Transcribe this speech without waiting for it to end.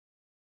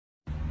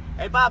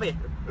Hey, Bobby,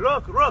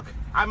 look,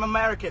 I'm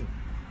American.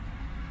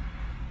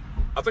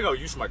 I think I'll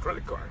use my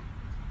credit card.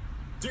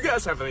 Do you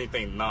guys have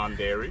anything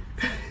non-dairy?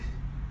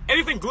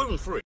 Anything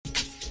gluten-free?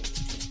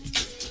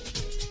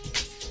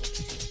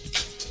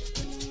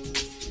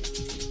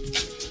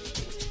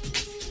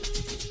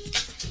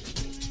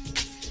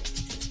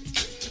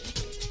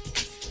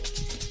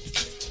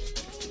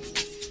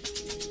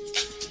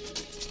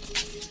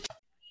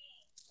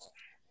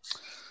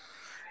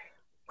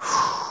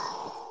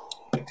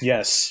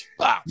 Yes.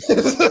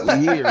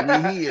 We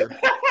here.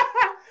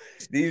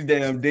 These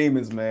damn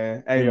demons,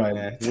 man. Hey,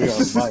 man. We are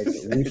like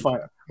we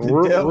find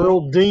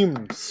real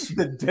demons.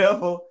 The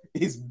devil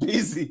is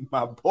busy,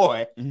 my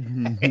boy.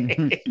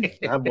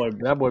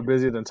 That boy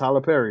busier than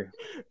Tyler Perry.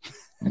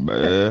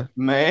 Man.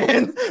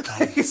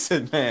 Like I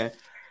said, man,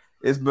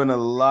 it's been a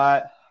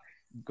lot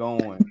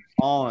going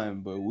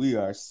on, but we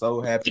are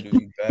so happy to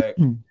be back.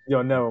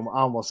 Yo, never.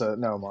 I almost said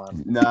never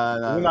mind.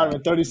 Nah. We're not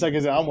even 30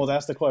 seconds in. I almost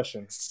asked the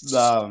question.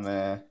 Nah,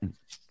 man.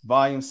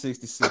 Volume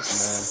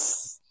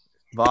 66,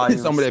 man. Volume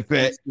Some of that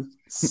pet.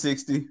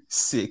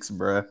 66,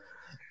 bruh.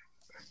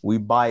 We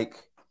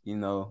bike,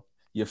 your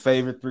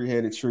favorite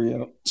three-headed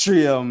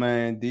trio,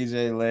 man.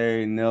 DJ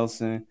Larry,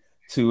 Nelson,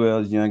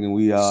 2L's Young, and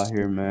we all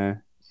here,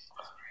 man.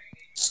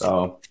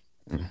 So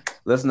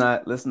let's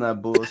not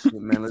bullshit,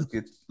 man.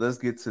 Let's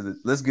get to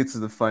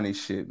the funny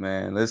shit,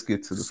 man. Let's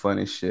get to the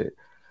funny shit.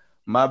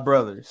 My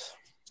brothers,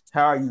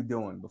 how are you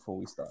doing before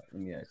we start?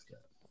 Let me ask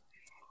that.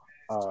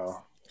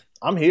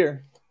 I'm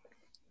here.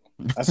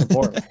 That's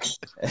important.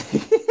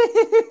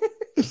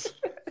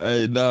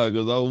 Hey, nah,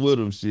 because I'm with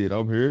him. Shit,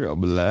 I'm here.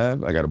 I'm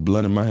alive. I got a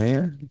blunt in my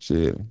hand.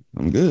 Shit,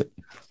 I'm good.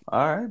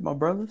 All right, my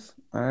brothers.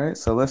 All right,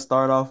 so let's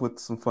start off with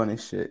some funny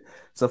shit.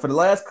 So for the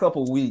last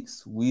couple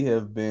weeks, we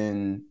have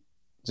been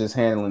just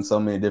handling so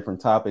many different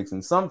topics,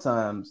 and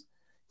sometimes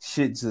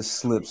shit just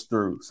slips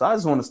through. So I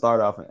just want to start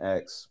off and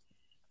ask,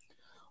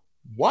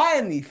 why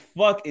in the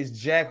fuck is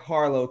Jack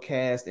Harlow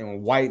cast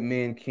and White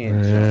Men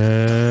Can't Jump?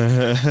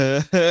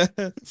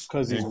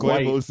 Because he's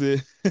Quavo white.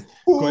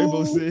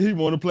 said he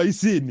want to play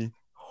Sydney.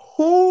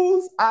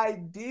 Whose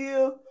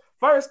idea?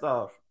 First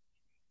off,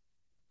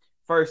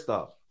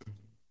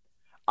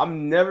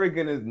 I'm never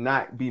gonna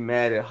not be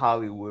mad at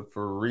Hollywood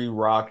for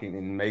re-rocking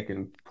and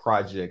making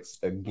projects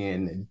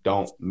again that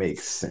don't make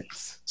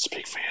sense.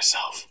 Speak for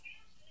yourself.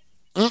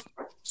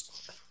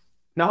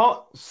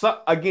 Now,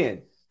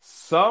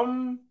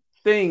 some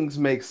things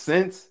make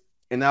sense,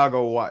 and I'll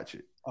go watch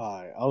it.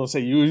 All right. I was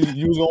gonna say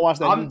you was gonna watch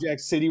that New Jack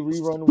City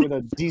rerun with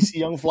a DC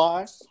Young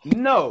Fly?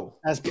 No,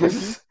 That's pretty.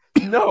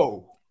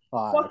 no,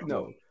 All fuck right,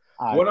 no.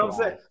 All What right, I'm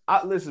saying,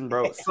 listen,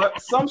 bro.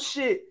 Some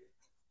shit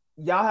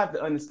y'all have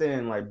to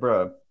understand, like,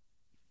 bro.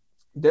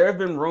 There have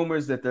been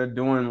rumors that they're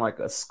doing like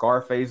a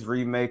Scarface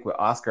remake with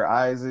Oscar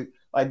Isaac.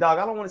 Like, dog,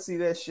 I don't want to see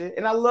that shit.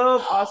 And I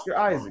love Oscar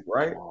Isaac,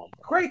 right?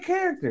 Great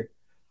character.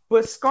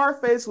 But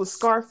Scarface was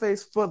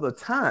Scarface for the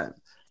time.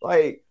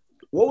 Like,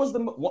 what's the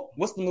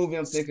movie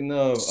I'm thinking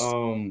of?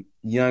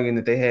 Youngin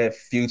that they had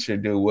Future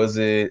do. Was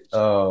it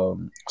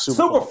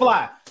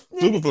Superfly?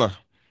 Superfly.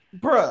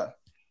 Bruh.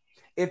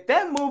 If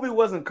that movie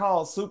wasn't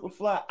called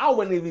Superfly, I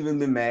wouldn't have even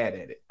been mad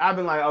at it. I've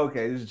been like,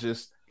 okay, this is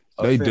just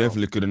They film.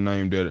 definitely could have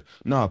named that.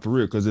 Nah, for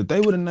real. Because if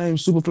they would have named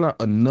Superfly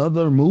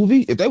another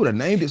movie, if they would have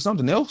named it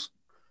something else,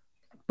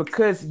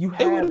 because you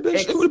have it would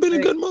have been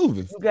a good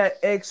movie. You got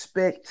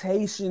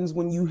expectations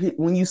when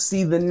you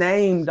see the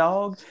name,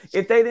 dog.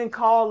 If they didn't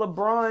call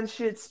LeBron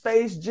shit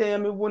Space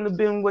Jam, it wouldn't have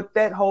been what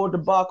that whole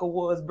debacle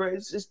was, bro.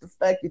 It's just the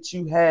fact that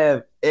you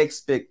have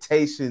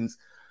expectations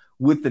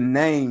with the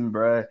name,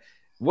 bro.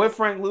 What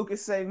Frank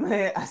Lucas say,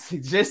 man, I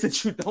suggest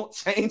that you don't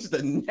change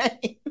the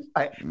name.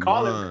 Like,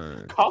 call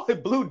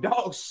it Blue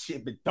Dog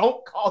shit, but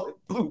don't call it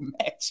Blue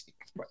Magic,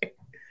 right?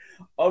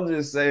 I'm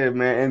just saying,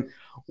 man. And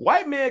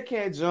White Man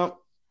Can't Jump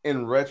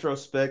in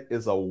retrospect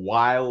is a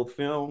wild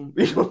film.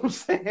 You know what I'm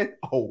saying?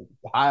 A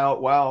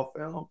wild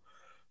film.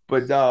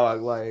 But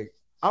dog, like,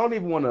 I don't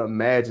even want to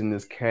imagine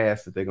this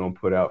cast that they're gonna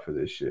put out for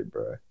this shit,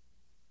 bro.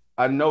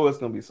 I know it's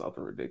gonna be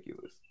something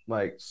ridiculous.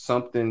 Like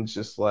something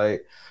just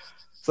like.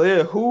 So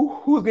yeah,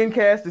 who's getting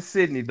cast as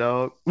Sydney,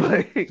 dog?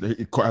 Like, I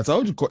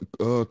told you,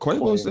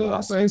 Quavo said, I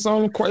sang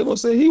something. Quavo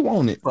said he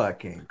wanted.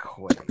 Fucking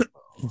Quavo.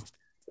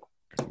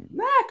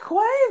 Not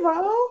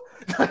Quavo.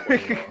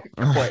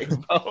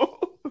 Quavo.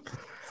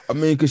 I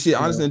mean, because shit,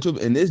 honestly,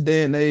 in this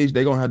day and age,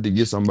 they're going to have to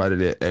get somebody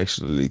that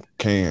actually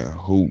can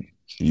hoop.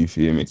 You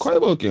feel me?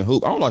 Quavo can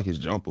hoop. I don't like his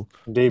jumper.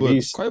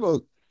 Davies.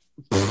 Quavo.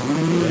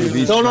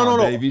 Davies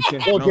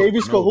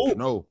can hoop.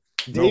 No.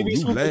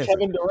 Davies hoop with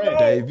Kevin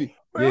Durant.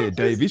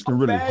 Davies can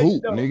really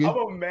hoop, nigga. I'm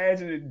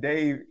imagining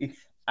Dave.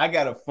 I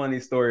got a funny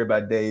story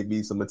about Dave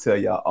East. I'm gonna tell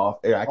y'all off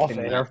air. I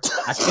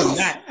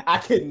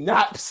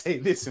cannot say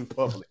this in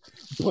public.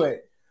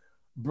 But,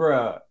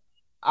 bruh,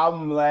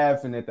 I'm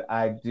laughing at the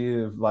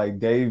idea of like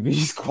Dave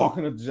East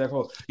walking up to Jack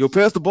Hole. Yo,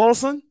 pass the ball,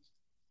 son.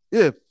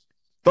 Yeah,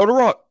 throw the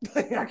rock.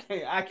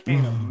 I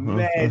can't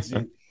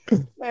imagine,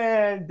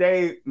 man.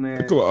 Dave,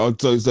 man. Come on,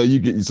 so you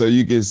can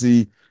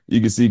see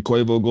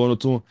Quavo going up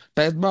to him.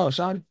 Pass the ball,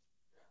 shawty.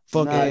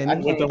 fuck Nah, I ass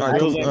nigga.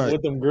 can't-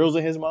 With them grills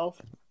in his mouth.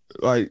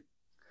 Like,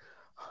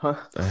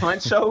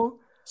 Huncho,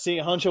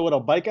 Seeing Huncho with a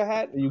biker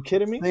hat? Are you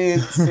kidding me?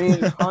 seeing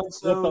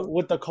Huncho.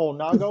 With the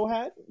Colnago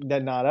hat?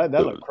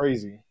 That look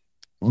crazy.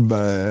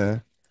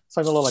 man. It's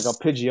like look like a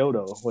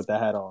Pidgeotto with the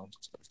hat on.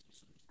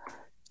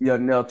 Yo,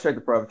 Nell, check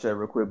the private chat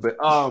real quick. But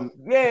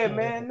yeah,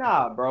 man,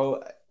 nah,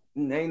 bro,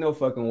 ain't no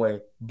fucking way.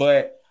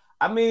 But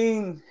I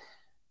mean,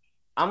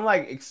 I'm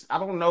like, I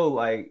don't know,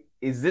 like,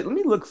 is it? Let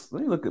me look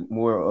at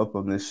more up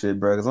on this shit,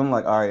 bro. Because I'm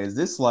like, all right, is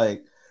this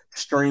like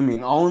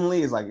streaming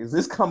only? Is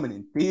this coming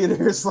in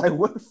theaters? Like,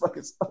 what the fuck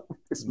is up with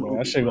this movie?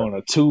 That shit going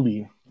to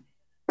Tubi.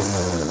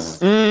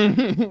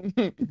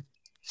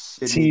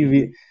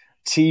 Shit,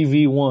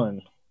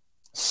 TV1.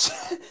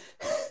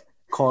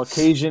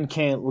 Caucasian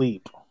can't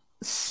leap.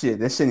 Shit,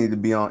 that shit need to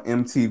be on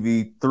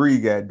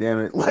MTV3. Goddamn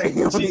it! Like,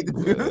 you don't need to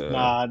be.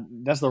 Nah,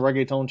 that's the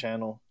reggaeton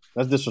channel.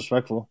 That's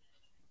disrespectful.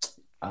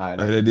 Right,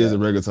 It is a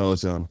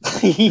reggaeton channel.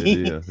 It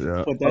is,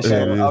 yeah. Put that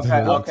shit on.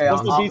 Okay.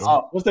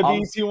 What's the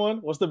BET one?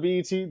 What's the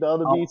BET? The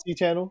other BET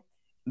channel?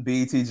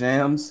 BET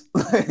Jams.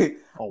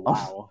 Oh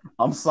wow.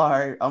 I'm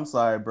sorry,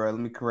 bro. Let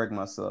me correct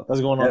myself. That's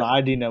going on the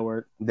ID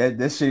network.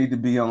 That shit need to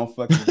be on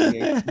fucking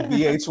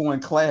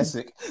VH1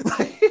 Classic.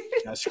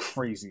 That's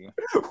crazy.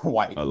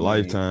 A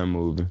Lifetime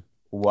movie.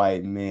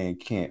 White man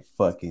can't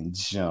fucking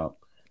jump.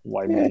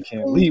 White man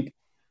can't leap.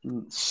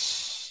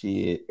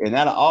 Shit. And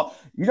out of all,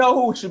 you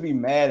know who should be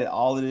mad at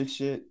all of this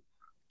shit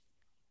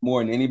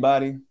more than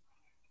anybody?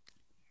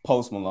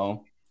 Post Malone.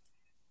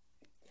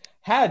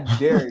 How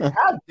dare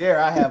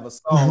I have a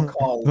song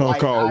called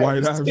White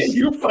Iverson?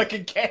 You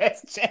fucking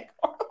cast Jack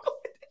Harlow.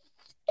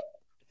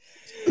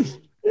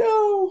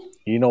 Yo.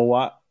 You know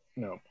what?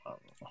 No.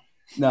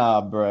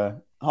 Nah,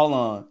 bruh. Hold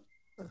on.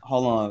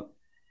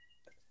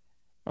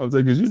 I was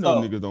like, because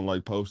niggas don't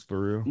like Post for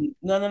real.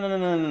 No.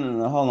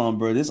 Hold on,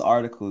 bro. This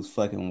article is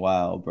fucking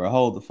wild, bro.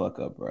 Hold the fuck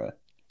up, bro.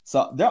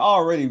 So they're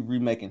already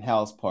remaking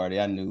House Party.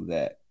 I knew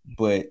that.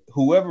 But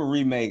whoever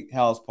remade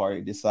House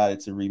Party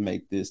decided to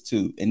remake this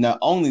too. And not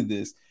only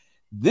this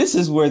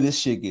is where this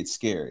shit gets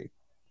scary.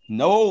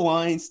 Noah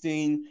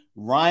Weinstein,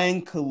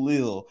 Ryan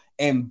Khalil,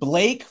 and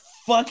Blake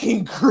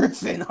fucking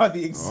Griffin are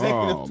the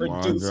executive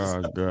producers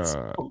of this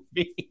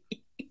movie.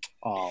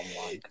 Oh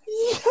my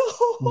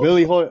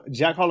god.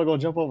 Jack Harlow gonna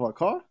jump over a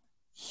car?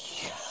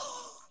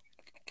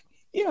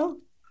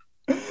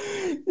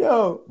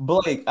 Yo,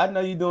 Blake, I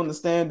know you doing the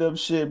stand-up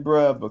shit,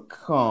 bruh, but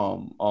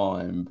come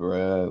on,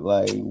 bruh.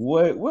 Like,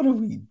 what are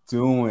we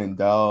doing,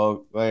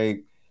 dog?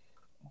 Like,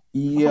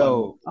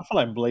 yo. I feel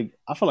like Blake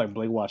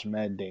watched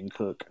Mad Dane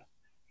Cook.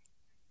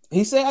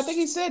 I think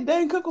he said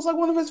Dane Cook was like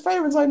one of his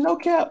favorites, like no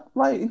cap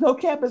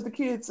as the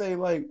kids say,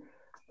 like,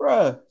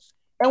 bruh.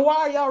 And why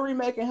are y'all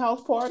remaking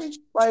House Party?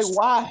 Like,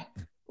 why?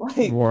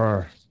 Like,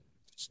 why?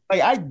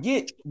 Like, I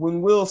get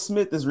when Will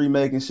Smith is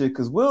remaking shit,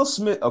 because Will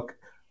Smith, okay,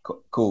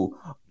 cool.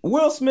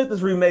 Will Smith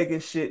is remaking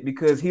shit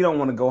because he don't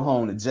want to go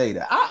home to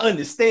Jada. I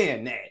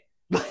understand that.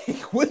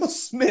 Like, Will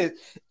Smith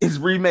is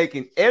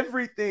remaking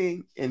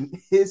everything in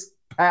his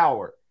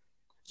power.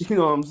 You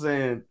know what I'm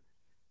saying?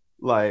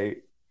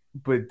 Like,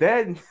 but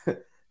that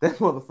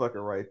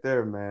motherfucker right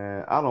there,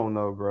 man, I don't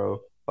know,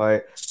 bro.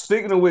 Like,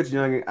 speaking of which,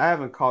 youngin, I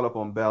haven't caught up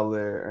on Bel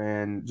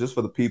Air, and just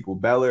for the people,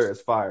 Bel Air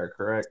is fire,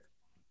 correct?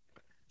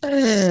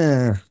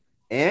 Oh,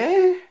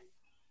 I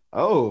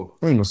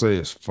ain't gonna say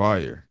it's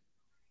fire.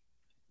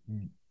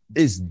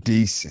 It's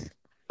decent.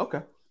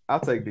 Okay,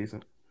 I'll take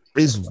decent.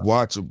 It's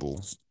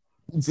watchable.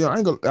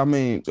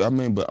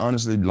 But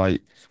honestly,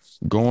 like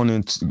going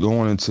into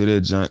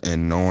that junk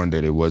and knowing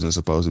that it wasn't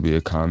supposed to be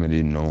a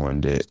comedy,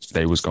 knowing that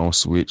they was gonna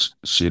switch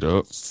shit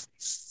up.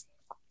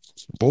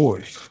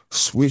 Boy,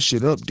 switch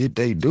it up, did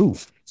they do?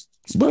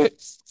 But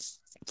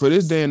for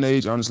this day and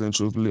age, honestly and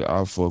truthfully,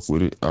 I'll fuck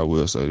with it. I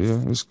will say, yeah,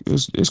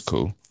 it's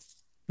cool.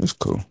 It's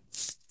cool.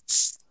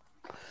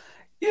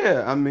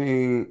 Yeah, I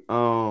mean,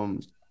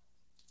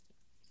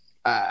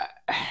 I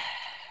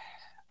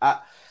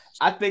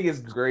think it's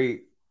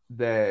great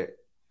that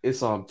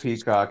it's on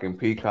Peacock, and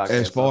Peacock.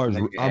 As far as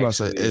remakes,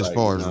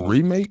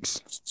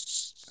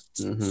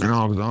 mm-hmm. and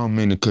I don't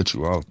mean to cut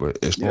you off,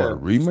 but as far as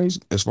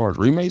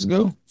remakes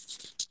go,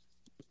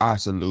 I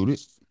salute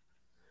it.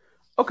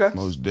 Okay,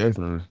 most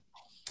definitely.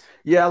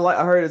 Yeah,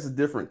 I heard it's a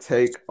different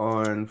take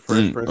on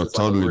Fresh Prince. It's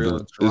totally like a real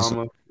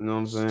drama. You know what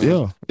I'm saying?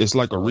 Yeah, it's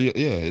like a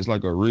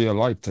real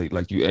life take.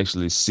 Like you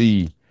actually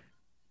see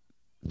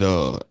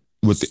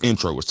what the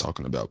intro was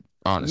talking about.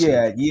 Honestly,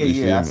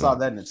 yeah. I saw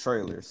that in the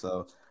trailer.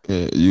 So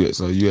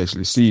so you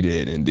actually see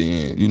that, and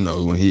then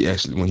when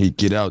he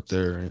get out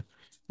there,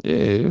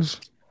 and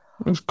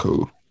it's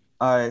cool.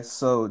 All right,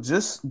 so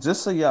just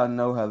so y'all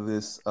know how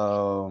this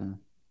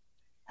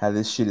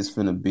shit is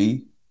finna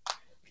be.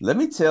 Let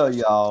me tell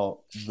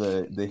y'all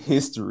the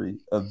history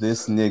of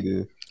this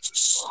nigga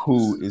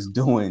who is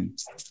doing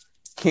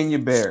Kenya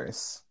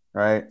Barris,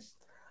 right?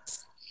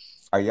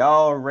 Are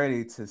y'all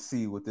ready to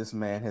see what this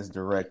man has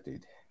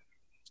directed?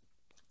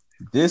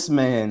 This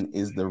man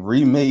is the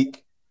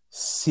remake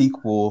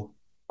sequel.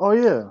 Oh,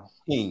 yeah.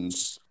 King.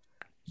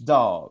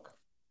 Dog.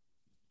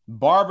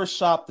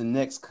 Barbershop The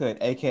Next Cut,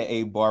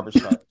 aka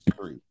Barbershop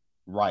 3,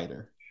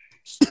 writer.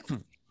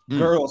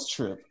 Girls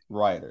Trip,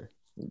 writer.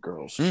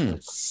 Girls.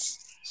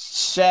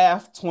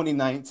 Shaft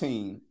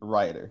 2019,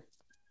 writer.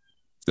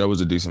 That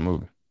was a decent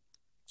movie.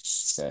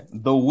 Okay.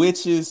 The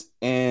Witches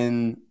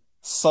and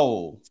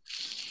Soul,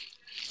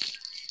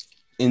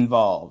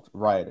 involved,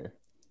 writer.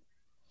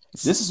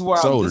 This is where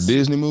the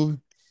Disney movie?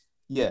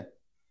 Yeah.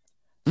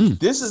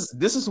 This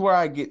is where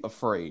I get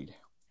afraid.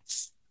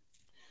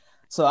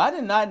 So I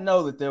did not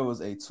know that there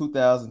was a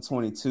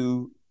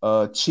 2022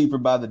 Cheaper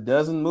by the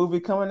Dozen movie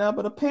coming out,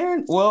 but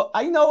apparently,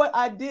 you know what?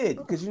 I did,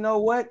 because you know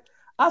what?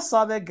 I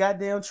saw that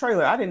goddamn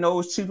trailer. I didn't know it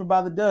was Cheaper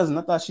by the Dozen.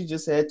 I thought she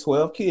just had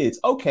 12 kids.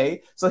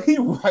 Okay, so he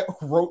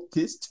wrote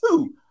this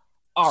too.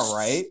 All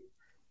right.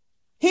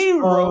 He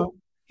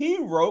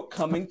wrote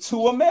Coming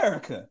to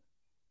America.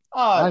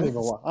 I didn't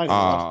even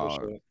watch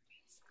this shit.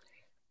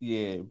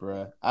 Yeah,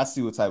 bro. I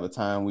see what type of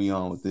time we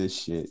on with this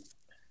shit.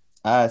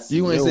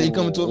 You ain't say he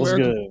Coming to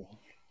America? Good.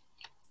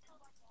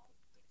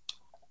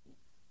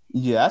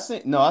 Yeah,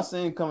 I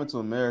seen Coming to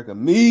America.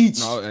 Meech.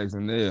 No,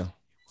 asking there.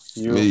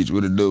 Meech,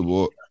 what it do,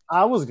 boy?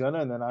 I was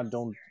gonna, and then I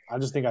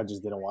just think I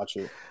just didn't watch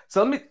it.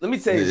 So let me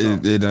tell you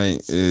something. It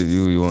ain't.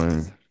 You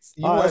ain't.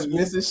 You wasn't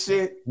missing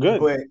shit. Good.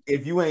 But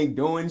if you ain't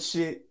doing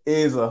shit, it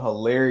is a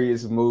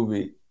hilarious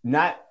movie.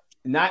 Not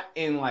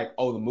in like,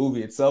 the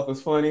movie itself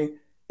is funny.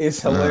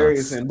 It's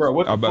hilarious, and bro,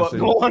 what the fuck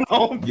going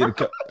on? Bro?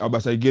 I'm about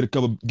to say, get a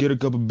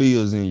couple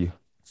bills in you,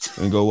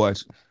 and go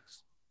watch it.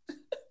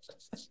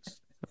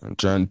 I'm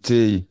trying to tell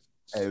you.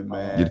 Hey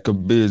man, get a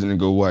couple bills and then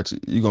go watch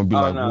it. You're gonna be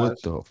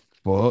what the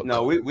fuck?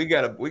 No, we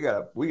got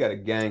a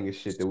gang of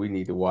shit that we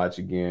need to watch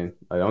again.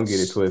 Like, don't get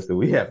it twisted.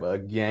 We have a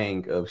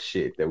gang of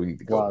shit that we need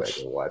to go back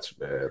and watch,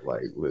 man.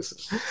 Like,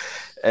 listen,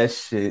 that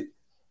shit.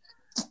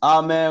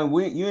 Oh man,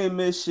 you ain't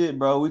miss shit,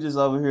 bro. We just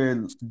over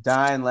here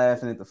dying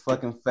laughing at the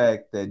fucking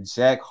fact that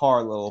Jack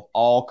Harlow of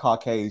all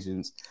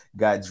Caucasians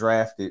got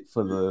drafted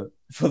for the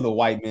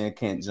White Man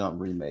Can't Jump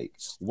remake.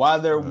 Why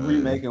they're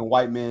remaking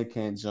White Man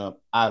Can't Jump,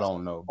 I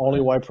don't know. Only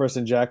white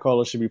person Jack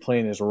Harlow should be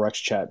playing is Rex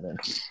Chapman.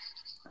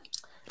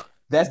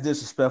 That's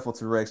disrespectful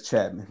to Rex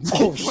Chapman.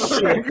 Oh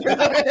shit!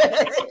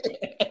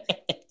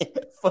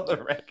 For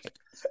the record.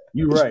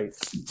 You right.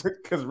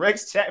 Because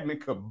Rex Chapman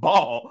could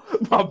ball,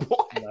 my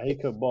boy. Nah, he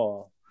could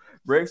ball.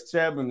 Rex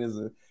Chapman is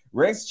a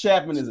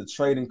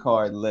trading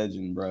card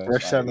legend, bro.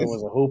 Rex Chapman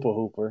was a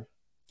hooper.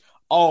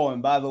 Oh,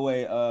 and by the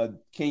way,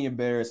 Kenya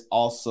Barris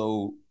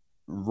also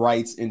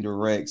writes and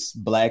directs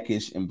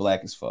Blackish and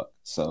Black as Fuck.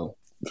 So,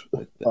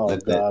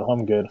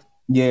 I'm good.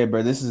 Yeah,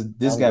 bro. This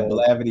got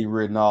Blavity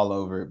written all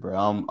over it,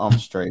 bro. I'm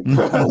straight,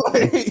 bro.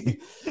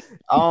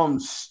 I'm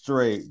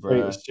straight,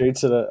 bro. Straight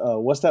to the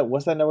what's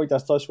that network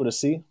that starts with a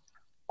C?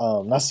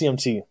 Not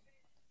CMT.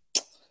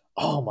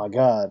 Oh my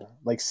god,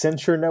 like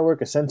Century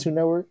Network or Centu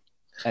Network?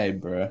 Hey,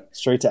 bro.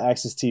 Straight to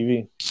Access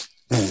TV.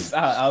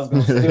 I was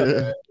gonna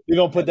say you're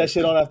gonna put that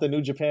shit on after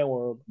New Japan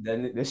World.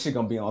 This shit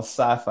gonna be on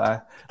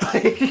Sci-Fi.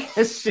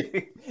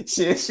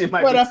 shit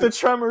might right be after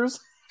Tremors.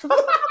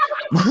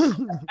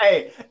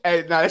 hey,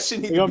 that shit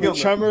need to be on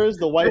Tremors,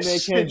 the White Man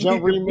Can't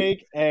Jump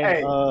remake,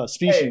 and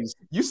Species.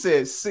 Hey, you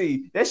said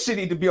C. That shit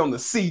need to be on the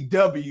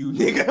CW,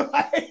 nigga.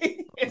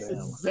 Like, it's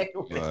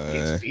exactly what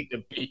it need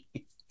to be.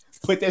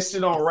 Put that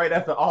shit on right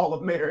after All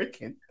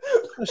American.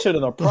 That shit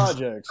in the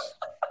projects.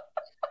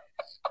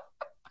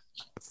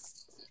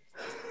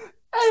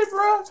 Hey,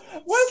 bro,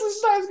 Wesley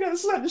Snipes gonna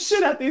slap the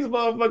shit out these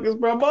motherfuckers,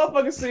 bro.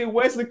 Motherfuckers seen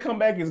Wesley come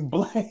back as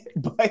Blade.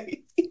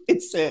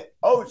 It said,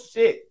 "Oh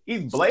shit,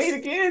 he's Blade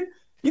again."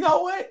 You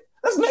know what?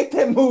 Let's make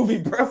that movie,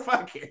 bro.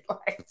 Fuck it.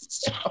 Like,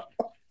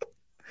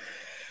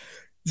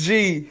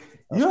 gee,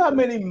 you know how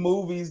many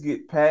movies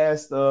get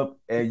passed up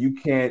and you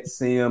can't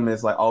see them?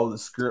 It's like, the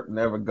script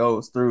never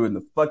goes through, and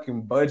the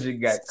fucking budget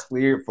got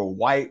cleared for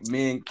White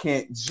Men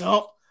Can't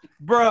Jump,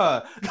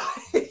 bruh.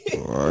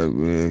 White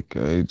Man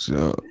Can't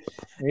Jump.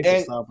 Bro.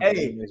 I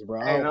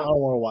don't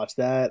want to watch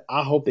that.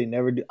 I hope they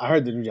never do. I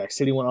heard the New Jack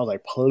City one. I was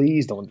like,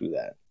 please don't do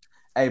that.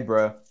 Hey,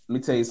 bro, let me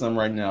tell you something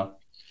right now.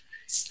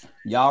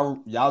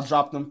 Y'all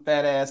drop them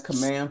fat ass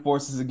command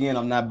forces again.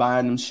 I'm not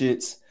buying them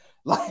shits.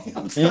 Like,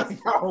 I'm telling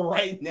y'all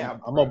right now,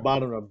 bro. I'm gonna buy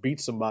them to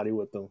beat somebody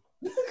with them.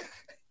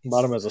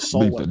 Buy them as a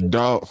soul beat the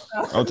dog.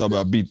 I'm talking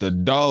about beat the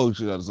dog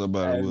shit out of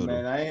somebody with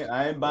man, them.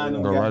 I ain't buying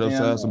them. Go right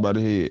upside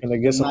somebody's head. And they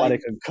get somebody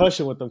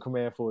concussion with them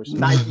command forces.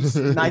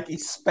 Nike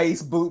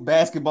space boot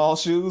basketball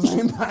shoes. I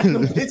ain't buying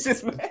them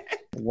bitches, man.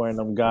 Wearing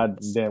them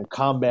goddamn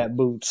combat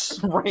boots.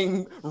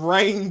 Rain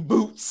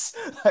boots.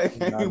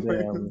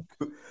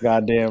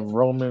 Goddamn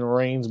Roman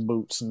Reigns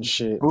boots and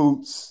shit.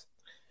 Boots.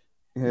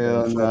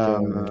 Hell no,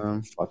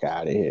 man. Fuck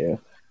out of here.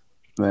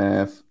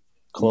 Man.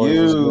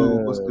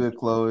 Chloe, what's good,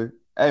 Chloe?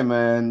 Hey,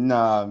 man.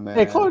 Nah, man.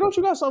 Hey, Chloe, don't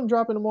you got something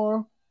dropping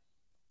tomorrow?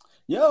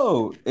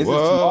 Yo, is it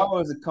tomorrow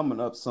or is it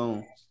coming up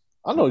soon?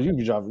 I know you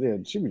be dropping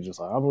it. She be just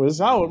like, it's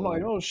out. I'm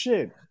like, oh,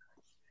 shit.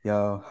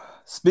 Yo,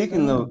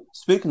 speaking of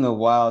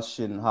wild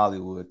shit in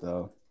Hollywood,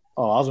 though.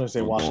 Oh, I was going to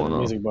say watching the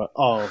music, but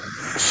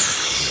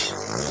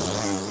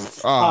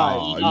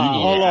Oh, you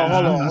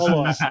gonna hold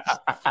on.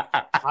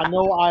 I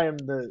know I am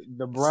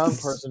the brown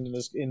person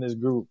in this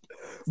group,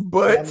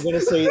 but I'm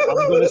gonna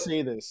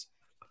say this.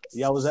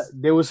 Yeah,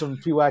 there was some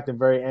people acting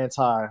very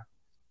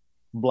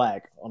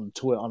anti-black on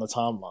the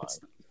timeline.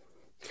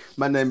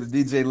 My name is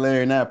DJ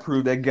Larry, and I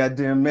approve that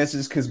goddamn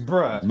message. Cause,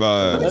 bruh,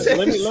 let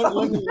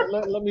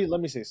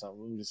me say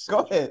something. Go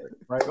ahead,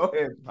 right? Go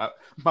ahead,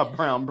 my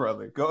brown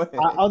brother. Go ahead.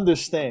 I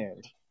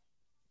understand.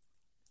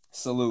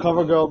 Salute.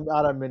 CoverGirl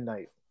out at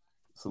midnight.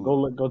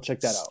 Salute. Go check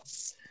that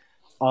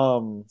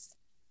out.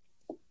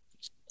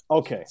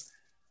 Okay.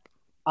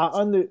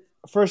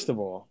 First of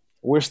all,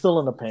 we're still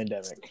in a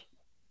pandemic.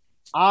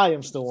 I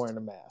am still wearing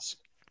a mask.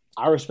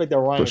 I respect that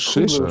Ryan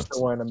Coogler is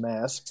still wearing a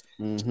mask.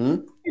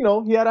 Mm-hmm. You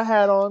know, he had a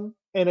hat on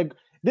and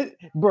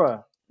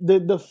bruh.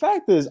 The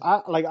fact is,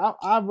 I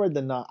read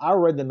the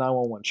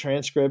 911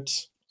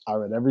 transcripts. I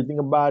read everything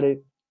about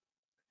it.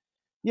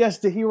 Yes,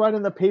 did he write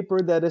in the paper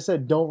that it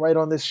said don't write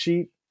on this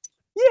sheet?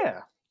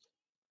 Yeah.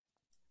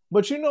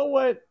 But you know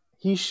what?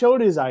 He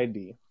showed his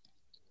ID.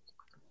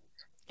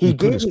 He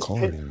put his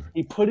card in.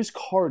 He put his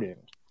card in.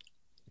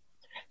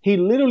 He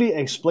literally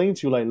explained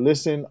to you, like,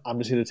 listen, I'm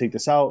just here to take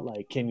this out.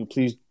 Like, can you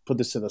please put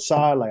this to the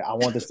side? Like, I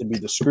want this to be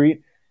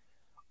discreet.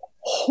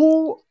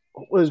 Who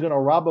was going to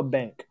rob a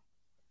bank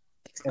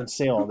and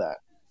say all that?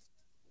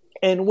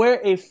 And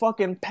wear a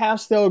fucking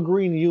pastel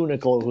green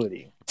Uniqlo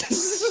hoodie.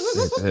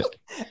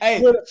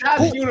 Hey, shout out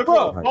to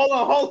Uniqlo.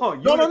 Hold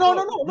on. No.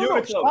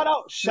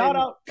 Shout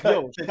out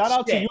to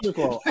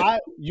Uniqlo.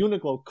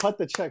 Uniqlo, cut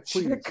the check,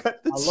 please.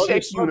 Cut the I love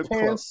check, your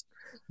sweatpants,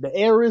 the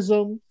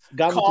airism,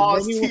 got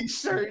me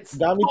t-shirts,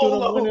 got me through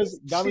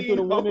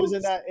the winners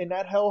in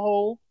that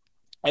hellhole.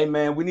 Hey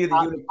man, we need a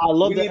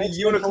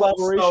Uniqlo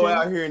collaboration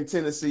out here in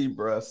Tennessee,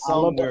 bro. I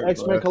love the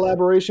X-Men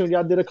collaboration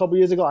y'all did a couple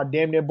years ago. I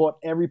damn near bought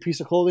every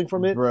piece of clothing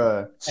from it,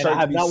 bro. And I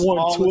have not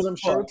worn 2 of them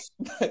shirts.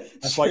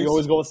 That's why you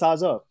always go a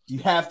size up. You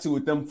have to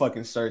with them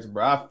fucking shirts,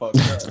 bro. I fucked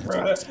up,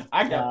 bro.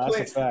 I got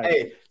plenty.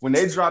 Hey, when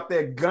they dropped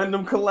that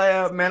Gundam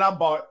collab, man, I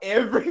bought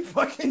every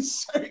fucking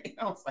shirt.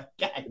 I was like,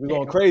 God, we're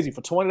going crazy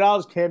for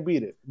 $20. Can't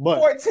beat it.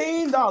 But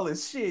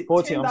 $14, shit.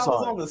 $10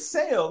 on the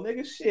sale,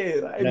 nigga.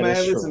 Shit. Hey, man,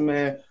 listen,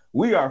 man.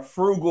 We are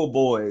frugal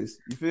boys.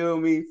 You feel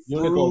me?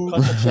 Uniqlo,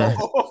 cut the check.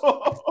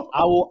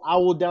 I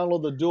will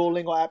download the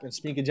Duolingo app and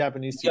speak in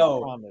Japanese to you. I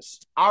promise.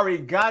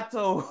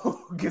 Arigato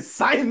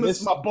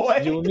gozaimasu, my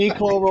boy.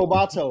 Uniqlo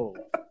Roboto.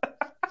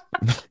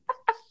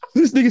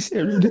 This nigga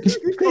said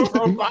Uniqlo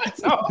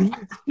Roboto.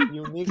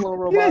 Uniqlo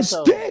Roboto. That's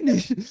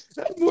Spanish.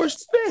 That's more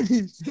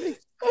Spanish.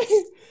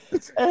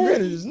 Spanish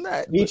is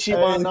not.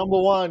 Ichiban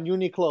 #1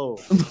 Uniqlo.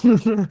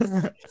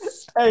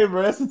 Hey,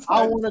 bro, that's the time.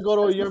 I want to go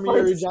to a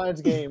Yomiuri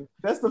Giants game.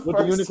 That's the with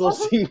first the Uniqlo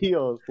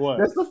CEOs. What?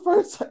 That's the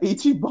first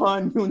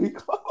Ichiban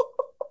Uniqlo.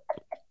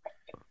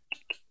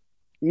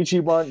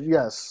 Ichiban,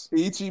 yes.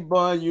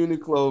 Ichiban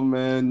Uniqlo,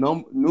 man.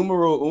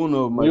 Numero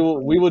uno.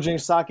 We will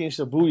drink sake in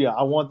Shibuya.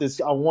 I want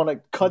this. I want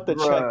to cut the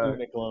check,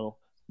 Uniqlo.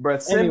 Bro,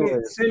 send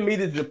me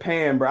to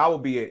Japan, bro. I will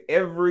be at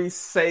every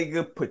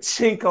Sega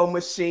pachinko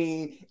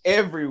machine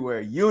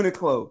everywhere.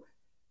 Uniqlo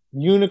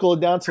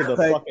down to the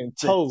fucking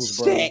toes,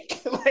 bro.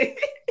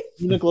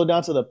 Uniqlo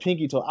down to the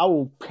pinky toe. I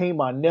will paint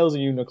my nails in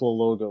Uniqlo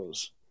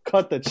logos.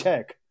 Cut the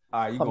check.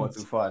 All right, you're going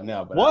too far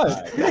now. But what?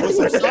 Right.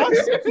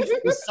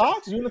 The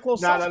socks? Uniqlo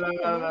socks? No.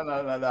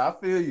 I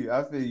feel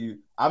you.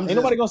 Ain't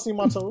nobody gonna see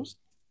my toes.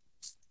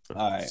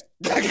 All right.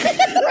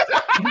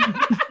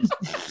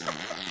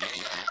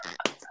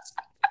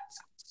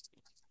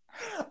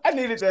 I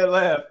needed that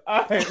laugh.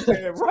 All right,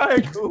 man.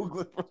 Ryan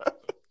Coogler, bro.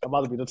 I'm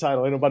about to be the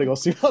title. Ain't nobody gonna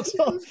see my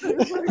toes.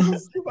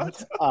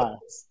 All right.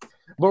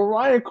 But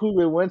Ryan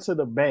Coogler went to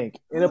the bank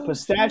in a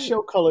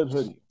pistachio-colored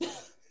hoodie.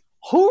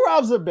 Who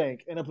robs a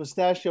bank in a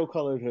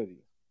pistachio-colored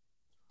hoodie?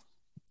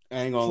 I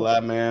ain't gonna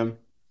lie, man.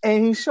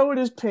 And he showed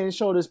his pin,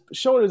 showed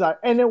his eye.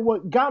 And then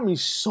what got me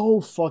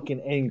so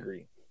fucking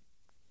angry,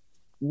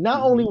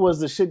 not only was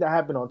the shit that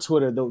happened on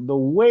Twitter, the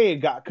way it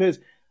got, because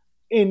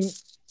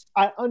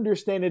I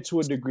understand it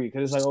to a degree,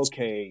 because it's like,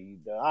 okay,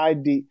 the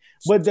ID.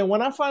 But then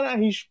when I find out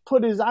he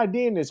put his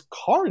ID in his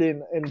card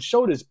in and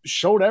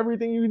showed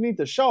everything you need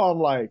to show, I'm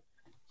like,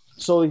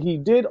 so he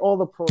did all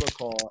the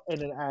protocol, and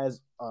then as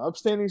an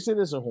upstanding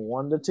citizen who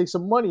wanted to take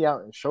some money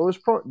out and show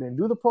then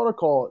do the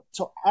protocol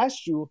to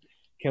ask you,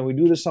 can we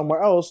do this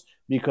somewhere else?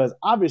 Because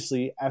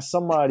obviously, as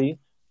somebody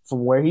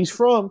from where he's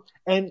from,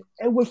 and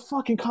with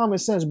fucking common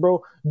sense,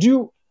 bro,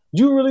 do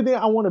you really think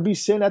I want to be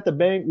sitting at the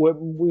bank with,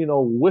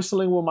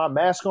 whistling with my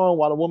mask on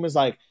while the woman's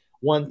like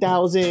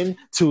 1,000,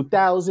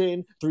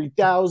 2,000,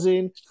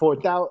 3,000,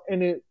 4,000,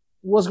 and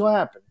what's gonna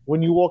happen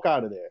when you walk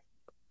out of there?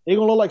 They're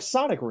gonna look like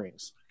Sonic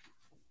rings.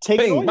 Take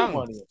all your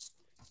money.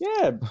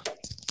 Yeah,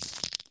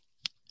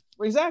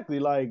 exactly.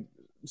 Like,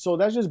 so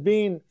that's just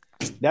being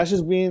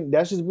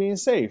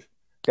safe.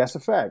 That's a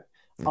fact.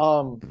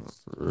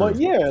 But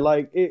yeah,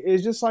 like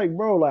it's just like,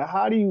 bro, like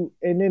how do you?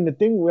 And then the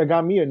thing that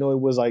got me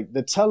annoyed was like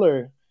the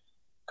teller,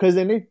 because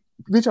then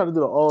they try to do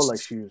like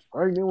she was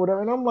pregnant,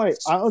 whatever. And I'm like,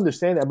 I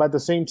understand that, but at the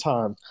same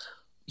time,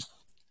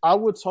 I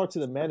would talk to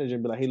the manager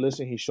and be like, hey,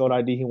 listen, he showed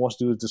ID. He wants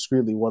to do it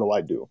discreetly. What do I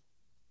do?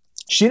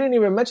 She didn't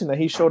even mention that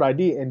he showed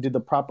ID and did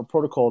the proper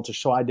protocol to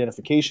show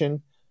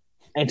identification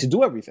and to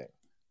do everything.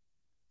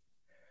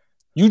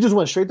 You just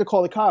went straight to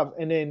call the cops.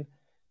 And then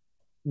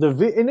the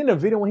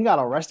video when he got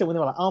arrested, when they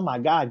were like, oh my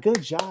God,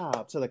 good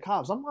job to the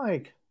cops. I'm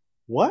like,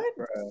 what?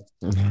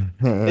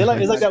 It's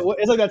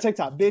like that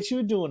TikTok. Bitch,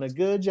 you doing a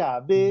good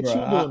job. Bitch, you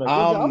doing a good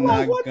job. I'm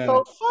like, what the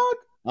fuck?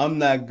 I'm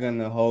not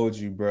gonna hold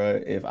you, bro.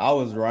 If I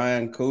was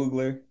Ryan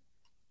Coogler,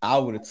 I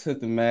would have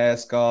took the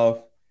mask off.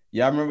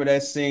 Y'all remember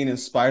that scene in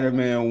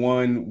Spider-Man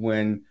 1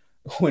 when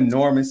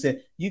Norman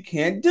said, "You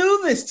can't do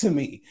this to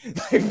me."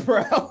 Like,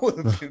 bro, I would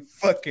have been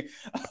fucking.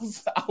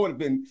 I would have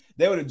been.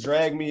 They would have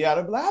dragged me out.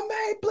 I'd be like, "I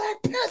made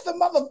Black Panther,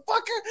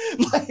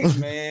 motherfucker!" Like,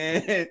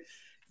 man,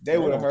 they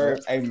would have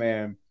heard. Hey,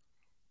 man,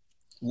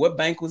 what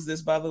bank was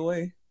this, by the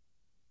way?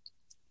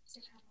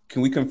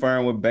 Can we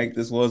confirm what bank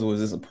this was, or was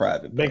this a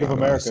private bank? Bank of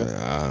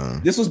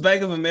America. This was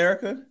Bank of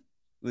America,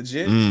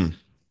 legit.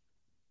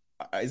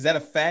 Is that a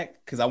fact?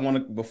 Because I want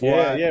to before.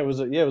 Yeah, it was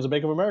a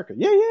Bank of America.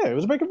 Yeah, it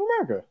was a Bank of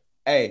America.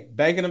 Hey,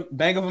 Bank of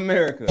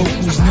America.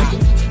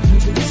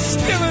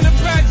 Still in the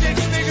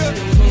projects, nigga.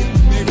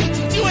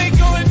 You ain't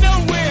going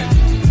nowhere.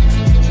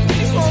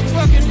 You gonna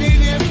fucking be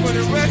there for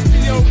the rest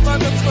of your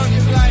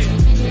motherfucking life.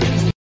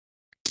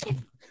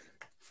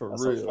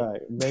 That's real. A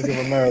fact. Bank of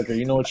America.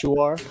 You know what you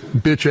are?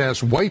 Bitch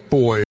ass white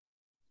boy.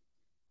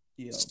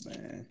 Yo,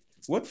 man.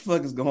 What the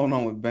fuck is going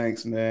on with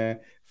banks, man?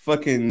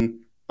 Fucking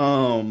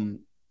JP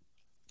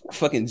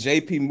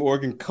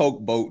Morgan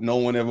Coke boat no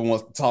one ever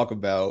wants to talk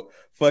about.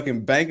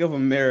 Fucking Bank of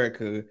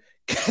America.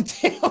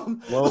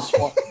 Goddamn. Wells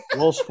Fargo.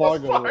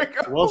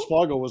 Wells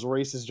Fargo was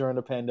racist during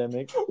the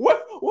pandemic.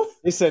 What?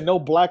 They said no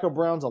black or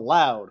browns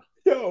allowed.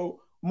 Yo,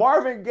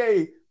 Marvin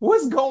Gaye,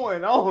 what's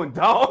going on,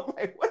 dog?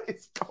 Like, what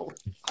is going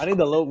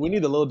on? We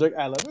need the Lil Durk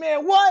ad-lib.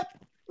 Man, what?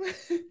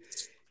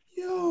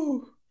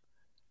 Yo.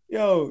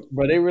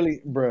 Bro, they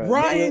really, bro.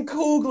 Ryan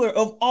Coogler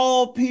of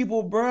all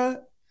people, bro.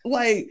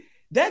 Like,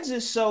 that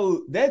just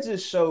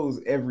shows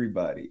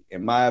everybody,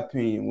 in my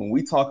opinion, when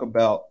we talk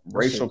about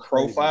racial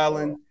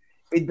profiling,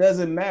 it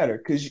doesn't matter.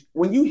 Because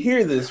when you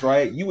hear this,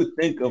 right, you would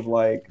think of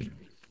like,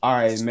 all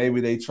right, maybe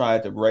they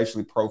tried to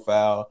racially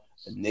profile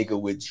a nigga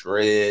with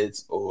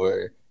dreads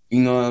or,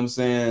 you know what I'm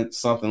saying?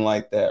 Something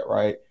like that,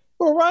 right?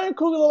 Bro, Ryan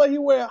Coogler look like he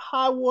wear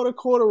high water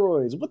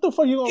corduroys. What the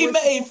fuck you gonna? He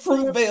made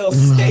Fruitvale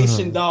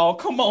Station, dog.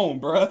 Come on,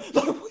 bro. Like,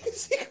 what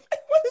is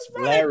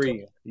Ryan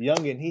Larry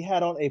Youngin? He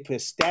had on a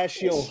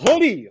pistachio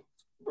hoodie.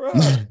 Bro.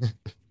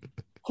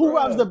 Who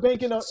robs the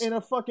bank in a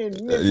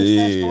fucking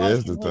yeah,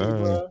 that's the thing.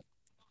 Bro?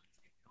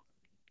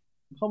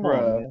 Come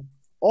on, man.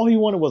 All he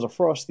wanted was a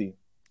Frosty.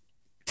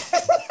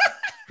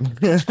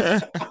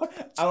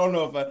 I don't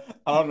know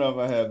if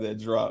I have that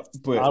drop,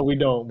 but we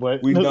don't.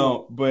 But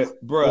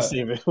bro, let's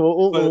save it.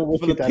 We'll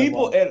for the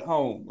people at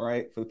home,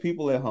 right? For the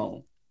people at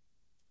home,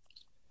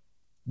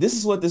 this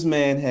is what this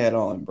man had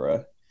on,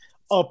 bro.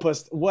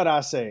 What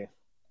I say,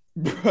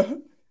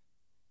 bro.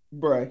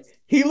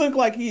 He looked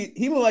like he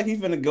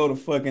finna go to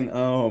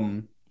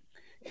fucking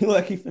He looked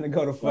like he finna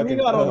go to fucking. He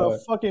got on a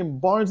fucking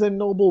Barnes and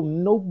Noble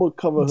notebook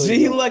cover. Gee,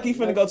 he look like he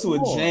finna go to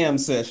a jam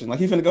session. Like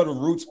he finna go to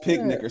Roots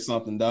Picnic or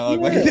something, dog.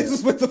 Yeah. Like this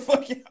is what the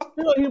fuck. He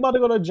about to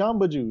go to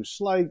Jamba Juice.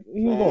 Like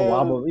he's gonna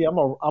rob a. Yeah, I'm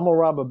gonna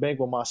rob a bank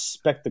with my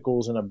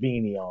spectacles and a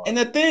beanie on. And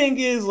the thing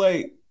is,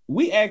 like,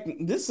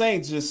 this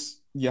ain't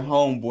just your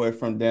homeboy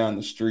from down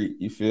the street.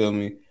 You feel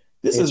me?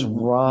 This is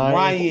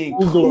Ryan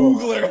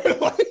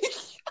Coogler.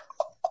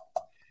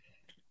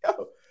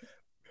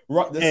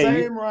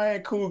 Same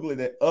Ryan Coogler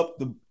that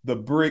upped the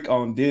brick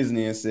on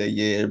Disney and said,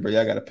 "Yeah, bro,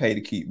 y'all gotta pay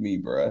to keep me,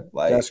 bro."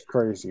 Like that's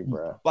crazy,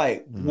 bro.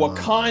 Like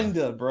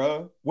Wakanda,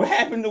 bro. What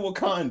happened to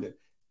Wakanda?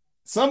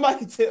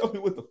 Somebody tell me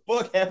what the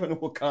fuck happened to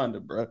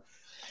Wakanda, bro.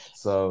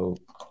 So,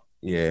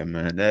 yeah,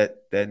 man, that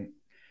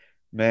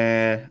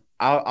man,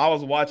 I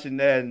was watching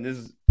that and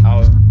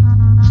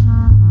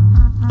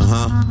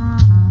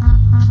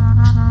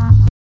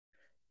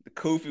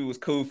Kofi was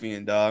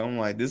Kofiing, dog. I'm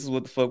like, this is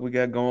what the fuck we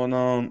got going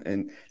on.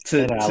 And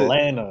in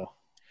Atlanta.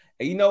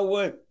 And you know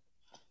what?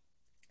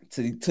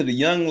 To the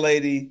young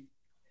lady,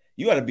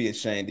 you got to be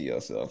ashamed of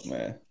yourself,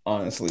 man.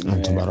 Honestly, man.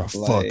 It's about a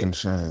fucking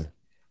shame.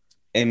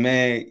 And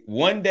man,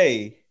 one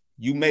day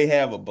you may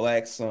have a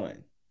black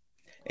son,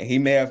 and he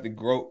may have to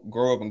grow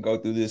up and go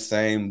through this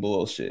same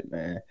bullshit,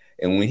 man.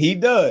 And when he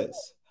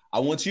does, I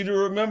want you to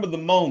remember the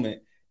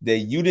moment that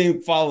you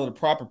didn't follow the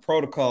proper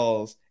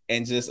protocols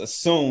and just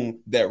assume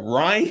that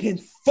Ryan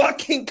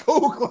fucking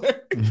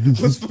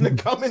Coogler was going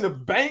to come in the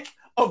Bank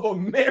of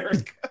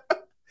America.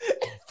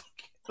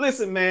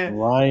 Listen, man.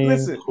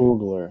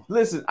 Coogler.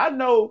 Listen, I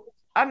know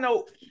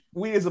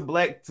we as a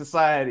black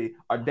society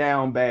are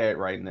down bad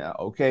right now,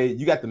 okay?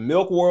 You got the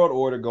Milk World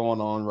Order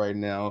going on right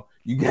now.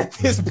 You got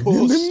this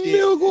bullshit. The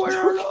Milk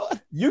World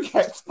Order. You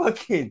got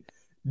fucking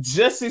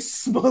Jussie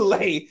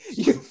Smollett.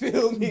 You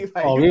feel me?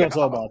 Like, Oh, we gonna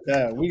talk about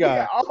that. We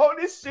got all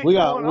this shit. we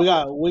going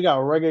got on.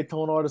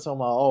 reggaeton artists on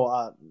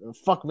my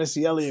fuck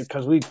Missy Elliott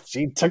because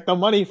she took the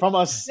money from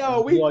us.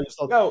 We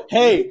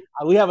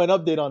have an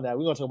update on that.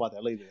 We're gonna talk about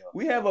that later.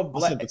 We have a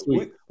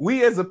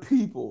we as a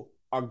people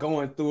are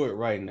going through it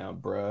right now,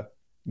 bruh.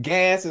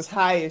 Gas is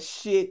high as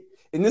shit,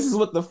 and this is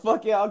what the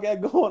fuck y'all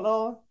got going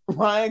on.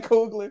 Ryan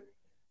Coogler.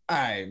 All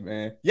right,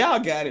 man, y'all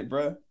got it,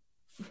 bruh.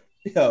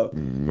 Yo,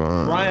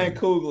 Ryan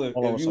Coogler,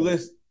 if you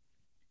listen,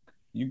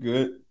 you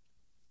good?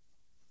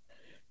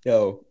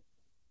 Yo,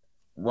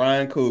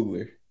 Ryan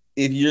Coogler,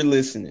 if you're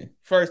listening,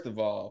 first of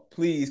all,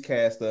 please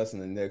cast us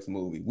in the next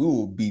movie. We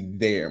will be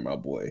there, my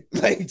boy.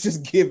 Like,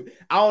 just give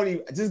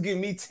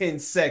me 10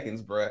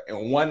 seconds, bro,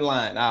 and one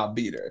line, I'll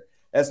be there.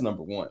 That's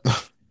number one.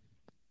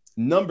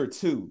 Number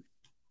two,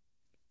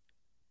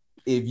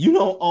 if you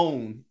don't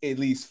own at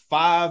least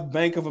 5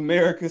 Bank of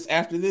Americas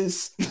after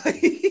this,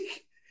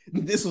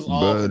 this was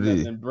all for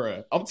nothing,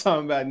 bro. I'm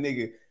talking about,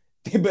 nigga,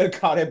 they better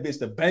call that bitch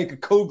the Bank of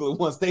Coogler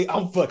once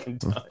I'm fucking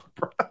done,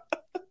 bro.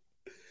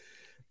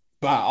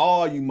 By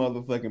all you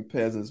motherfucking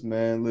peasants,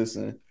 man,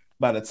 listen,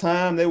 by the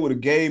time they would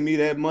have gave me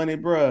that money,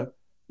 bro,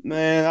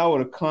 man, I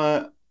would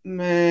have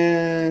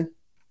man.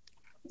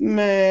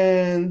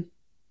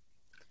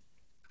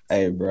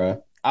 Hey,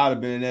 bro, I'd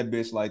have been in that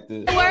bitch like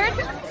this. Hide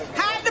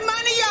the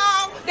money,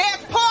 y'all.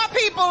 There's poor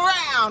people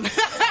around.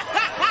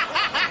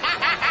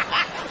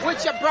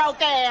 With your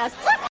broke ass.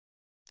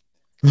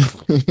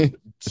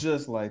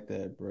 Just like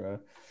that, bro.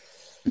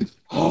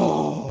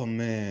 Oh,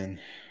 man.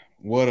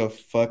 What a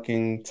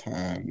fucking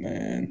time,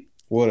 man.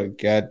 What a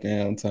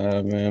goddamn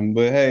time, man.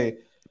 But hey,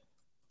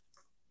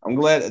 I'm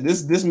glad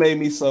this made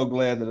me so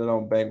glad that I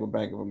don't bank with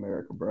Bank of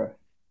America, bro.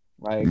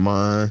 Like,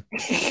 man.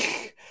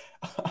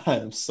 I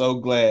am so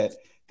glad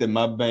that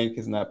my bank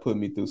has not put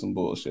me through some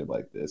bullshit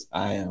like this.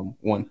 I am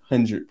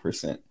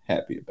 100%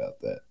 happy about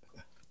that.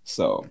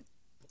 So,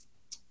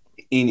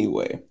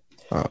 anyway.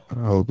 I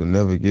hope to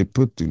never get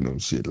put through no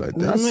shit like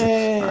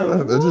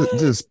that.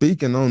 Just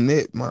speaking on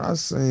that, man, I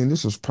was saying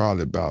this was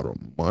probably about a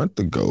month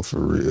ago for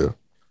real.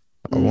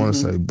 I want to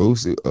say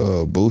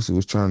Boosie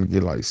was trying to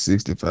get like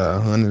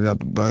 $6,500 out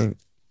the bank.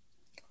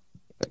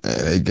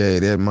 And they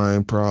gave that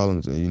man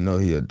problems, and you know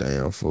he a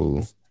damn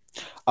fool.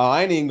 Oh,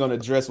 I ain't even gonna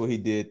address what he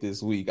did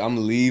this week. I'm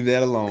gonna leave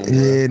that alone. Bro.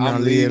 Yeah,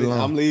 I'm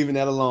leaving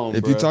that alone.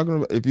 If you're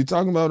talking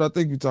about, I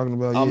think you're talking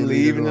about. I'm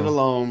leaving it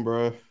alone,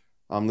 bro.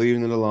 I'm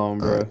leaving it alone,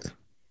 bro. Right.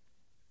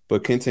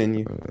 But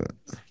continue.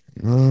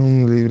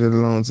 I'm leaving it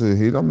alone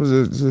too. I'm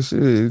just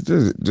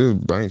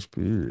banks.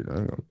 Period. I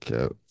ain't gonna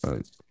cap.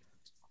 Like,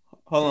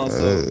 hold on.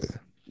 So,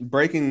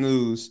 breaking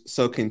news.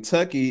 So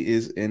Kentucky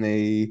is in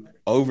a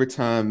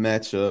overtime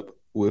matchup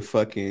with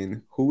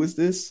fucking who is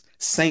this?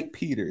 St.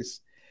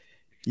 Peter's.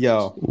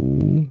 Yo.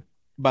 Ooh.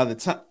 By the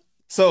time,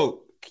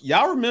 so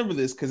y'all remember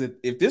this because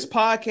if this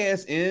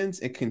podcast ends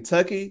and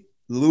Kentucky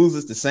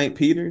loses to St.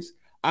 Peter's,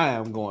 I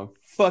am going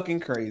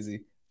fucking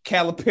crazy.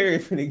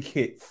 Calipari finna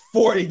get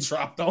 40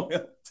 dropped on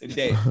him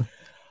today.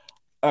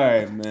 All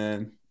right,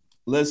 man.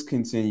 Let's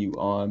continue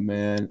on,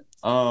 man.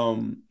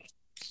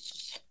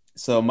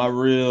 So my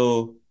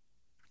real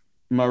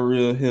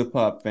hip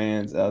hop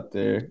fans out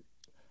there,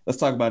 let's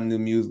talk about new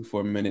music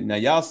for a minute. Now,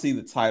 y'all see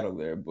the title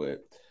there,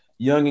 but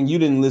Youngin, you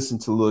didn't listen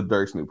to Lil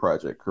Durk's new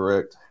project,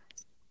 correct?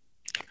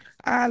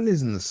 I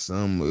listened to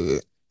some of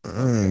it.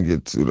 I ain't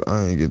get through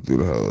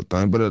the whole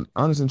thing. But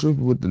honest and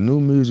truthful, with the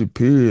new music,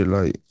 period,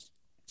 like,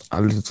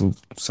 I listened to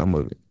some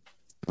of it.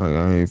 Like,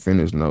 I ain't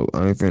finished no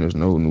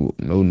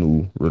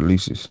new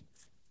releases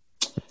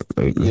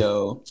lately.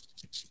 Yo,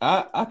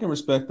 I can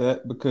respect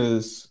that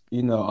because,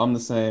 you know, I'm the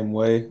same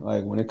way.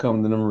 Like, when it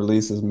comes to them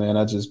releases, man,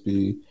 I just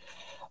be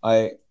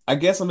I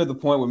guess I'm at the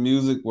point with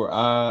music where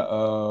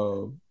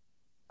I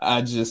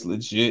just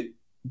legit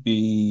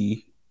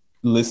be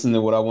listening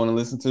to what I want to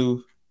listen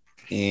to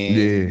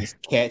and just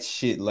catch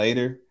shit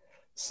later.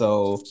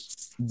 So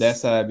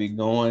that's how I be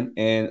going.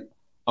 And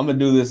I'm going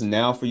to do this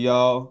now for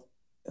y'all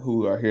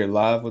who are here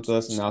live with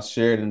us, and I'll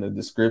share it in the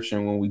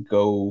description when we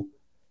go.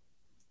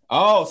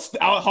 Hold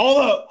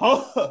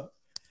up.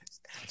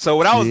 So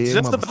what I was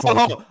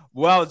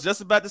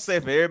just about to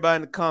say for everybody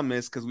in the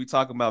comments, because we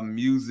talking about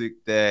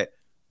music that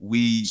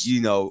we,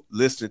 you know,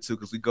 listen to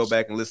because we go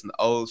back and listen to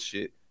old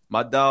shit.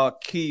 My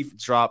dog Keith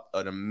dropped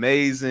an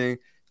amazing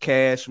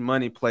Cash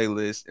Money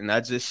playlist, and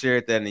I just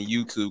shared that in the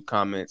YouTube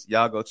comments.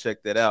 Y'all go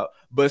check that out.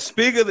 But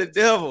speak of the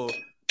devil,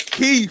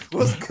 Keith,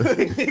 what's good,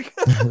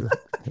 nigga?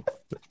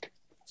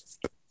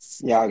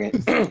 Y'all can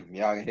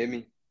hear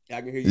me?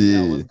 Y'all can hear you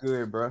now. What's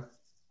good, bro?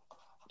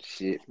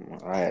 Shit,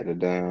 I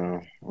had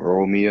to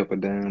roll me up a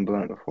damn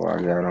blunt before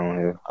I got on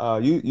here.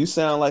 You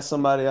sound like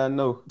somebody I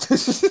know.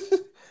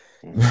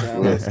 For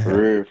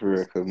real,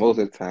 because most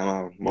of the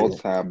time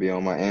I be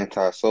on my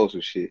anti-social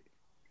shit.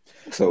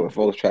 So if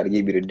folks try to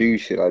get me to do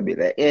shit, I'll be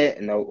like,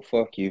 no,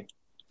 fuck you.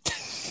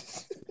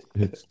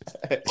 The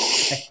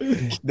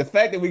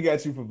fact that we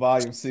got you for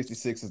volume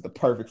 66 is the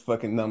perfect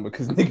fucking number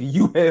because nigga,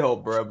 you hell,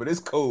 bro. But it's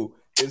cool.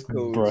 It's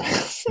cool.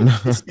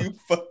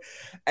 Bruh.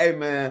 Hey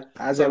man,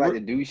 I just like to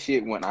do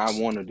shit when I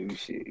want to do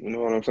shit. You know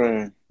what I'm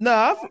saying?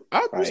 Nah,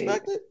 I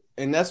respect it.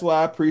 And that's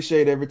why I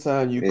appreciate every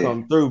time you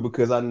come through,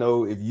 because I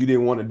know if you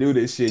didn't want to do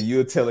this shit,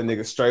 you'll tell a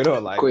nigga straight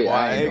up like, Quit, boy,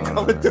 I ain't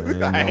coming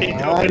through. I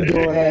ain't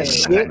doing that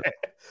shit.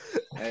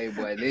 Hey,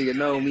 boy, nigga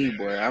know me,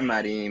 boy. I'm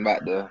not even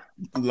about to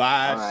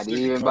lie. I'm not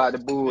even about to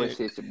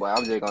bullshit you, boy.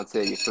 I'm just gonna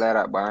tell you flat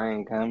out, boy, I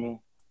ain't coming.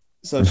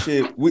 So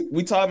shit,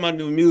 we talking about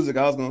new music.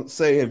 I was gonna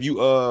say, have you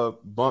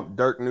bumped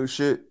Dirk new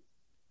shit?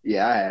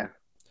 Yeah, I have.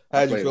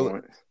 How'd you feel?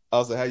 Once. I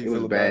was like, how you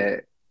feel about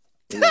it?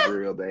 It was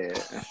real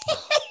bad.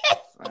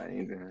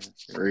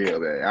 Real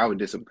bad. I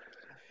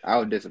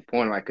was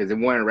disappointed, like, because it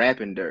wasn't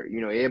rapping Dirk.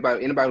 You know,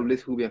 anybody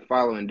who been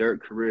following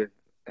Dirk's career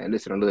and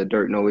listen to Lil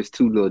Durk know it's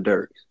two Lil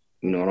Durks.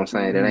 You know what I'm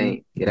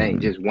saying? It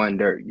ain't just one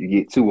Dirk. You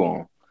get two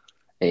on,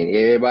 and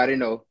everybody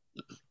know.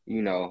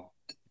 You know,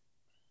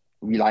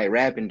 we like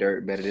rapping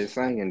Dirk better than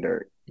singing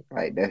Dirk.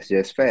 Like, that's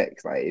just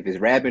facts. Like, if it's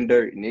rapping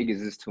Dirk,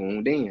 niggas is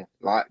tuned in,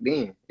 locked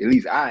in. At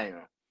least I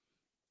am.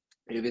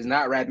 If it's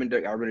not rapping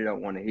Dirk, I really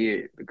don't want to hear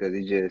it, because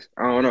it just,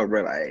 I don't know,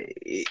 bro.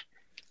 Like,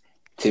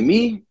 to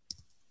me,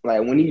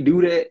 like, when he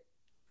do that,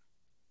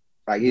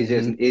 like, it's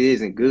just, it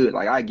isn't good.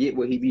 Like, I get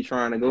what he be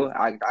trying to go.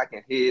 I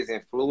can hear his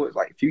influence.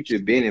 Like, Future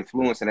been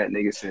influencing that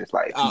nigga since,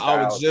 like,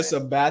 I was just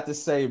about to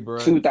say, bro.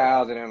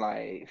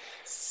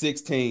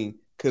 2016.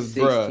 Because,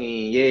 bro.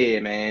 Yeah,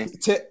 man.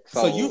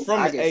 So you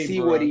from the A,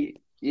 bro.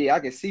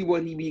 I can see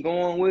what he be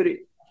going with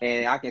it.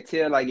 And I can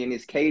tell, like, in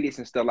his cadence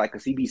and stuff, like,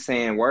 because he be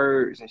saying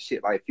words and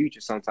shit like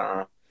Future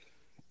sometimes.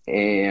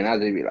 And I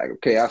just be like,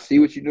 okay, I see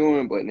what you're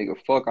doing, but, nigga,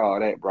 fuck all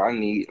that, bro. I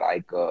need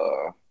them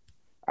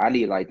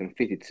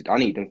 52. I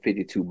need them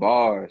 52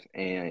 bars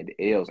and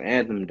the L's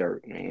and them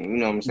Dirk, man. You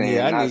know what I'm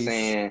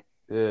saying?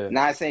 Yeah,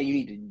 Not saying you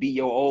need to be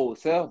your old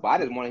self, but I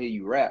just want to hear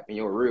you rap in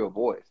your real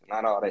voice,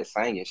 not all that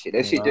singing shit.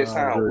 That shit just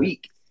sound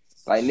weak.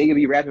 Like, nigga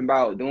be rapping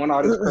about doing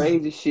all this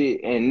crazy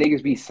shit, and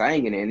niggas be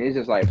singing it, and it's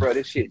just like, bro,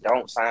 this shit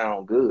don't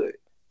sound good.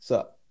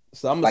 So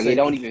I'm like, it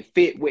don't even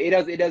fit.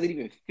 It doesn't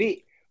even fit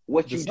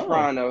what you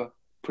trying to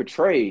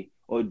portray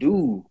or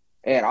do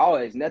at all.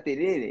 There's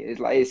nothing in it. It's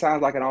like, it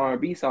sounds like an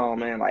R&B song,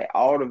 man. Like,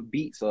 all the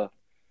beats are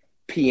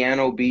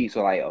piano beats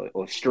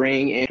or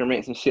string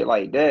instruments and shit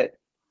like that.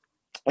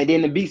 And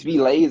then the beats be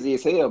lazy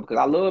as hell, because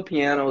I love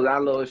pianos, I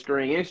love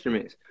string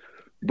instruments,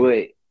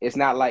 but it's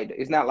not like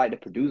the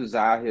producers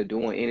are out here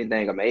doing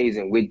anything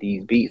amazing with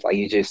these beats. Like,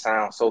 it just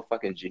sounds so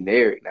fucking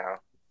generic now,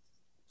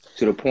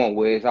 to the point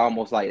where it's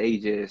almost like they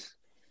just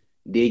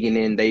digging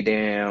in they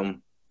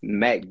damn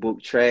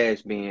MacBook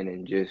trash bin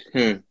and just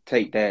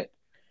take that.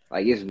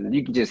 Like,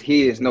 you can just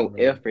hear there's no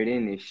effort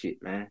in this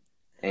shit, man.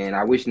 And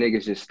I wish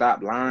niggas just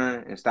stop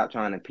lying and stop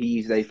trying to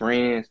appease their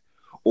friends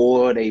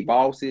or they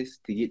bosses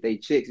to get their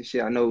checks and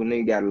shit. I know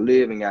niggas gotta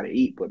live and gotta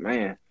eat, but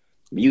man,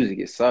 music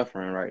is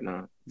suffering right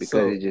now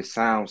because it just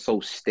sounds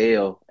so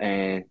stale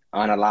and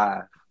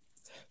unalive.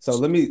 So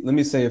let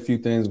me say a few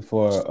things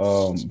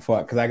before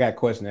because I got a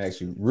question to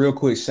ask you. Real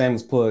quick,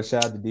 shameless plug.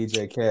 Shout out to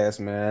DJ Cass,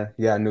 man.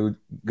 He got a new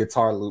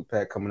guitar loop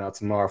pack coming out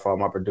tomorrow for all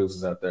my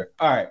producers out there.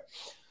 All right.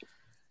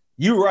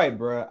 You're right,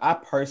 bro. I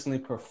personally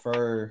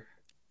prefer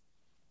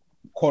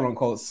quote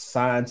unquote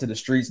signed to the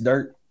streets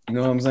Dirk. You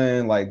know what I'm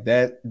saying? Like,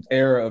 that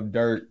era of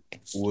Dirk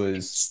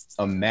was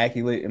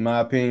immaculate in my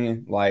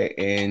opinion. Like,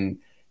 and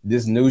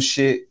this new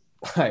shit,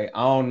 like,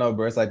 I don't know,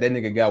 bro. It's like that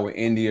nigga got with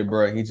India,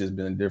 bro. He just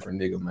been a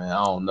different nigga, man.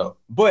 I don't know.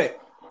 But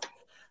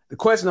the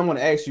question I'm going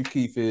to ask you,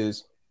 Keith,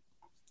 is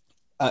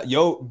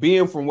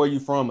being from where you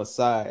from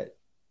aside,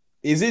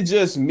 is it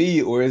just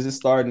me, or is it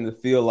starting to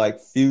feel like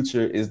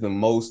Future is the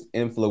most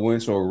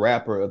influential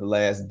rapper of the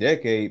last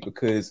decade?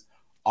 Because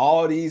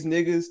all these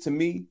niggas, to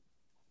me,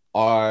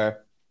 are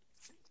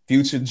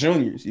Future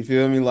juniors. You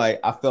feel me? Like,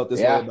 I felt this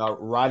way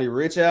about Roddy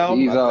Ricch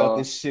album. I felt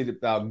this shit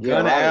about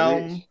Gunna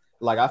album. Rich.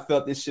 Like, I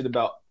felt this shit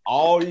about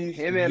all these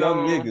young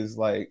niggas.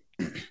 Like,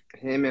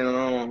 him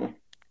and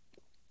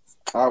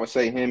I would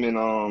say him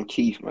and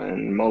Keith,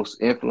 man,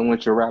 most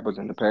influential rappers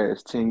in the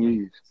past 10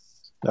 years.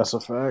 That's a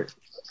fact.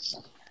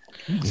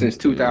 Since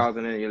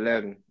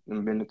 2011,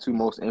 they've been the two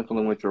most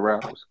influential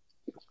rappers.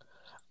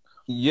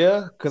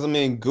 Yeah, because I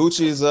mean,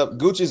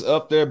 Gucci's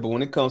up there, but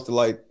when it comes to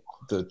like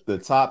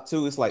the top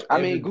two, it's like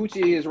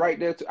Gucci is right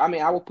there too. I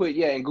mean, I would put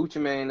and Gucci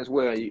Mane as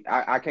well.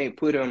 I can't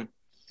put him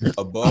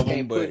above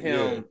him, but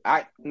him.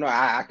 Yeah.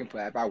 I can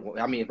put if I want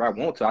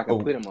to, I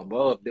can put him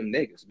above them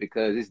niggas,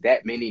 because it's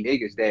that many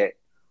niggas that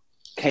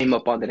came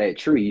up under that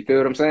tree. You feel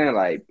what I'm saying?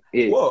 Like,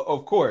 well,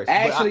 of course.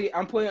 Actually,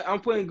 I'm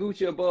putting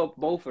Gucci above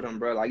both of them,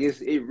 bro. Like,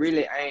 it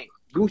really ain't.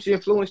 Gucci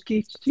influenced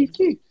Keith.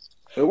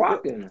 They're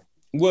walking.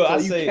 Well, so I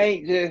you say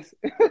can't just.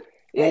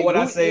 Well, what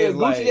Gucci, I say is Gucci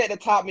like at the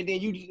top, and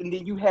then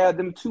you have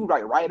them two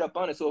right up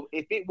under. So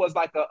if it was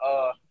like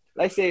a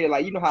let's say,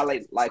 like, you know how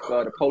like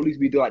the police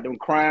be doing like them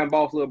crime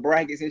boss little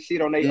brackets and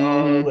shit on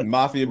their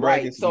mafia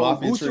brackets. So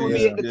mafia Gucci tree, would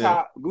be at the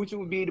top. Gucci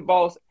would be the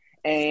boss,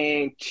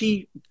 and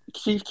Chief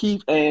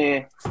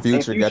and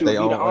Future got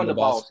their own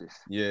underbosses.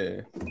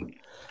 Yeah,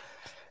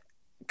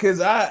 because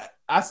I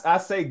I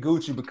say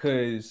Gucci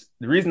because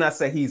the reason I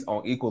say he's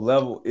on equal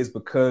level is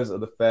because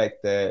of the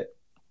fact that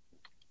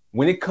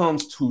when it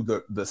comes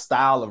to the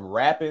style of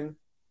rapping,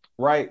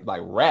 right?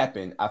 Like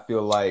rapping, I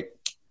feel like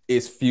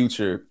it's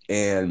Future,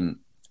 and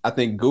I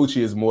think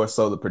Gucci is more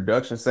so the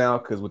production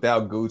sound, because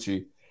without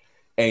Gucci,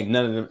 ain't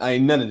none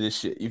of this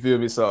shit. You feel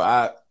me? So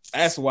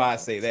that's why I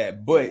say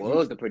that. But what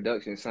was the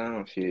production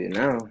sound shit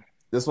now?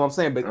 That's what I'm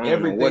saying. But I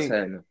don't know what's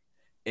happening.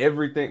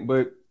 Everything.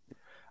 But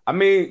I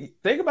mean,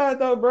 think about it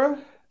though, bro.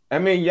 I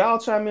mean, y'all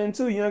chime in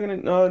too, Young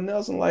and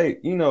Nelson.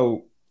 Like, you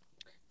know,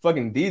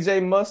 fucking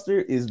DJ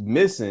Mustard is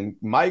missing.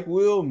 Mike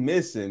Will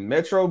missing.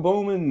 Metro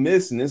Boomin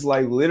missing. It's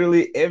like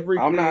literally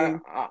everything.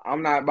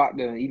 I'm not about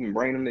to even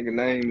bring them nigga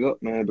names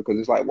up, man, because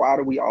it's like, why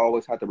do we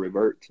always have to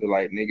revert to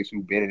like niggas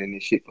who been in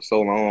this shit for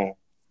so long?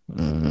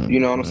 You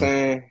know what I'm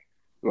saying?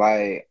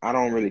 Like, I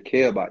don't really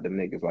care about them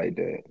niggas like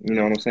that. You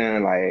know what I'm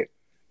saying? Like,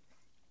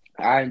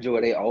 I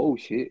enjoy their old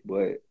shit,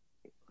 but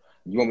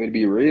you want me to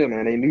be real,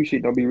 man? They new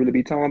shit don't really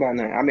be talking about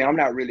nothing. I mean, I'm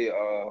not really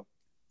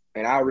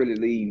and I really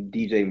leave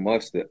DJ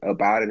Mustard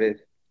up out of this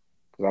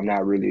because I'm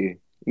not really,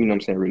 you know what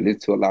I'm saying, really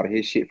listen to a lot of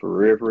his shit for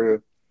real.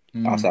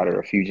 Outside of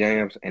a few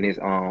jams. And it's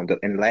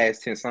in the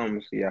last 10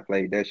 summers, yeah, I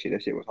played that shit.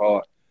 That shit was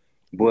hard.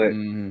 But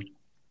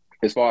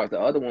as far as the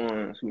other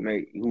ones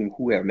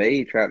who have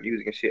made trap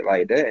music and shit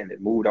like that and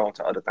then moved on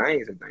to other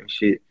things and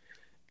shit,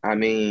 I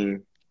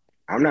mean,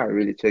 I'm not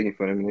really checking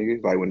for them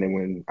niggas. Like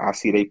when I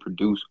see they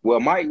produce, well,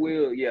 Mike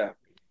Will, yeah,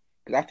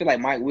 because I feel like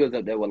Mike Will's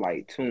up there with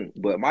like Tune,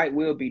 but Mike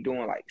Will be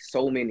doing like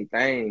so many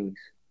things,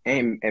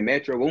 and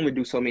Metro Boomin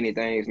do so many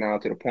things now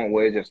to the point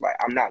where it's just like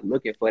I'm not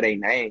looking for their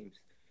names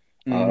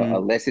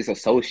unless it's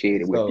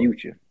associated with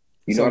Future.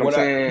 You know what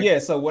I'm saying?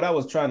 So what I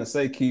was trying to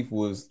say, Keith,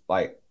 was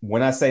like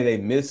when I say they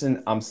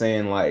missing, I'm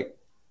saying like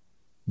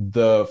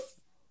the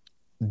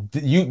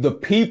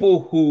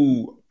people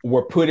who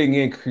were putting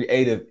in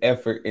creative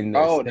effort in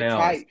their sounds. The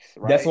types,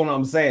 right? That's what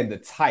I'm saying. The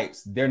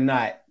types, they're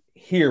not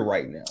here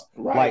right now.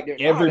 Right.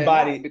 Like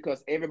everybody,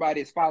 because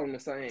everybody is following the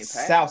same path.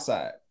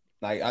 Southside.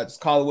 Like I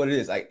just call it what it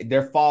is. Like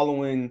they're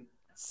following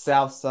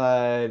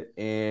Southside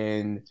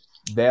and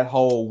that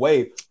whole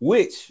wave.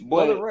 Which,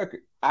 for the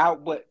record, I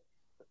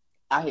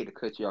hate to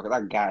cut you off because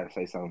I gotta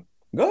say something.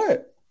 Go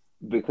ahead.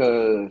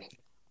 Because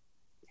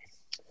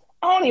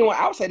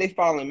I would say they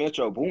following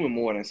Metro Boomin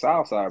more than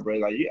Southside, bro.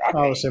 Like, I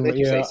can't let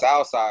you say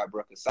Southside,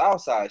 bro, because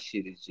Southside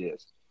shit is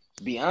just,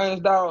 to be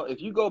honest, dog,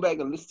 if you go back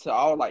and listen to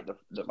all like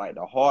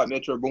the hard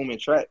Metro Boomin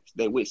tracks,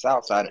 they with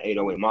Southside and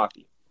 808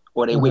 Mafia,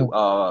 or they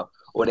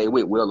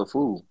with Will the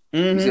Fool.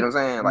 You see what I'm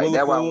saying? Like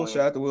that.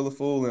 Shout out to Will the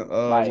Fool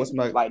and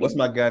what's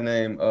my guy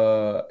name?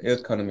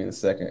 It'll come to me in a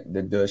second.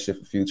 That does shit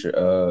for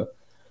Future.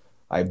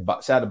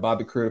 Shout out to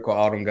Bobby Critical,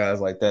 all them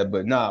guys like that.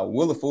 But nah,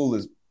 Will the Fool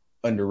is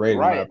underrated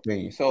in my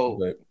opinion.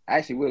 So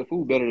actually, Will the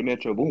Fool better than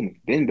Metro Boomin.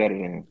 Been better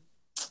than him.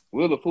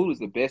 Will the Fool is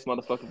the best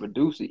motherfucking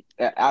producer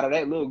out of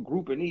that little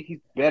group, and he's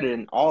better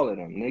than all of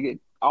them, nigga.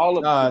 All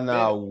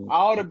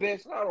the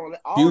best.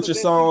 Future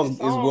songs is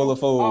Will the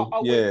Fool.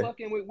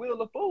 Fucking with Will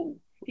the Fool.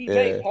 He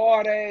make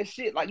hard ass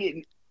shit. Like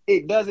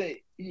it doesn't.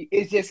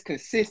 It's just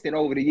consistent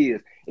over the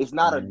years. It's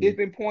not a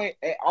dipping point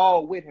at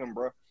all with him,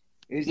 bro.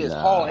 It's just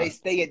hard. They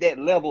stay at that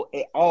level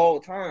at all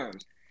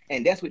times.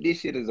 And that's what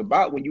this shit is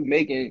about when you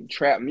making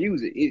trap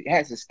music. It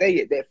has to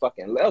stay at that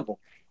fucking level.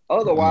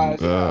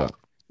 Otherwise,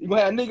 you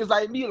gonna have niggas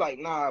like me like,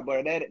 nah,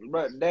 bro, that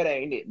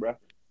ain't it, bro.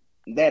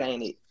 That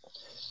ain't it.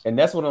 And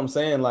that's what I'm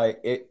saying.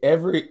 Like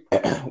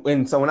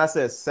when I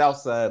said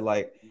Southside,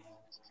 like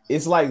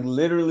it's like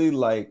literally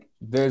like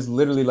there's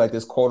literally like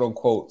this quote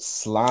unquote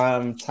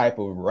slime type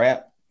of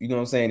rap, you know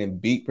what I'm saying,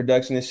 and beat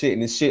production and shit.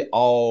 And this shit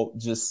all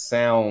just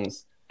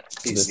sounds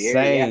the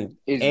same.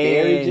 It's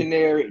very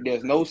generic.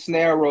 There's no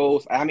snare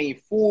rolls. I mean,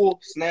 full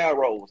snare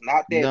rolls,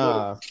 not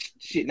that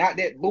shit, not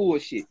that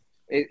bullshit.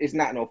 It's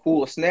not no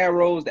full snare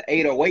rolls. The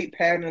 808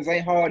 patterns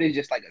ain't hard. It's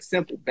just like a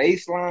simple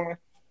bass line.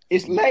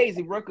 It's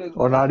lazy, bro.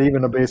 Or not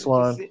even a bass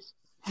line.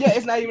 Yeah,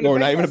 it's not even. Or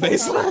not even a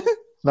bass line.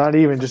 Not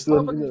even just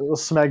little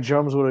smack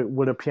drums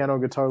with a piano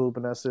guitar loop,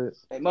 and that's it.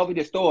 Like, motherfucker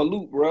just throw a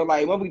loop, bro.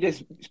 Like, motherfucker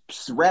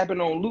just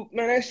rapping on loop,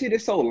 man. That shit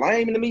is so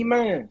lame to me,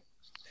 man.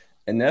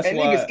 And that's why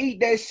niggas eat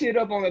that shit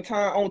up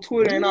on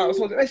Twitter and all.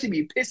 So that shit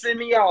be pissing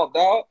me off,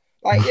 dog.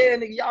 Like, yeah,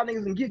 nigga, y'all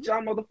niggas can get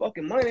y'all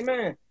motherfucking money,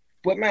 man.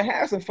 But man,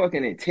 have some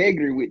fucking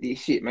integrity with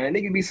this shit, man.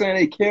 Niggas be saying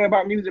they care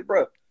about music,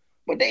 bro.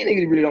 But they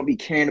niggas really don't be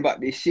caring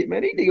about this shit,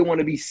 man. They niggas want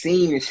to be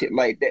seen and shit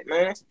like that,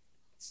 man.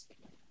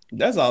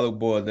 That's all it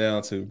boiled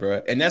down to,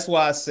 bro. And that's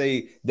why I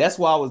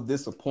was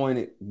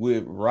disappointed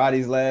with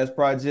Roddy's last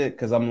project,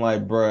 because I'm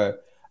like, bro,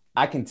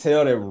 I can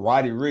tell that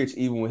Roddy Ricch,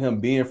 even with him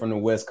being from the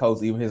West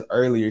Coast, even his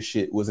earlier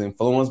shit was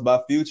influenced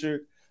by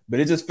Future. But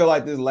it just felt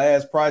like this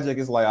last project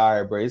is like,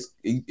 all right, bro,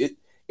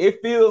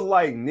 it feels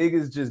like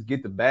niggas just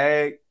get the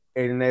bag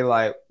and then they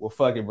like, well,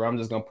 fuck it, bro. I'm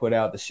just gonna put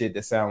out the shit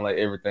that sound like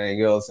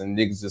everything else, and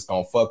niggas just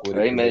gonna fuck with it.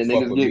 They made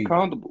niggas get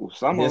comfortable.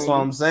 That's what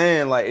I'm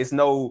saying. Like, there's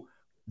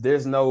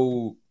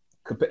no.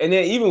 And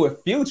then even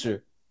with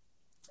Future,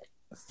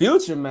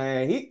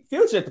 man,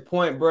 Future at the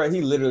point, bro,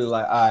 he literally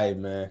like, all right,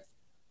 man,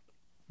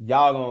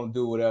 y'all gonna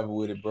do whatever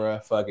with it, bro.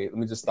 Fuck it. Let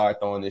me just start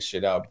throwing this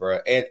shit out, bro.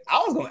 And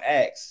I was gonna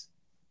ask,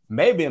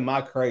 maybe am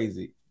I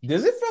crazy?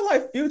 Does it feel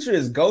like Future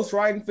is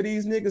ghostwriting for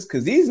these niggas?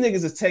 Because these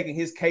niggas is taking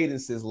his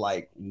cadences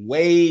like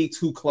way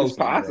too close. It's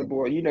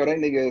possible. You know, that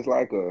nigga is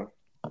like that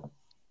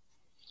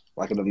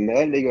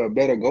nigga a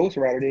better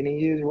ghostwriter than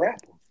he is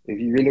rapper. If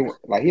you really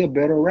like, he a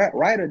better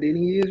writer than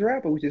he is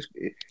rapper, which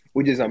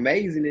is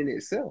amazing in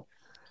itself.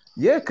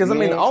 Yeah, because I You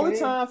mean, know the what I'm only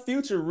saying? time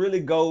Future really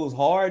goes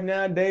hard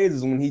nowadays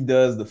is when he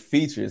does the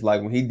features,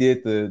 like when he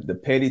did the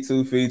Petty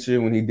 2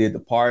 feature, when he did the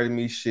Pardon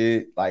Me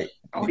shit. Like,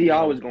 Oh, he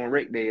always gonna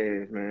wreck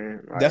their ass,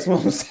 man. Like, that's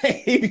what I'm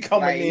saying. He be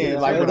coming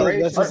in like,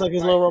 that's just like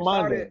his little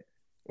reminder.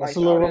 That's a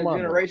little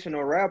reminder.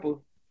 Generational rapper,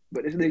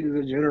 but this nigga's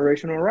a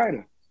generational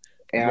writer.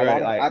 And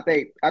Right,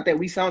 I think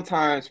we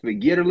sometimes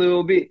forget a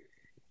little bit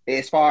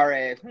as far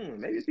as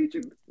maybe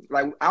Future.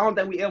 Like, I don't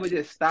think we ever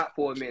just stop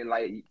for a minute.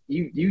 Like,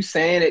 you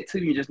saying it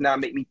to you just now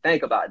make me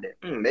think about that.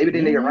 Maybe the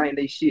nigga writing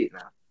they shit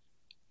now.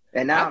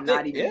 And now I'm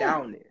not even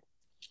down there.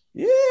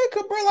 yeah,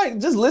 cause bro, like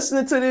just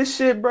listening to this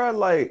shit, bro,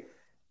 like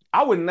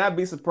I would not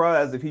be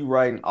surprised if he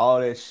writing all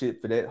that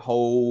shit for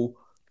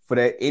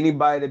that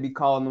anybody that be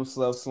calling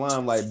themselves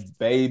slime, like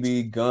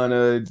Baby,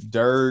 Gunna,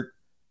 Dirk,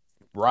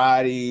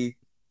 Roddy,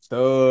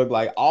 Thug,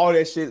 like all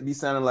that shit be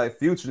sounding like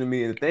Future to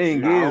me. And the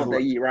thing I is, don't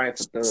think he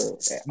writing for Thug.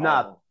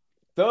 nah,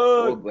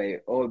 Thug,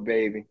 Old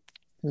Baby.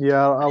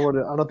 Yeah, I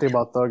don't think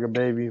about Thug or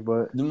Baby,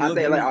 but I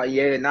think like, oh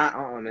yeah, not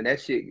man, that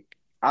shit.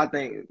 I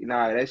think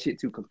that shit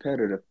too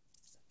competitive.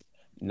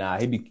 nah,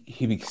 he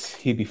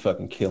be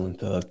fucking killing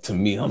Thug to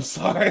me. I'm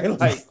sorry,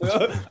 like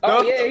Thug,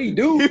 Oh yeah, he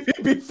do.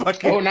 he be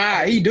fucking. Oh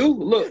nah, he do.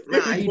 Look,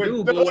 he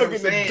do. But what I'm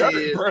saying dirt,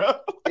 is, bro.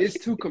 it's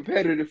too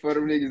competitive for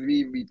them niggas to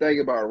even be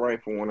thinking about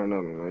writing for one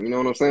another. Man. You know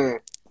what I'm saying?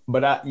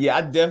 But I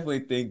definitely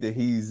think that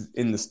he's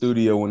in the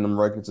studio when them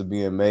records are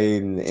being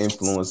made, and the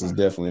influence is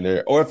definitely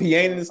there. Or if he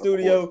ain't in the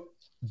studio,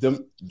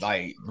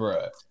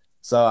 bruh.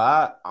 So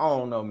I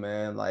don't know,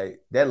 man.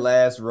 Like that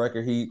last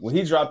record, when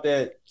he dropped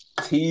that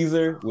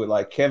teaser with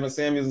like Kevin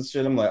Samuels and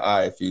shit, I'm like, all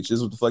right, Future, this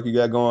is what the fuck you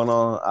got going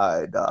on. All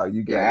right, dog,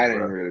 you got it, I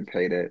didn't really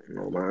play that.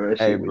 No, man. That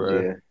hey, shit was,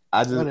 bro. yeah.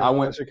 I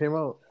went. Shit came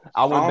out.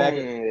 I went back. I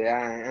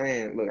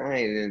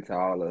ain't into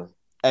all the.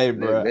 Hey,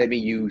 bro. Let me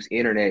use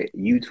internet,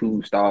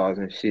 YouTube stars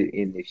and shit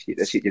in this shit.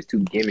 That shit just too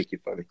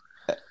gimmicky for me.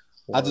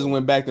 I just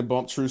went back to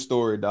bump True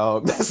Story,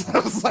 dog. That's I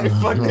was like,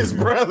 fuck this,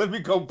 bro. Let me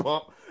go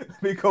bump.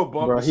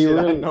 Bro, he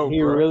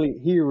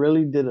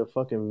really did a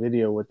fucking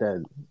video with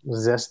that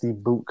zesty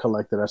boot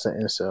collector. That's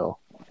an incel.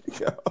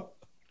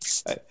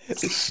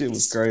 This shit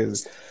was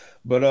crazy.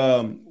 But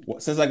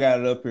since I got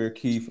it up here,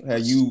 Keith, do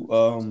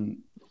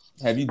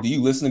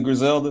you listen to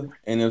Griselda?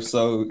 And if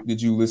so,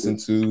 did you listen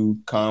to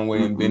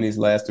Conway and Benny's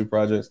last two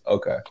projects?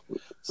 Okay.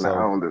 So, I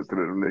don't listen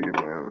to them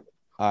niggas, man.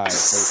 All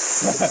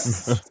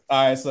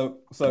right.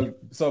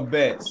 So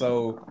bet.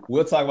 So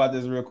we'll talk about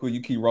this real quick. You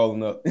keep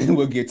rolling up and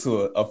we'll get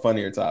to a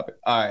funnier topic.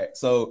 All right.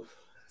 So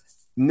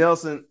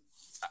Nelson,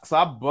 so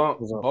I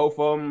bumped both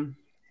of them,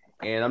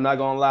 and I'm not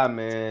gonna lie,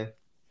 man.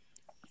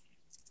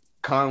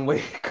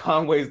 Conway's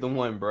the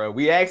one, bro.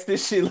 We asked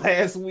this shit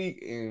last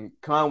week, and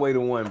Conway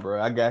the one,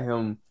 bro. I got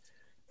him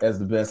as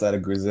the best out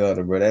of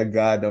Griselda, bro. That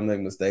guy don't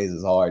make mistakes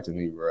is hard to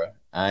me, bro.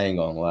 I ain't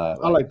gonna lie.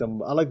 I like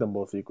them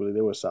both equally.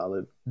 They were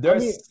solid. They're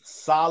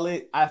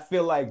solid. I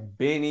feel like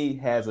Benny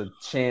has a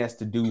chance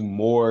to do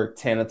more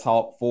Tana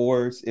Talk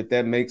 4s, if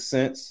that makes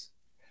sense.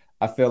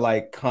 I feel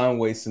like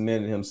Conway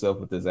cemented himself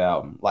with this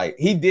album. Like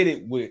he did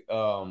it with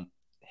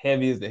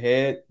Heavy as the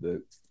Head,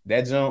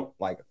 that jump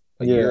like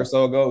a year or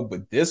so ago.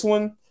 But this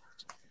one,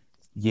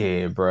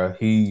 yeah, bro,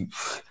 he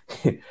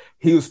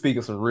was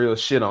speaking some real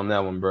shit on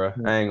that one, bro.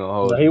 I ain't gonna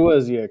hold. He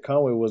was,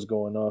 Conway was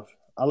going off.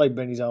 I like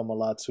Benny's album a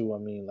lot too. I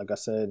mean, like I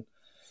said,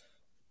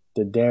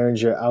 the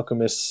Derringer,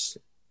 Alchemist,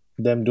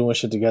 them doing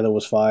shit together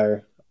was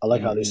fire. I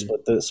like how they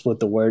split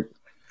the work.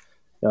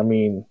 I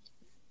mean,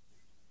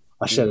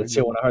 I shed a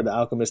tear when I heard the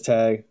Alchemist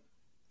tag.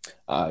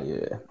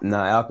 Yeah.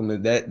 Nah,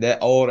 Alchemist, that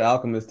old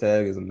Alchemist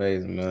tag is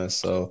amazing, man.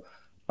 So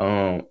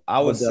I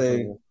would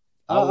say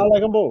I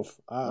like them both.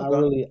 I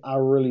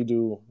really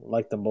do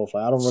like them both.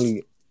 Like,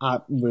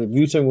 if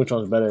you tell me which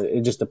one's better,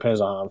 it just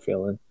depends on how I'm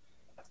feeling.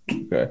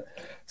 Okay.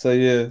 So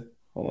yeah.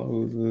 Hold on,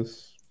 who's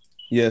this?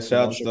 Yeah,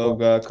 shout out to Stove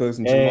God Cooks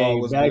and Jamal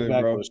was good,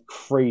 bro. Was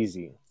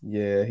crazy.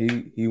 Yeah,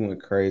 he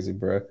went crazy,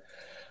 bro.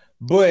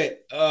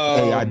 But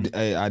I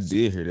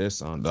did hear that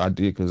song though. I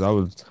did because I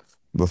was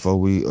before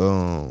we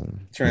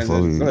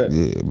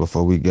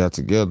got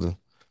together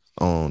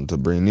to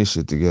bring this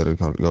shit together,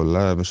 go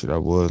live and shit. I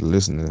was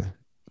listening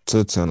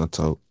to Tana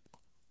Talk,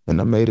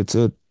 and I made it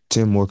to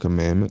 10 More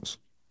Commandments,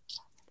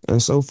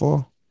 and so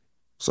far,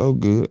 so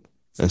good.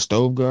 And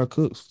Stove God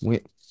Cooks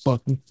went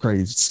fucking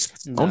crazy.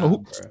 I don't know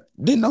who,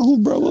 didn't know who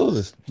bro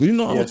was. But you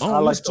know, I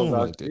like Stove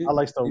God. I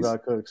like Stove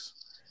God Cooks.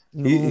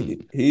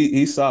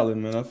 He's solid,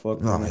 man. I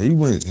fuck. No, he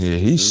went. Yeah,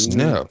 he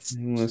snapped.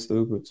 He went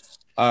stupid.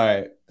 All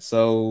right,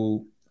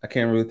 so I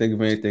can't really think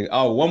of anything.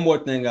 Oh, one more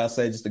thing I'll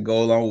say just to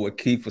go along with what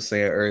Keith was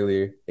saying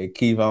earlier. And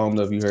Keith, I don't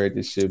know if you heard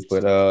this shit,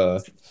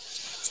 but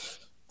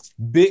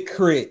Big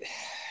Crit.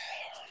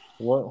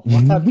 What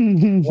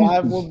happened? What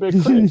happened with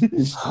Big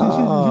Crit?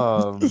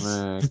 Oh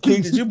man,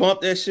 Keith, did you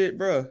bump that shit,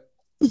 bro?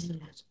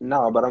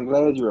 No, but I'm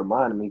glad you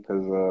reminded me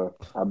because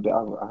I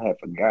had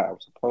forgot I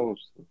was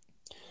supposed to.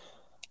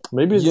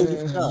 Maybe it's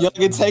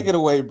Youngin, take it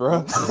away, bro.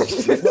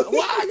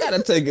 Why I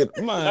gotta take it,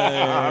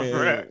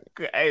 man?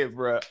 Hey,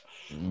 bro.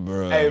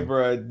 Bruh. Hey,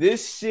 bro.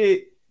 This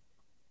shit,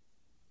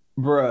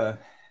 bro.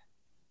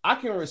 I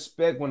can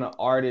respect when an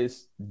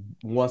artist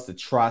wants to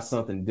try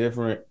something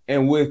different,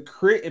 and with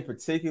Crit in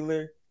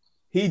particular,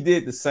 he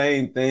did the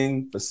same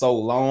thing for so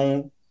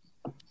long.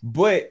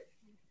 But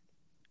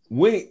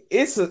when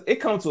it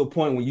comes to a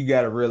point when you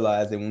got to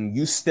realize that when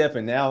you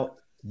stepping out,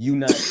 you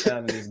not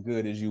sounding as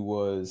good as you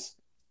was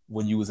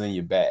when you was in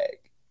your bag.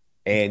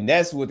 And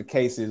that's what the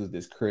case is with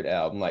this Crit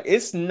album. Like,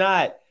 it's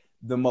not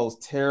the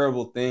most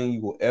terrible thing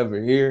you will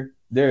ever hear.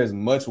 There is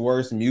much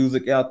worse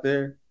music out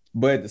there.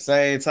 But at the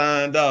same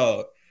time,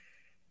 dog,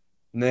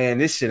 man,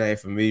 this shit ain't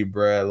for me,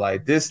 bro.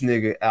 Like, this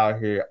nigga out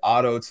here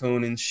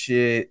auto-tuning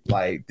shit.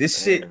 Like,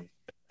 this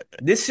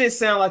shit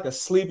sound like a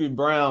Sleepy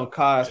Brown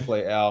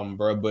cosplay album,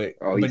 bro, but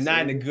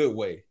not in a good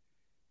way.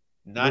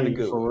 Not in a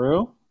good for way.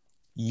 real?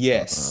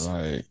 Yes.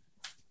 Like,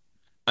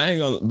 I ain't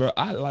gonna, bro.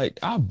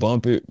 I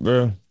bump it,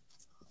 bro.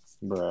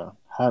 Bro,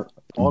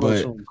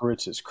 auto-tune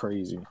grits is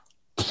crazy.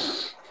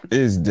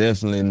 It's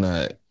definitely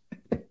not.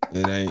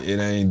 It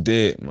ain't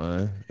dead,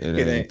 man.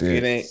 It ain't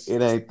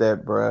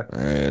that, bro.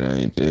 It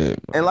ain't dead, man.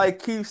 And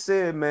like Keith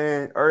said,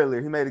 man,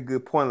 earlier, he made a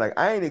good point. Like,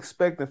 I ain't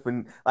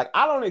expecting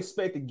I don't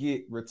expect to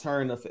get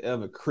Return of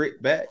Forever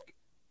Crit back.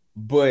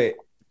 But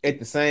at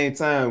the same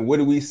time, what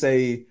do we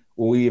say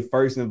when we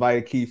first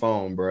invited Keith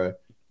on, bro?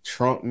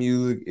 Trunk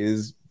music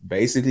is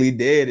basically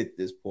dead at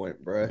this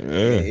point, bro.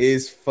 Yeah.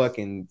 It's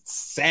fucking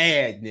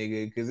sad,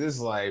 nigga, because it's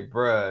like,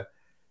 bro,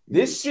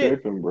 this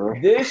shit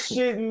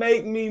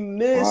make me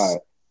miss. Right.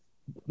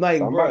 Like,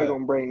 somebody bruh,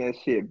 gonna bring that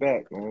shit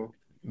back, man.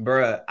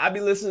 Bruh, I be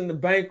listening to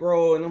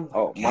Bankroll and I'm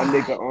like, my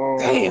nigga,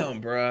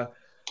 damn, bruh.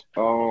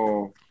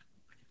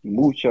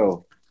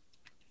 Mucho.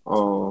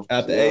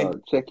 After A.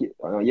 Check it.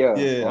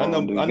 Yeah, I know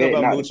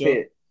about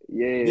Mucho.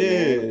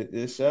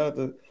 Yeah, shout out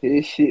to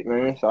his shit,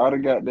 man. So I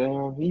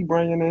goddamn, he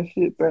bringing that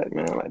shit back,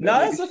 man. Like,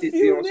 nah, it's a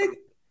few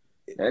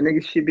niggas. That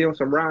nigga should be on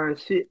some Ryan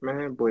shit,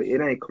 man. But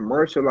it ain't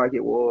commercial like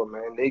it was,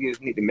 man.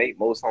 Niggas need to make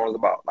more songs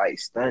about like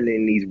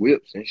stunning these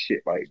whips and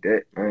shit like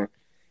that, man.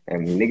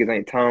 And niggas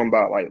ain't talking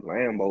about like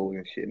Lambos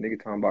and shit.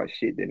 Niggas talking about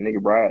shit that nigga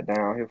ride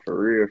down here for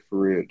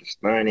real, the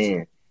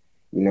stunning.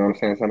 You know what I'm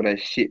saying? Some of that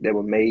shit that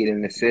was made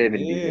in the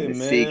 70s and the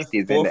 60s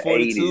and the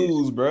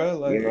 80s. Bro.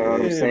 Like, you know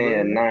what I'm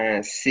saying?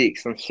 9-6,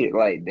 some shit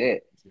like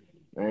that.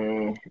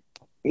 Man.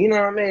 You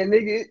know what I mean?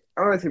 Nigga,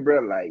 honestly,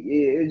 bro, like,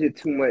 yeah, it's just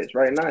too much.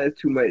 Right now, it's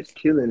too much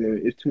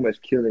killing. It's too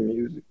much killing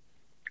music.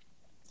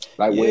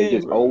 Like, when it's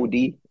just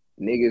OD,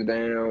 niggas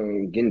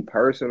down, getting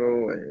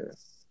personal and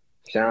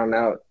shouting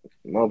out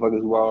motherfuckers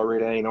who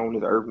already ain't on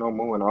this earth no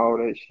more and all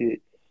that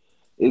shit.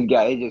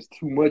 It's just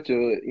too much of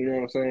it, you know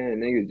what I'm saying?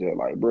 Niggas just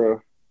like,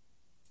 bro,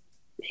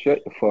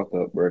 shut the fuck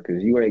up, bro,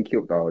 because you ain't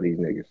killed all these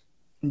niggas.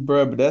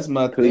 Bro, but that's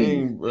my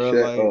thing, bro.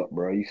 Shut up,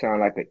 bro. You sound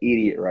like an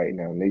idiot right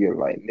now, nigga.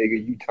 Like,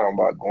 nigga, you talking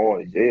about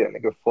going to jail,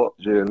 nigga. Fuck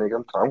jail, nigga.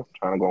 I'm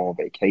trying to go on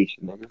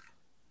vacation, nigga.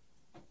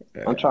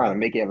 Yeah. I'm trying to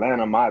make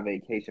Atlanta my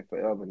vacation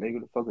forever, nigga.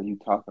 What the fuck are you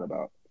talking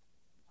about?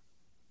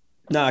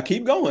 Nah,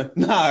 keep going.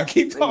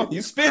 Keep going.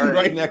 You spitting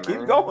right now.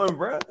 Keep going,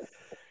 bro.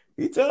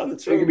 You telling the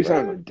truth. Nigga be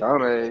saying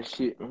dumb ass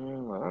shit,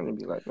 man. Like, I'm gonna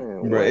be like,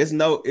 man, bro. It's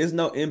no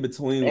in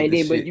between. And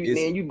then, but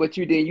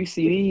you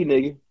see these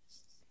niggas.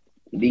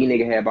 These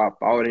niggas had about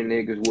 40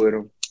 niggas with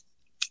them.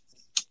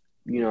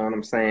 You know what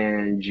I'm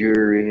saying?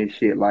 Jury and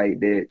shit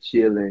like that,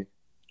 chilling.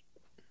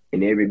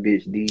 And every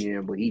bitch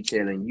DM, but he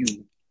telling you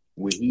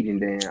with heating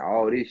down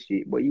all this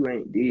shit, but you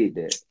ain't did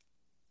that.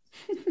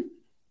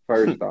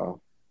 First off,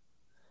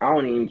 I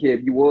don't even care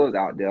if you was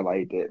out there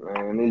like that,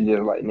 man. It's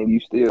just like, nigga, you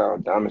still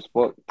out dumb as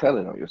fuck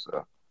telling on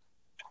yourself.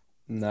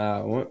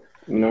 Nah, what?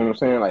 You know what I'm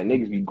saying? Like,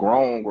 niggas be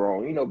grown.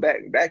 You know,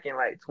 back in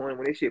like 20,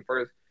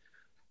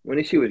 when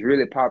this shit was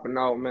really popping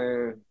out,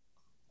 man.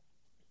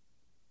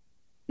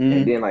 Mm-hmm.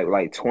 And then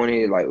like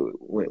 20, like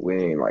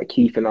when like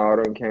Keith and all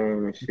them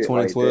came and shit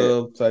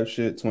 2012 like type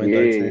shit,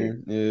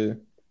 2013. Yeah.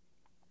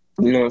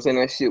 You know what I'm saying?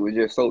 That shit was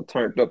just so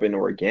turned up and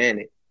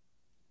organic.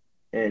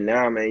 And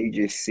now, man, you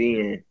just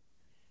seeing,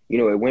 you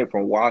know, it went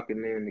from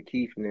Walking in to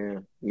Keith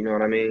now. You know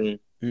what I mean?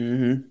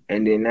 Mm-hmm.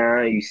 And then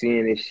now you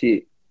seeing this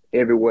shit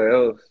everywhere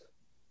else.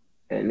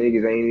 And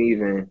niggas ain't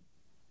even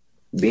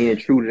being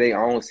true to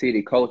their own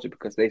city culture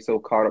because they so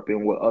caught up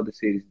in what other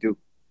cities do,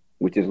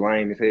 which is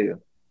lame as hell.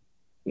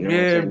 You know what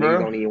I'm saying? Bro. Niggas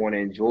don't even want to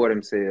enjoy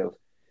themselves.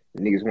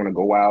 Niggas want to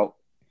go out,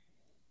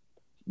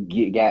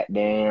 get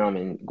goddamn,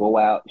 and go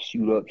out,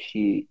 shoot up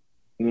shit.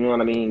 You know what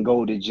I mean?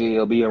 Go to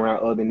jail, be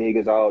around other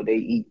niggas all day,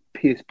 eat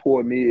piss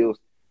poor meals,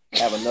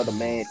 have another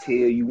man tell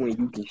you when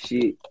you can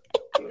shit.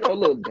 You know,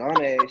 little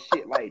dumbass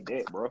shit like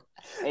that, bro.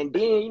 And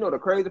then, you know, the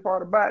crazy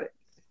part about it,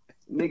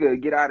 nigga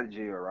get out of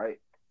jail, right?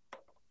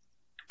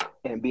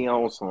 And be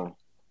on some.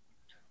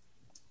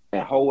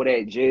 and hold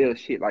that jail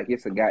shit like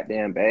it's a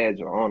goddamn badge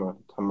of honor.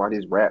 Talking about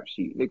his rap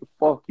sheet. Nigga,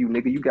 fuck you,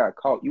 nigga. You got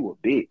caught. You a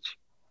bitch.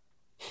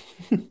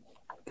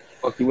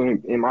 Fuck you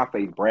in my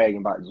face bragging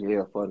about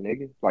jail for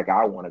nigga. Like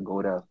I want to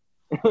go there.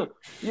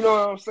 You know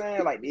what I'm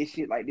saying? Like this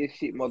shit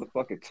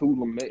motherfucking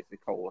Tulum,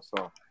 Mexico or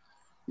something.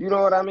 You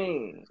know what I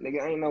mean?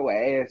 Nigga, ain't no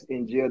ass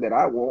in jail that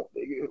I want.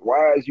 Nigga,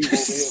 why is you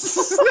over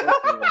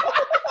here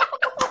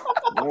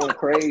going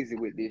crazy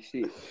with this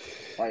shit?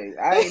 Like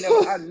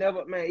I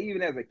never, man,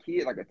 even as a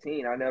kid, like a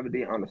teen, I never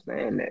did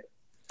understand that.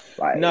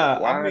 Like,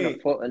 why the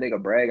fuck a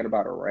nigga bragging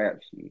about a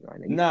rap sheet?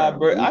 Like,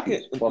 bro,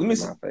 let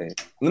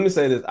me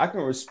say this. I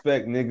can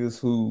respect niggas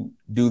who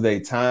do their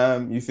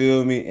time, you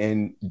feel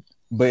me?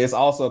 But it's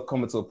also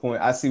coming to a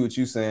point, I see what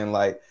you saying,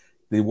 like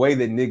the way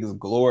that niggas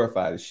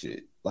glorify the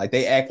shit. Like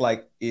they act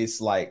like it's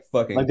like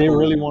fucking like they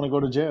really want to go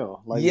to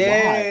jail. Like,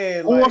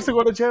 yeah, why? Who wants to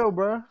go to jail,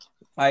 bro?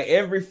 Like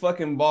every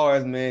fucking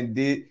bars, man,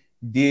 did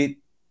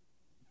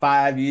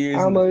 5 years.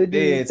 I'm gonna do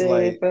it's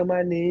like for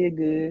my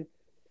nigga.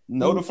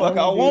 No, the fuck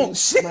I won't.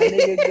 Shit. My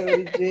nigga go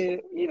to jail.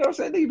 You know what I'm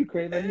saying? Nigga be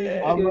crazy. My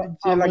nigga go to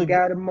jail. I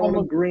got him on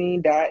a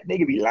green dot.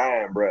 Nigga be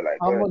lying, bro. Like,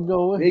 I'm gonna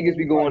go with niggas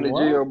be going to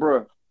jail,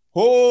 bro.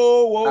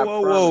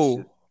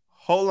 Whoa.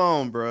 Hold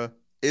on, bro.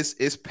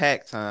 It's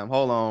pack time.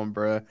 Hold on,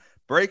 bro.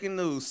 Breaking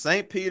news: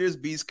 St. Peter's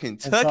beats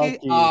Kentucky.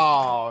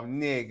 Oh,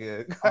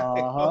 nigga.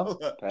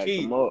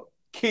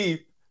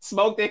 Keith,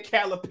 smoke that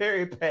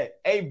Calipari pack.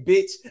 Hey,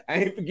 bitch, I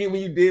ain't forget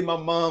when you did my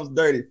mom's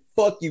dirty.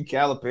 Fuck you,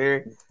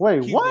 Calipari.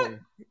 Wait, what? Going.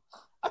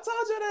 I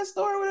told you that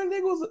story where that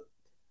nigga was.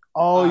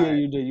 Oh, yeah,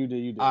 you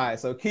did. All right,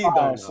 so Keith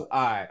don't know.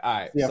 All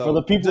right. Yeah, so for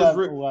the people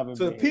who haven't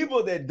been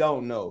people that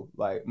don't know,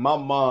 like my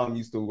mom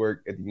used to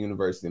work at the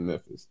University of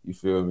Memphis. You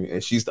feel me?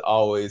 And she used to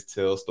always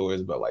tell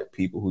stories about like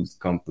people who's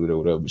come through there,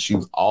 whatever. But she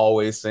was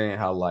always saying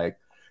how like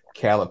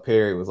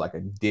Calipari was like a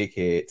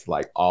dickhead to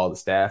like all the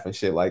staff and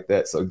shit like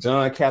that. So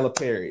John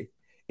Calipari,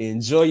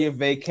 enjoy your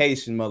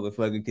vacation,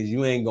 motherfucker, because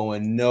you ain't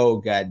going no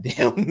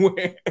goddamn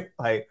where.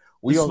 Like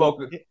we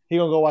smoking. He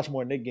gonna go watch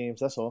more Knicks games.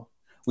 That's all.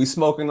 We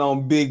smoking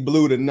on Big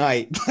Blue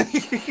tonight.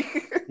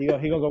 he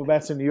gonna go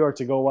back to New York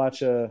to go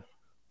watch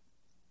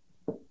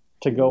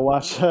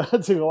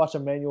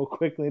Emmanuel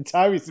Quickly and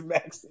Tyrese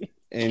Maxey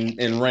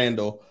and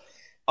Randall.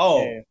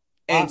 Oh,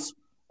 I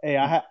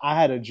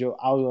had a joke.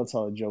 I was gonna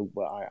tell a joke,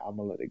 but I'm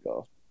gonna let it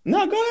go.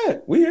 No, go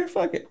ahead. We here.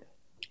 Fuck it.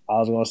 I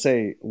was gonna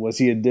say, was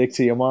he a dick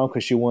to your mom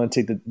because she wanted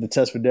to take the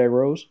test for Derrick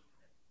Rose?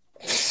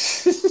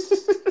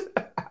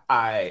 All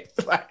right,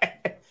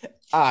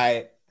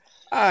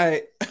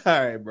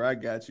 bro. I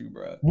got you,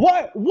 bro.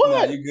 What?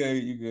 Nah, you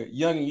good.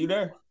 Youngin, you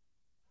there?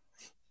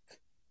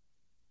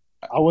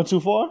 I went too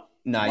far?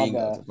 Nah, you ain't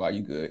got too far.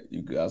 You good.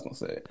 I was gonna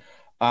say it.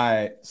 All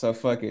right, so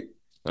fuck it.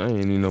 I ain't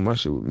even know my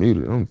shit was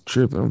muted. I'm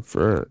tripping. I'm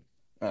fried.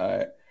 All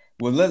right.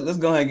 Well, let's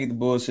go ahead and get the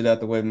bullshit out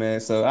the way, man.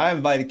 So I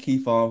invited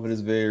Keith on for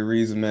this very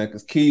reason, man,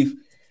 because Keith,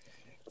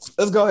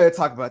 let's go ahead and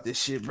talk about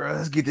this shit, bro.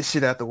 Let's get this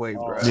shit out the way,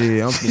 bro.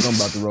 Yeah, I'm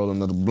about to roll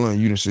another blunt.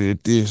 You done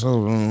said this.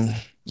 Hold on.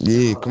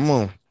 Yeah, come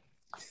on.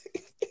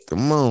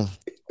 I'm gonna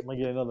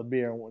get another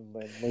beer and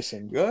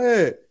listen. Go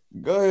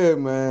ahead,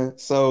 man.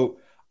 So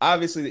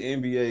obviously the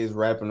NBA is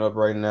wrapping up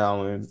right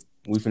now, and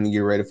we finna get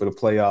ready for the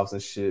playoffs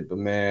and shit. But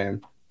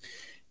man,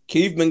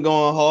 Keith been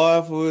going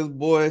hard for his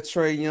boy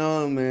Trae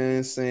Young,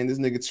 man, saying this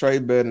nigga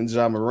Trae better than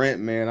Ja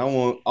Morant, man. I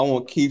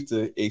want Keith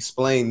to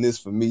explain this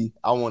for me.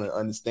 I want to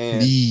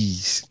understand.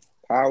 Please.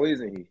 How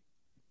isn't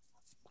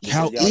he?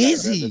 How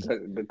is he?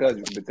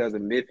 Because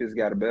Memphis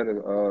got a better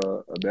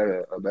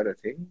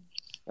team,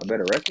 a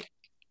better record.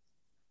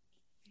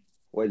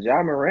 What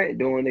Ja Morant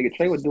doing, nigga?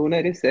 Trae was doing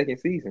that his second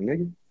season,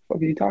 nigga. What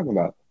are you talking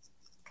about?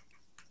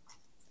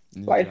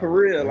 Like for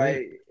real,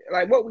 like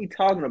what we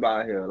talking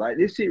about here? Like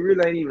this shit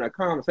really ain't even a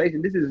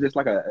conversation. This is just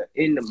like a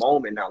in the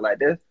moment now. Like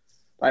this,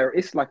 like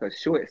it's like a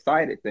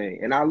short-sighted thing.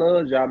 And I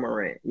love Ja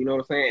Morant. You know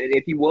what I'm saying? And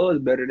if he was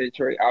better than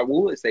Trae, I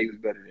would say he was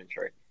better than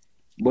Trae.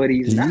 But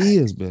he's not. He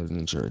is better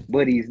than Trae.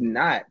 But he's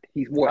not.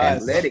 He's more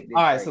athletic than Trae.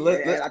 All right, so I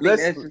think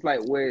that's just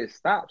like where it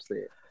stops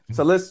at.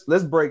 So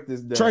let's break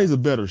this down. Trae's a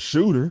better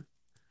shooter.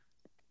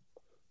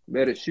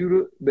 Better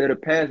shooter, better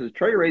passer.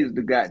 Trae raises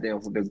the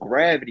goddamn the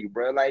gravity,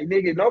 bro. Like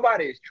nigga,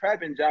 nobody is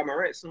trapping Ja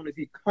Morant as soon as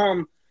he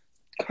comes,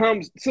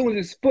 as soon as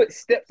his foot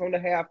steps on the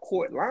half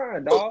court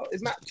line, dog.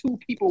 It's not two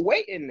people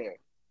waiting there.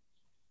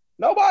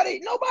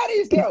 Nobody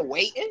is there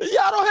waiting.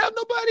 Y'all don't have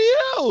nobody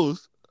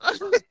else,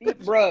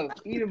 bro.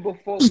 Even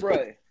before,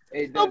 bro.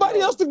 Nobody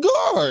else to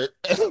guard.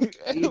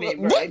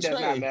 It does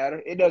not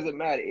matter. It doesn't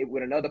matter.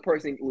 With another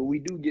person, when we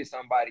do get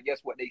somebody, guess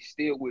what? They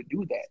still would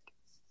do that.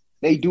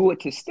 They do it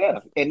to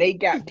Steph, and they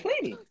got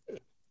plenty.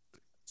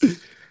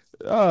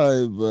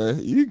 All right, but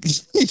you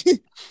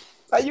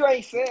like you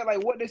ain't saying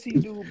like what does he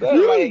do better?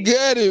 You like,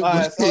 get it. All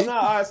right,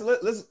 so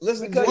let's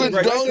He's a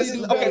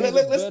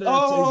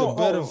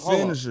better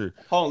finisher.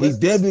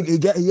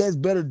 He has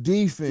better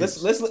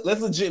defense.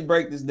 Let's legit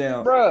break this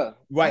down, bro.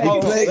 Right, how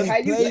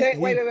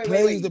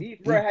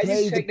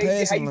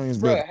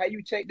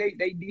you check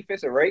they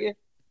defensive rating?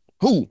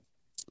 Who?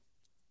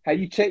 How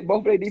you check both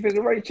of their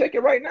defensive rating? Check it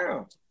right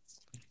now.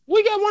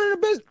 We got one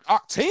of the best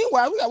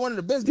team-wise. We got one of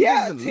the best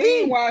Yeah, defenses in the league.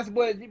 team-wise,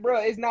 but, bro,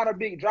 it's not a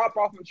big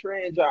drop-off from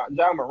Trey and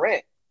John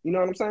Morant. You know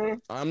what I'm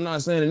saying? I'm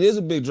not saying it is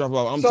a big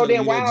drop-off. I'm So telling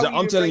then you why that. are we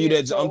I'm telling you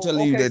bringing- that. I'm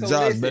telling you okay, that so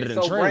Josh listen, better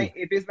than so Trey.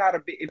 if it's not a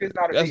big That's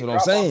what I'm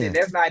drop-off, saying. then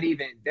that's not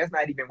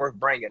even worth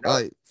bringing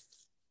up.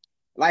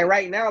 Like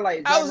right now,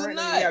 like How John is it Morant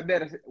not? ain't got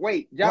better.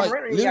 Wait, John Like,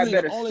 Morant ain't got literally,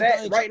 the better only stats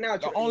thing- right now.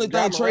 the only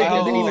John thing Trey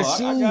Morant- can do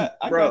is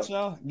I Bro. got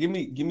y'all. Give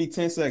me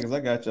 10 seconds. I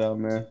got y'all,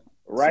 man.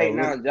 Right So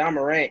now, John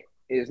Morant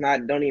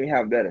don't even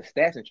have better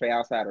stats than Trey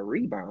outside of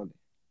rebounding.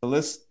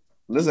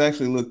 Let's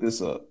actually look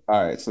this up.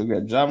 All right, so we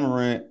got John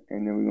Morant,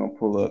 and then we're gonna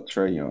pull up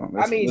Trey Young.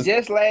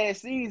 Just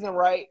last season,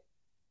 right?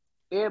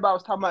 Everybody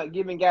was talking about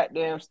giving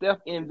goddamn Steph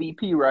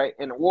MVP, right?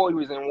 And the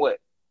Warriors in what?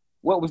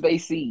 What was they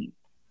seed?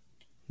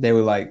 they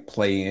were like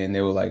playing.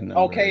 They were like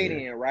Okay,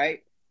 then,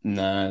 right?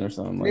 9 or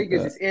something like Niggas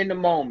that. is in the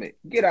moment.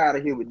 Get out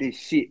of here with this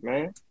shit,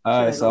 man.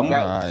 All right, so I'm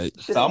Alright.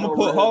 gonna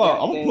pull. Hold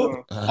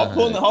on, I'm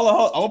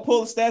gonna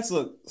pull the stats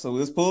up. So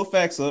let's pull the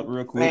facts up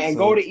real quick. Man,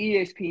 go to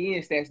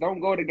ESPN stats. Don't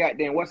go to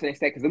goddamn what's that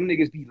stat because them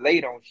niggas be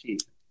late on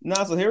shit.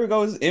 Nah, so here we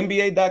go. This is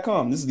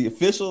NBA.com. This is the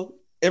official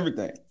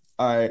everything.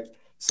 All right.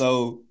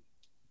 So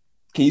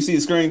can you see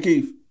the screen,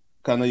 Keith?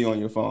 Cause I know you're on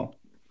your phone.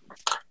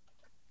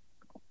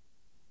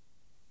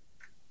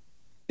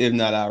 If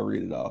not, I'll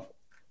read it off.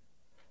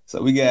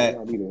 So we got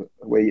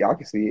Wait, I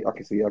can see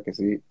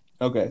it.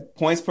 okay.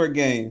 Points per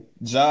game.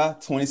 Ja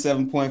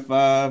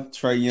 27.5,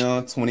 Trey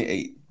Young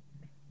 28.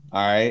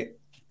 All right.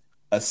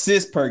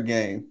 Assists per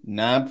game,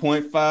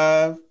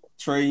 9.5,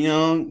 Trey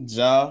Young,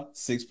 Ja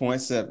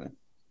 6.7.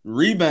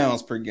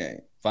 Rebounds per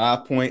game,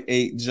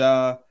 5.8,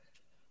 Ja.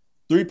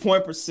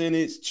 3-point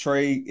percentage,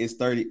 Trey is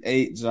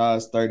 38, Ja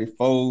is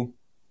 34.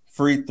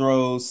 Free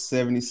throws,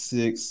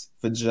 76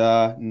 for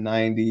Ja,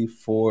 90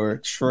 for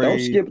Trey. Don't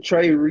skip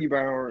Trey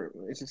rebound.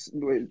 It's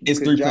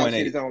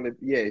 3.8. Is only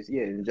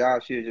and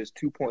Josh shit is just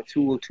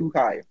 2.2 or 2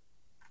 higher.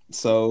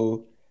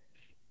 So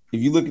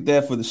if you look at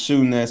that for the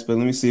shooting aspect,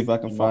 let me see if I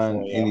can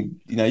find any.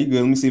 You know, you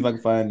good. Let me see if I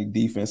can find any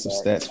defensive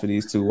stats for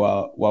these two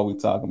while we're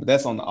talking. But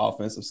that's on the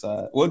offensive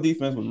side. What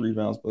defense with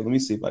rebounds? But let me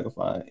see if I can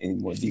find any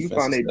more defensive. You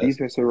find a stats.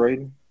 defensive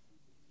rating?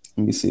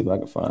 Let me see if I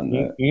can find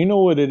that. You know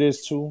what it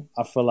is too?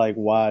 I feel like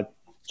why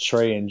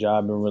Trey and Ja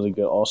have been really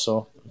good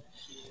also,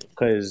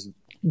 because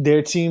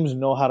their teams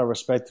know how to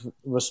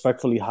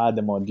respectfully hide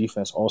them on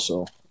defense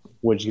also,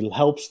 which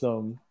helps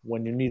them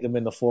when you need them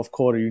in the fourth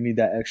quarter. You need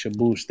that extra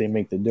boost. They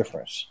make the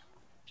difference.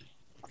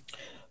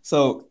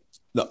 So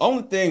the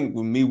only thing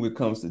with me when it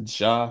comes to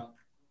Ja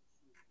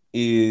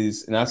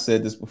is, and I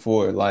said this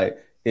before, like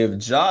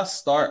if Ja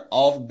start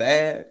off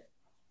bad,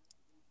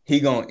 he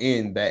gonna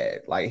end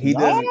bad. Like he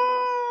doesn't.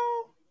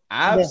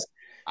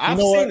 I've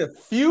seen a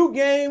few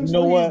games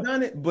where he's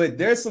done it, but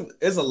there's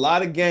a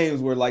lot of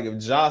games where like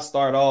if Ja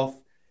start off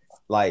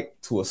like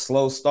to a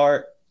slow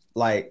start,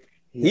 like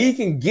he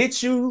can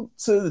get you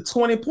to the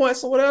 20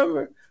 points or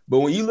whatever. But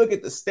when you look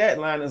at the stat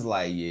line, it's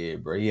like, yeah,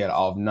 bro, he had an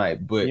off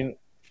night. But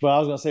I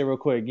was gonna say real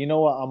quick, you know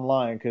what? I'm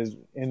lying because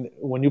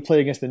when you play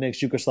against the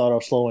Knicks, you can start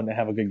off slow and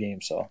have a good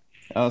game. So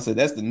I would say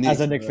that's the Knicks.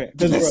 As a Knicks fan,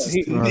 he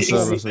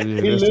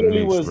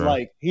literally was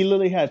like, he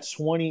literally had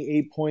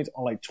 28 points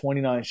on like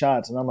 29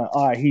 shots, and I'm like,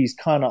 all right, he's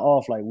kind of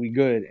off, like we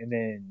good. And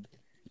then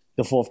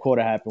the fourth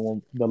quarter happened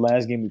when the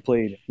last game we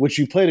played, which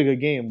you played a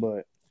good game,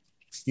 but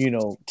you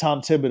know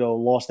Tom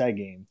Thibodeau lost that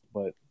game.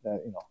 But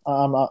you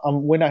know,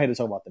 we're not here to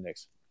talk about the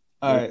Knicks.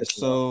 All right,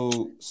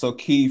 so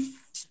Keith,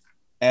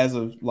 as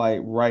of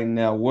like right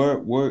now,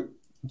 where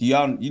do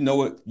y'all know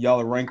what y'all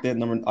are ranked at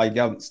number? Like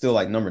y'all still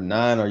like number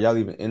 9, or y'all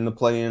even in the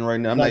play-in right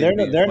now? They're in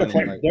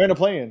the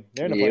play-in.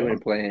 We're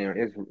playing.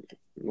 It's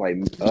like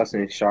us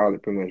and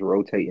Charlotte pretty much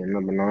rotating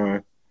number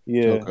 9.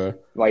 Yeah. Okay.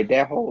 Like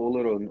that whole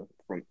little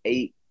from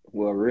 8,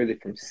 well, really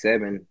from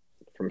 7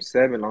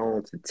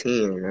 on to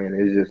 10, man.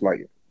 It's just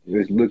like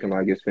it's looking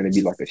like it's going to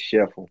be like a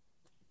shuffle.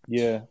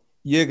 Yeah.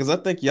 Yeah, because I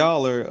think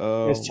y'all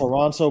are. It's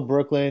Toronto,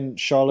 Brooklyn,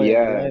 Charlotte,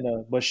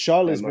 Atlanta, but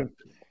Charlotte's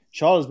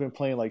been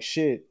playing like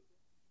shit.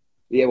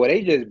 Yeah, well,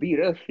 they just beat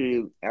us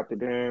shit after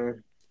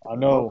them. I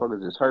know.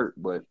 Motherfuckers is hurt,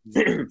 but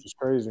it's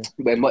crazy.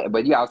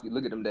 But you also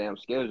look at them damn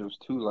schedules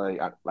too.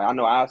 Like I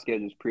know our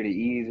schedule's pretty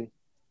easy.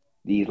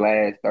 These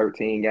last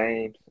 13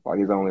 games, like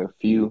there's only a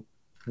few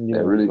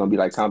that really gonna be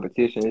like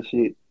competition and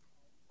shit.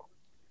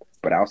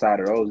 But outside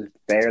of those, it's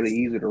fairly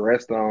easy. The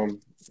rest of them,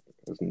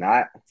 it's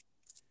not.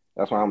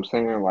 That's why I'm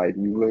saying, like,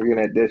 you looking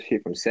at this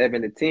shit from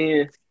 7 to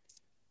 10,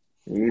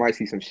 you might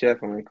see some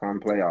shuffling come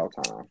playoff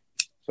time.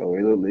 So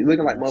it's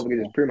looking like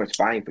motherfuckers is pretty much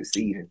fighting for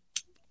season.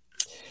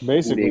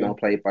 Basically, who they gonna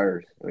play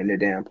first in the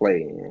damn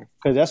play?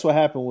 Because that's what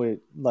happened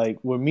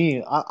with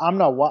me. I'm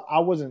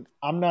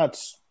not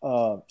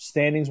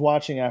standings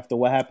watching after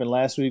what happened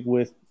last week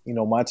with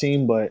my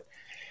team, but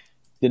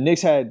the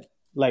Knicks had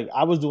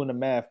I was doing the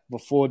math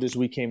before this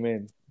week came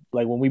in.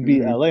 Like when we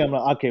beat LA, I'm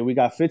like, okay, we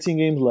got 15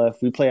 games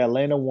left. We play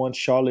Atlanta once,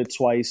 Charlotte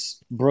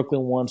twice,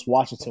 Brooklyn once,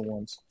 Washington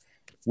once.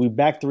 We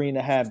back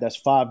 3.5. That's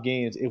 5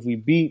 games. If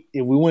we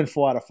win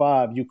 4 out of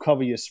 5, you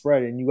cover your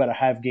spread and you got a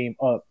half game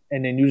up,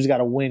 and then you just got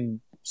to win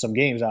some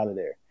games out of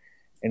there.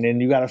 and then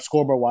you got a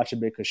scoreboard watching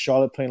bit because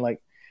Charlotte playing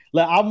like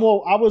I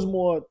was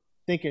more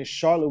thinking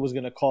Charlotte was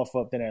gonna cough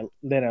up than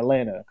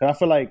Atlanta because I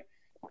feel like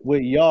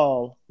with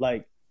y'all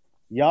like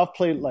y'all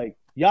played like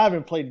y'all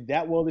haven't played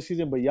that well this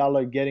season, but y'all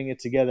are getting it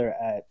together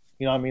at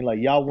you know what I mean like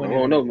y'all winning. I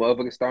don't know,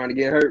 motherfuckers starting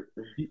to get hurt.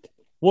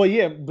 Well,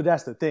 yeah, but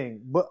that's the thing.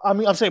 But I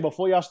mean, I'm saying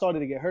before y'all started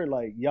to get hurt,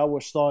 like y'all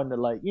were starting to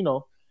like you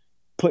know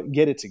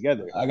get it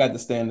together. I got the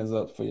standings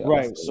up for y'all.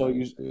 Right. So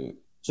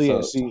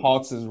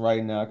Hawks is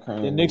right now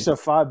currently. The Knicks are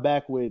 5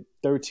 back with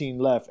 13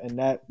 left,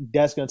 and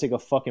that's gonna take a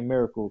fucking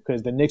miracle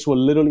because the Knicks will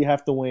literally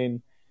have to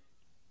win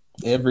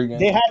every game.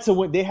 They had to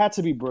win. They had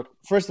to beat Brooklyn.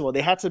 First of all,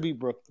 they had to beat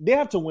Brooklyn. They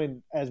have to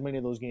win as many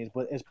of those games,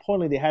 but as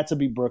importantly, they had to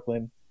beat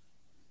Brooklyn.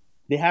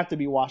 They have to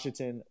beat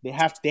Washington. They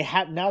have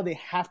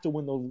to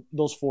win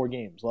those 4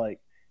 games. Like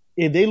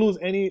if they lose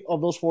any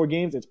of those 4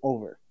 games, it's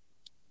over.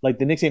 Like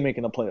the Knicks ain't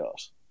making the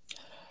playoffs.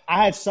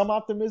 I had some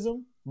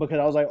optimism because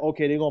I was like,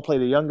 okay, they're gonna play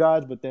the young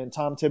guys, but then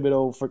Tom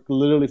Thibodeau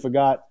literally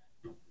forgot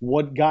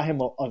what got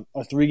him a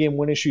 3-game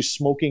winning streak,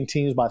 smoking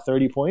teams by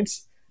 30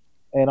 points.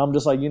 And I'm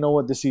just like, you know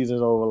what, this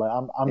season's over. Like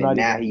I'm not.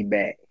 Now he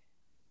back,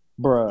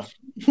 bruh.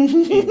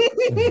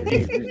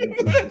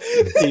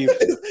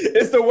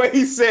 It's the way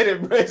he said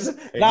it, bro.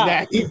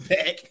 Now he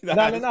back.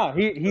 No.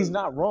 He's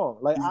not wrong.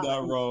 Like he's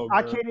not wrong.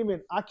 I can't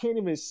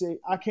even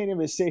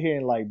sit here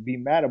and like be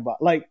mad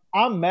about. Like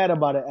I'm mad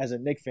about it as a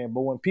Knicks fan,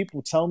 but when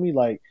people tell me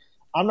like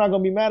I'm not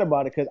gonna be mad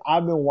about it because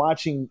I've been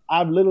watching.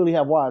 I literally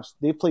have watched.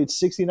 They played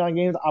 69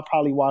 games. I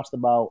probably watched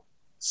about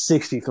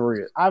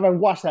 63. I've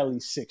watched at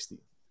least 60.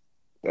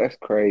 That's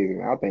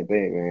crazy. I think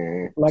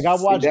man. Like I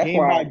watch game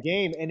by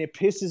game, and it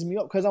pisses me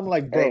off because I'm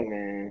like, bro, hey,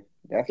 man,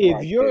 that's if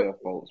why you're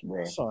folks,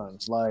 bro, son,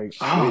 like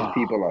these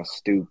people are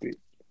stupid,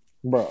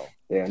 bro.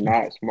 They're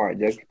not smart.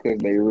 Just because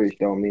they rich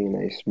don't mean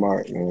they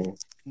smart, man.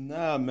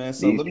 Nah, man.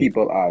 So these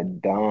people are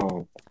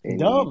dumb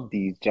in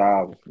these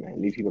jobs,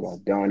 man. These people are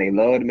dumb. They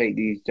love to make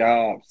these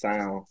jobs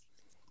sound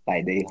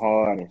like they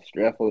hard and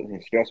stressful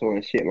and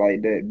shit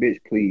like that. Bitch,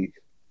 please.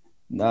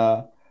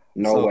 Nah.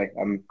 No way.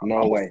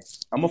 No way.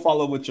 I'm gonna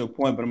follow up with your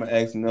point, but I'm gonna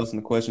ask Nelson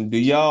the question: do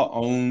y'all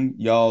own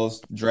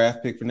y'all's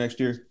draft pick for next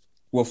year?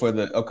 Well, for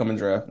the upcoming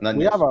draft,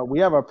 we have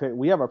our pick.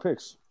 We have our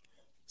picks.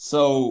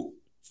 So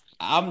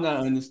I'm not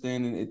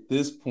understanding at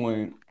this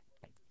point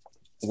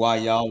why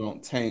y'all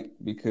don't tank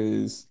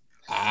because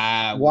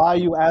why are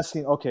you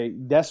asking? Okay,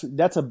 that's a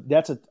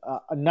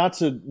not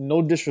to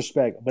no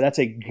disrespect, but that's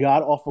a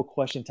god awful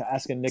question to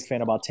ask a Knicks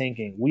fan about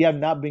tanking. We have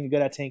not been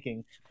good at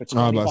tanking for 25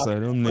 I'm about to say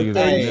them niggas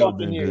ain't never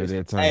been good at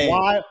that time.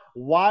 Hey.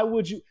 Why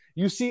would you?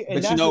 You see,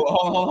 and but you know,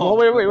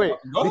 hold on. Wait.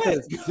 Go ahead.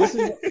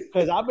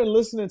 Because I've been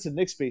listening to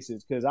Knicks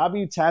Spaces because I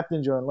be tapped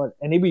in during lunch,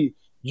 and they be,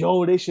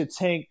 yo, they should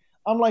tank.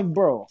 I'm like,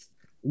 bro,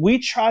 we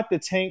tried to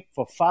tank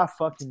for 5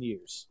 fucking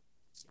years.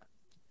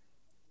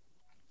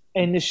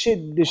 And the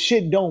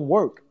shit don't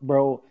work,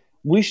 bro.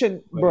 We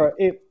should, bro.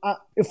 If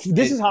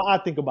this is how I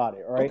think about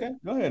it, all right? Okay,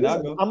 go ahead.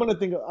 I'm gonna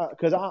think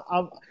because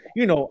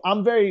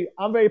I'm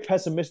very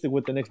pessimistic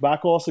with the Knicks, but I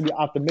can also be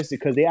optimistic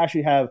because they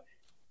actually have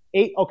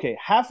 8. Okay,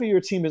 half of your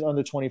team is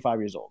under 25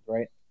 years old,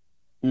 right?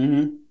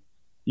 Mm-hmm.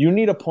 You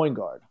need a point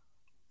guard.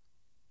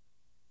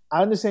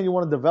 I understand you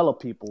want to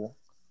develop people.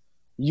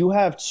 You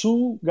have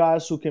 2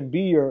 guys who can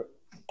be your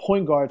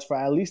point guards for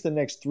at least the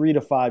next 3 to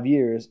 5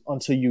 years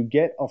until you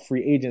get a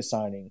free agent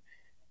signing.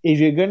 If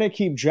you're gonna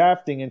keep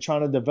drafting and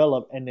trying to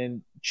develop and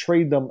then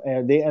trade them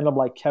and they end up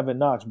like Kevin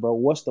Knox, bro,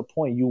 what's the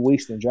point? You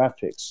wasting draft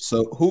picks.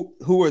 So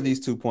who are these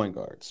 2 point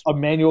guards?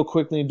 Emmanuel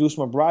Quickly and Deuce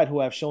McBride, who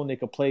have shown they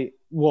could play.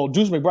 Well,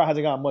 Deuce McBride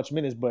hasn't got much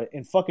minutes, but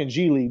in fucking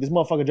G League, this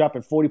motherfucker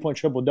dropping 40-point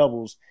triple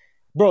doubles,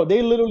 bro.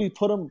 They literally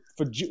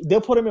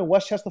they'll put him in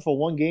Westchester for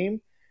 1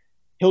 game.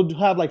 He'll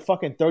have like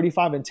fucking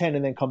 35 and 10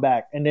 and then come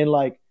back and then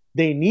like.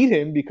 They need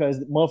him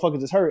because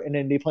motherfuckers is hurt, and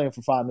then they play him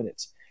for 5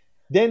 minutes.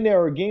 Then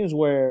there are games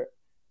where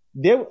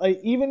they're like,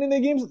 even in the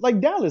games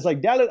like Dallas, I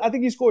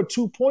think he scored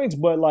 2 points,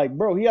 but like,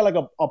 bro, he had like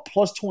a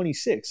plus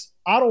 26.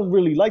 I don't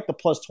really like the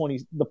plus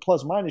 20, the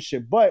plus minus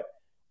shit, but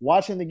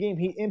watching the game,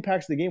 he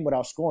impacts the game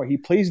without scoring. He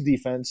plays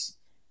defense.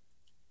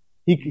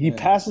 He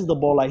passes the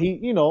ball like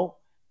and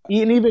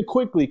even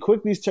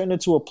Quickly's turned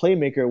into a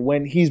playmaker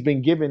when he's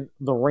been given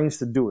the reins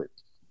to do it.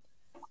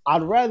 I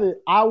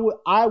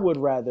would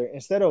rather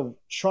instead of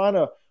trying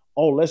to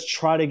let's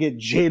try to get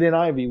Jaden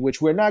Ivey,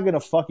 which we're not gonna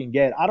fucking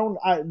get.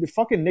 The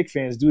fucking Knicks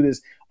fans do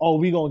this.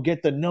 We gonna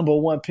get the number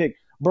 1 pick,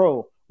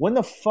 bro. When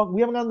the fuck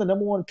we haven't gotten the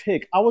number 1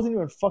 pick? I wasn't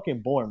even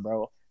fucking born,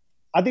 bro.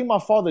 I think my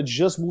father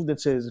just moved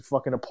into his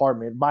fucking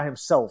apartment by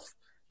himself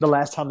the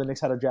last time the Knicks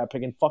had a draft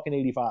pick in fucking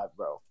 85,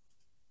 bro.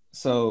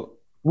 So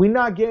we're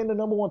not getting the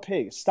number 1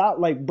 pick. Stop,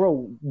 like,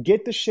 bro.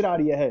 Get the shit out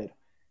of your head.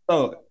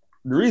 So.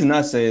 The reason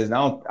I say is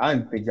I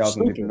didn't think y'all was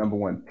gonna get the number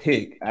 1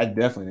 pick. I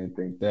definitely didn't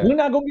think that. We're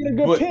not gonna get a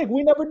good pick.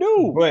 We never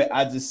do. But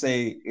I just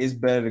say it's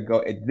better to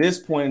go at this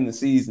point in the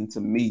season.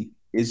 To me,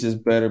 it's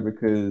just better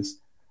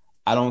because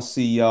I don't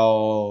see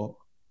y'all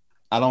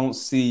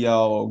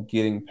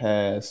getting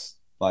past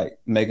like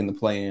making the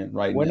play-in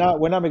right now.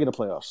 We're not making the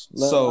playoffs.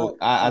 So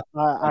I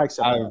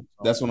accept that.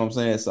 That's what I'm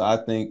saying. So I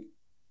think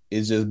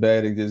it's just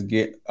better to just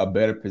get a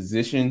better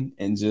position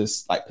and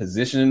just like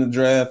position in the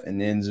draft and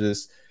then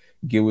just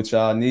get what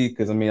y'all need.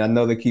 Because I mean, I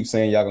know they keep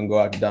saying y'all gonna go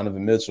after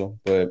Donovan Mitchell,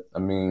 but I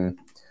mean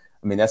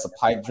that's a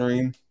pipe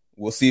dream.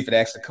 We'll see if it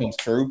actually comes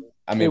true.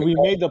 I mean, if we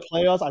made the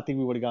playoffs, I think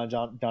we would have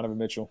gotten Donovan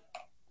Mitchell.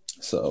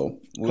 So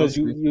because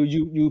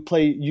you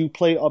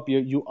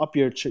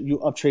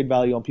up trade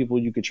value on people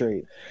you could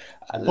trade,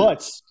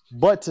 but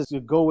to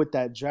go with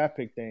that draft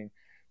pick thing,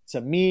 to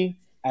me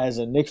as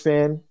a Knicks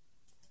fan,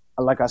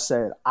 like I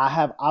said, I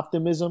have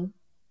optimism.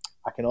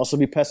 I can also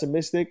be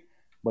pessimistic,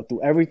 but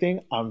through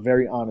everything, I'm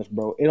very honest,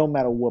 bro. It don't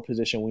matter what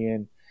position we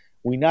in.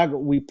 We're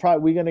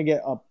gonna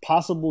get a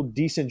possible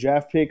decent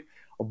draft pick.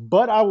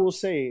 But I will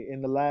say,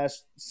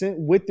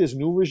 with this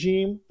new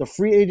regime, the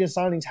free agent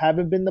signings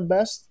haven't been the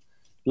best.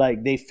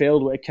 Like, they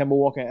failed with Kemba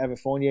Walker and Evan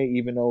Fournier,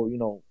 even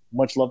though,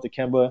 much love to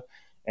Kemba.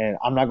 And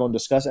I'm not going to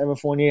discuss Evan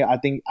Fournier. I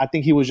think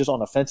he was just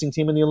on a fencing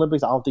team in the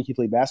Olympics. I don't think he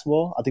played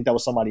basketball. I think that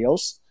was somebody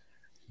else.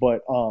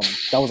 But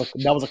that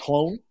was a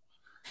clone.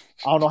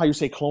 I don't know how you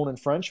say clone in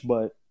French,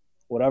 but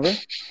whatever.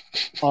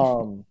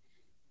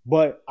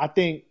 But I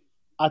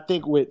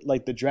think with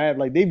like the draft,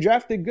 like they've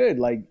drafted good.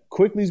 Like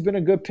Quickly's been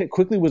a good pick.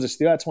 Quickly was a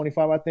steal at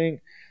 25, I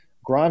think.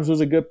 Grimes was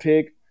a good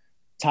pick.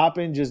 Tom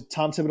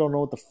Thibodeau don't know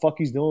what the fuck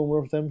he's doing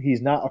with him.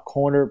 He's not a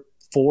corner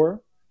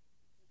 4.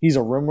 He's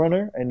a rim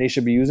runner, and they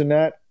should be using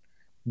that.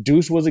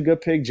 Deuce was a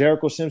good pick.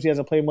 Jericho Sims, he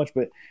hasn't played much,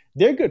 but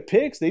they're good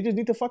picks. They just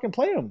need to fucking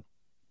play them.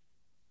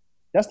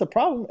 That's the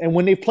problem. And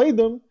when they played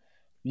them,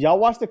 y'all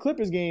watched the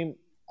Clippers game.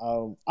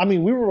 We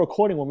were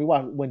recording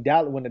when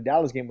the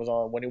Dallas game was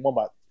on, when they won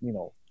by,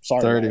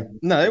 30. Man.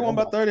 No, they won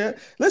by 30.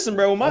 Listen,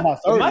 bro. When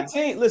my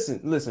team,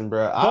 listen,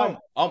 bro. I'm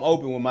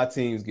open when my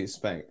teams get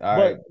spanked. All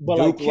right, but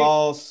Duke like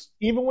lost.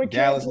 Even when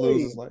Dallas Cam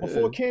loses,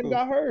 before Cam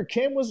got hurt,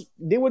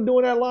 they were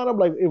doing that lineup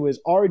like it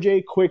was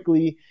RJ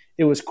Quickly.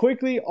 It was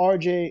Quickly,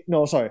 RJ.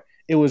 No, sorry,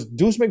 it was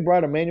Deuce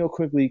McBride, Emmanuel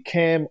Quickly,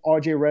 Cam,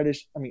 RJ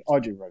Reddish.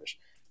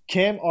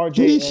 Cam,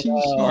 RJ, and,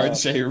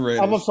 RJ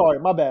Reddish. I'm sorry,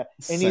 my bad.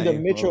 And either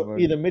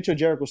Mitchell,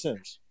 Jericho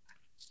Sims.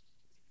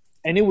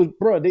 And it was,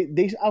 bro, they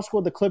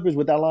outscored the Clippers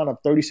with that lineup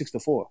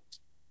 36-4.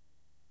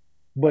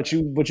 But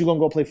you gonna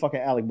go play fucking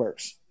Alec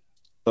Burks.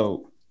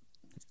 So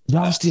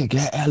y'all still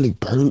got Alec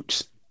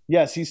Burks?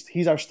 Yes,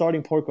 he's our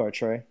starting point guard,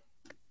 Trey.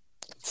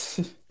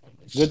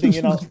 Good thing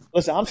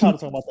listen, I'm tired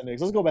of talking about the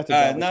Knicks. Let's go back to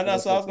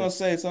Dallas. So I was gonna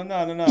say,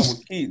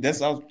 with Keith.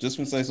 I was just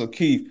gonna say, so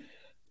Keith,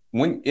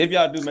 if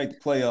y'all do make the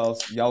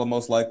playoffs, y'all are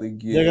most likely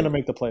get. They're gonna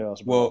make the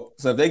playoffs, bro. Well,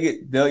 so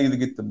if they'll either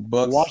get the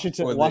Bucks,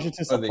 Washington,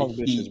 some punk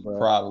Heat, bitches, bro.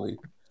 Probably.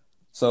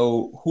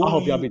 So I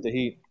hope y'all beat the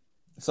Heat.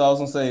 So I was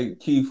gonna say,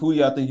 Keith, who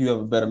y'all think you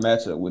have a better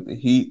matchup with, the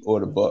Heat or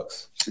the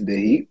Bucks? The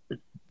Heat.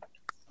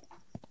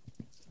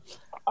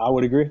 I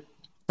would agree.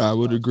 I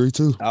would agree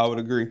too. I would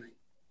agree.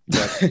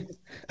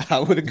 I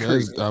would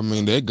agree.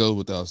 That goes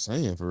without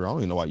saying. For real, I don't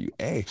even know why you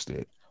asked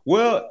that.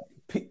 Well,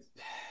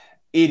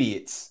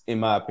 idiots, in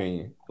my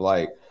opinion.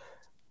 Like,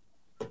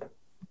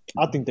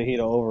 I think the Heat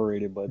are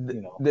overrated, but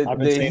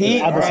the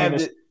Heat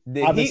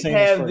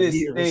have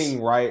this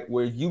thing, right,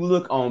 where you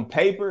look on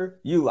paper,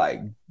 you like,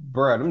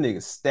 bruh, them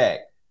niggas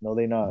stacked. No,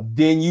 they not.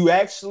 Then you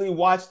actually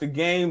watch the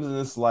games, and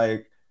it's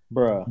like,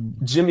 bruh,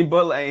 Jimmy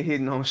Butler ain't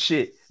hitting on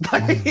shit.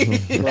 Like,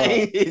 he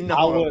ain't hitting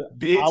on a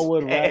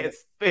bitch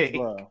ass thing.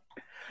 Bruh.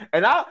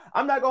 And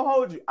I'm not gonna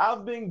hold you.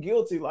 I've been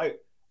guilty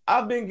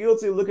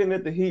looking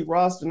at the Heat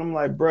roster, and I'm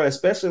like, bruh,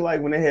 especially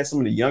like when they had some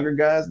of the younger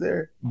guys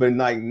there. But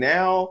like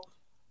now,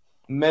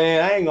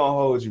 man, I ain't gonna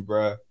hold you,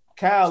 bruh.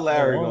 Kyle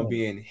Lowry gonna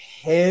be in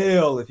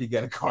hell if he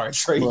got a car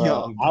Trae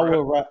Young.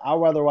 I'd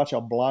rather watch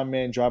a blind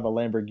man drive a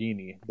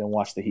Lamborghini than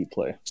watch the Heat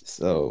play.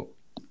 So,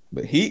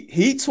 but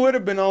he Twitter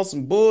been on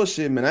some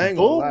bullshit, man. I ain't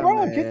gonna lie,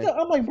 bro. Man.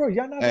 I'm like, bro,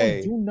 y'all not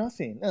gonna do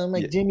nothing. I'm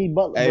like Jimmy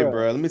Butler. Hey,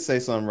 bro, let me say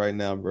something right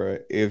now, bro.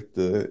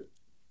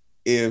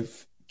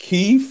 If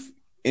Keith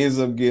ends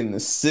up getting the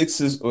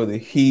Sixers or the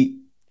Heat,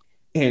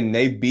 and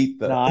they beat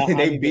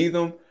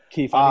them,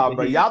 Keith.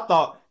 Bro, y'all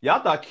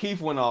thought Keith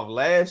went off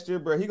last year,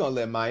 bro. He gonna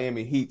let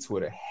Miami Heat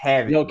Twitter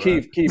have it. Yo, bro.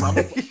 Keith, I'm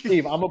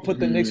gonna put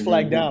the Knicks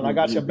flag down. I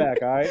got your back,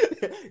 all right?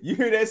 You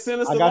hear that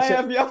sinister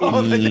laugh, y'all?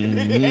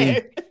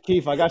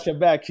 Keith, I got your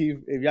back,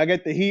 Keith. If y'all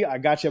get the Heat, I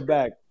got your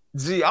back.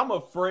 Gee, I'm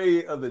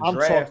afraid of the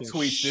draft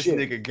tweets this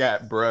nigga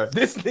got, bro.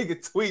 This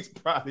nigga tweets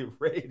probably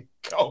ready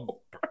to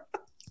go,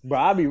 bro.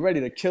 I'll be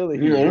ready to kill the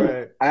Heat,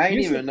 bro. I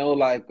ain't even know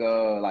like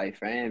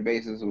fan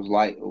bases was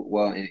like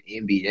in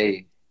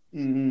NBA.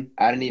 Mm-hmm.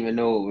 I didn't even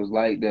know it was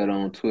like that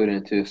on Twitter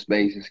until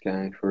Spaces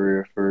came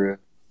for real.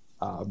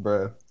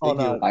 Bro. Oh,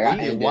 no.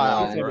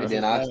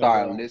 Then I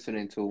started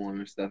listening to them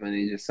and stuff, and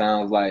it just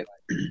sounds like,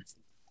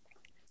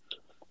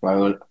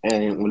 right?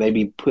 And when they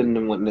be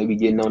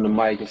getting on the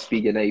mic and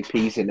speaking their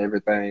piece and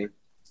everything.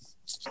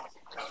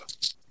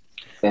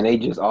 And they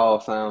just all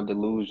sound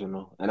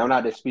delusional. And I'm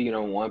not just speaking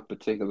on one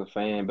particular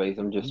fan base.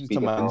 I'm just You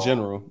speaking talking about in on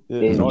general.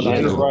 Yeah. in Oh, no, he's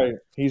general. right.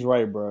 He's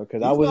right, bro.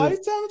 Because I He's was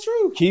telling the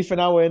truth. Keith and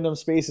I were in them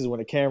spaces when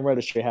the Cam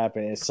Reddish shit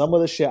happened, and some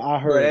of the shit I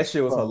heard, Bro, that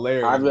shit was bro,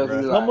 hilarious, I just bro.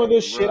 be some of the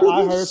like, shit bro,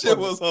 I heard shit from,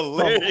 was from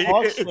hilarious.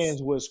 Hawks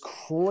fans was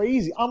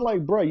crazy. I'm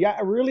like, bro,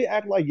 y'all really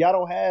act like y'all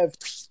don't have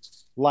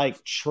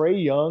like Trey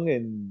Young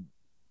and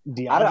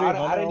DeAndre I Hunter. didn't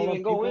and all even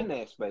them go people? in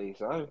that space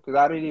because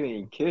I didn't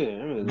even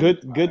care. It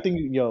was Good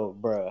thing, yo,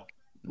 bro.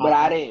 But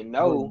I didn't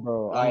know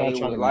bro, I'm like not it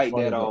trying was to be like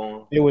funny, that but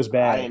on. it was I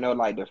bad. didn't know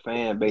like the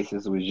fan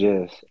bases was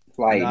just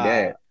like Nah,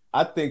 that.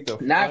 I think the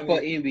Not for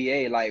funny-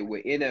 NBA, like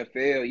with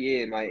NFL,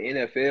 yeah, my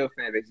NFL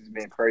fan base has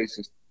been crazy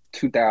since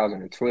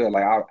 2012.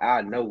 Like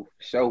I know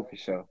for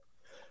sure.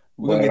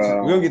 we'll But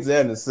get to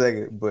that in a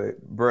second. But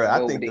bro, I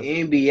but think with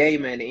the NBA,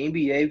 man, the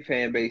NBA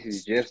fan base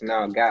is just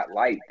now got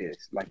like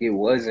this. Like it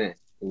wasn't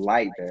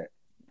like that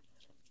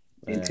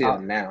until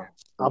now.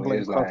 I blame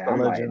It's Cuff like the I'm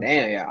like, legend.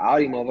 damn, yeah, all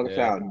these motherfuckers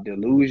Yeah. sound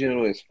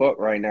delusional as fuck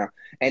right now.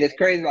 And it's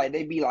crazy, like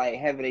they be like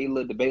having a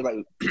little debate,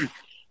 like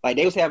like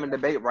they was having a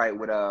debate right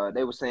with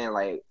they were saying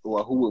like,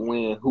 well, who would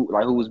win, who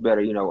was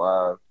better,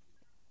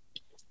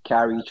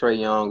 Kyrie, Trey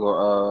Young,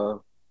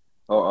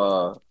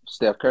 or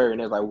Steph Curry,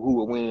 and it was like who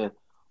would win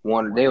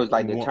one. They was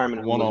like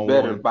determining who was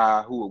better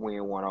by who would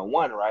win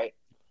 1-on-1, right?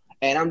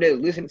 And I'm just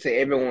listening to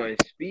everyone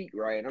speak,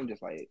 right? And I'm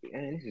just like,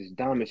 man, this is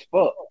dumb as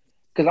fuck.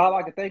 Because all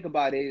I can think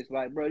about is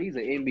like, bro, these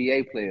are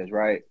NBA players,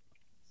 right?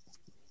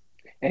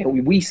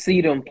 And we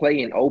see them play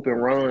in open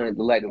runs,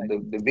 like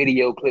the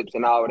video clips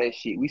and all of that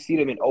shit. We see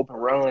them in open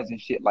runs and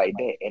shit like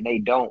that, and they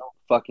don't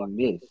fucking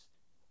miss.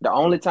 The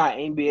only time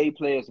NBA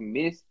players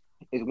miss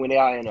is when they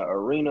are in an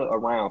arena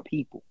around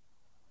people.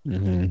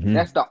 Mm-hmm.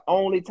 That's the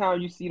only time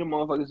you see them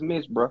motherfuckers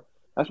miss, bro.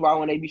 That's why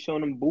when they be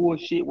showing them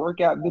bullshit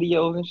workout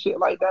videos and shit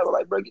like that, we're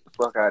like, bro, get the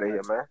fuck out of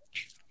here, man.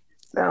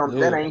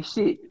 That ain't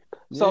shit.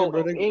 So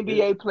bro,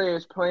 NBA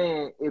players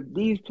playing, if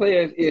these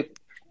players are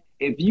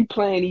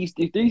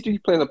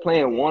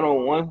playing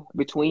 1-on-1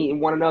 between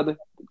one another,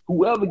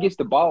 whoever gets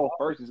the ball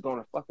first is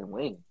gonna fucking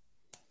win.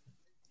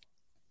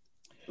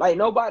 Like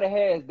nobody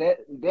has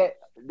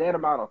that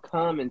amount of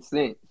common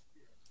sense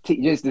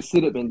to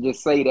sit up and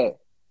just say that.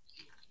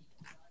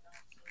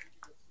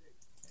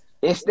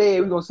 Instead,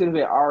 we're gonna sit up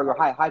here and argue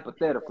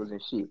hypotheticals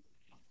and shit.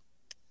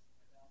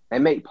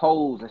 And make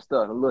polls and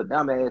stuff, and little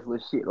dumbass little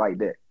shit like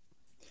that.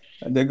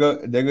 There go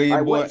your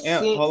Like, boy what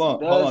Amp. sense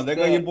Hold does on. There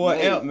go your that boy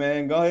make? Amp,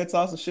 man. Go ahead,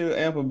 talk some shit with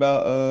Amp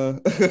about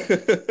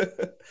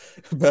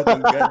about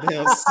them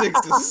goddamn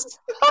Sixers.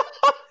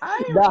 I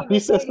ain't Nah, really he been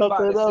said thinking about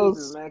something the else.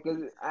 Sixers, man,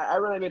 because I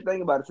really been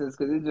thinking about the Sixers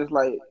because it's just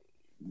like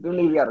them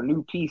niggas got a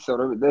new piece, so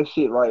that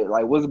shit right,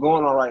 like what's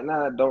going on right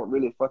now don't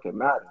really fucking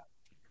matter.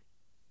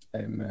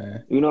 Hey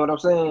man, You know what I'm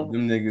saying?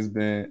 them niggas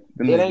been.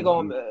 It ain't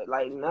gonna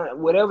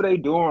whatever they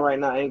doing right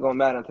now ain't gonna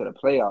matter until the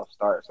playoffs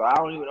start. So I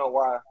don't even know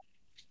why.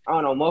 I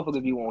don't know,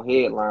 motherfuckers be on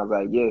headlines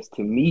like, yes,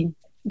 to me,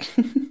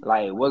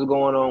 like what's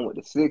going on with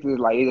the Sixers?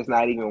 Like it's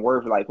not even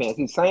worth like paying.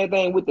 See, same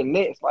thing with the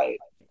Nets. Like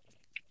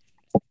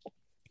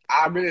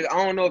I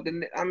don't know if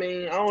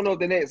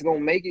the Nets gonna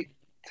make it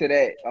to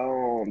that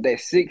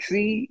 6th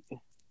seed.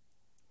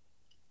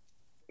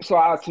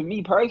 So to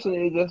me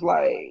personally, it's just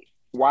like,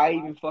 why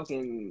even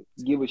fucking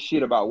give a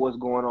shit about what's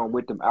going on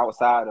with them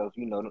outside of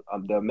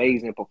the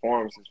amazing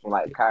performances from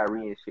like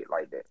Kyrie and shit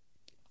like that.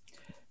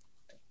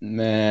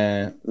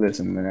 Man,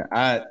 listen, man.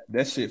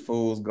 That shit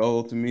fool's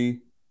gold to me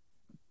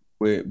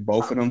with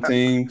both of them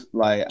teams.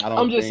 Like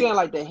I'm just saying,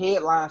 like the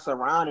headlines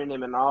surrounding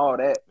them and all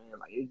that, man.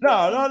 Like it's just,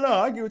 no.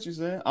 I get what you're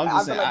saying. I'm just I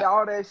feel saying. like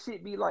all that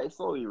shit be like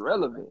so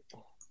irrelevant.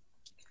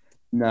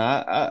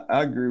 Nah,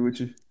 I agree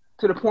with you.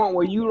 To the point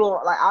where you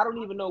don't like. I don't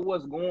even know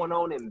what's going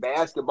on in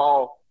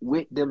basketball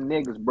with them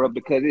niggas, bro.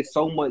 Because it's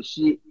so much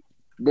shit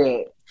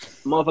that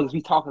motherfuckers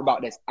be talking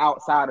about that's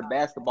outside of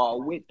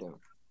basketball with them.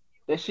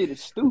 That shit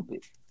is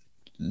stupid.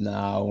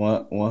 Nah,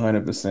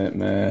 100%,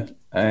 man.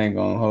 I ain't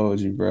gonna hold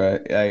you, bro.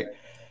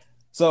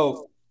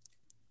 So,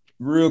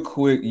 real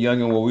quick,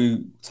 youngin, while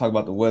we talk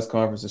about the West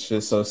Conference and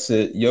shit. So,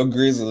 Sid, your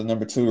Grizzlies are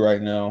number 2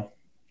 right now.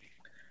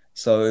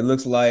 So it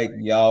looks like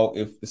y'all,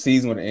 if the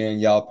season would end,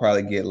 y'all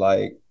probably get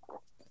like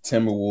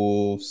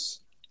Timberwolves,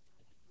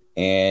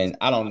 and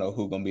I don't know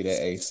who's gonna be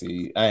the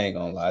AC. I ain't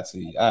gonna lie to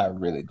you. I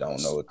really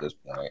don't know at this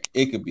point.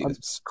 It could be the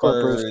Spurs,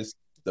 Clippers.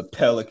 the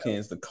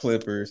Pelicans, the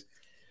Clippers.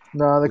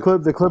 No, the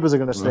Clippers are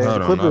gonna stay.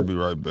 Hold The on, Clippers, I'll be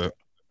right back.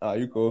 Oh,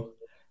 you cool?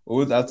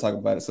 Well, I'll talk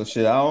about it. So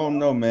shit, I don't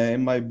know, man. It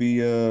might be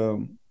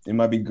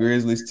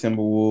Grizzlies,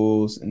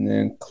 Timberwolves, and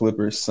then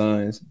Clippers,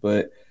 Suns.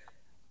 But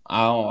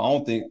I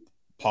don't think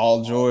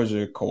Paul George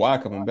or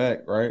Kawhi coming back,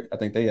 right? I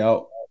think they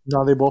out.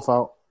 no, they both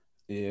out.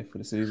 Yeah, for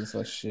the season.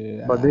 So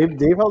shit. But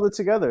they've held it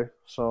together.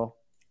 So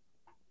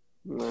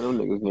Man, them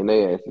niggas getting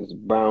their asses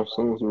bounced.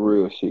 Some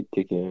real shit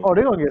kicking.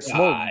 they gonna get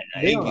smoked.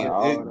 They They get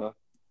gonna-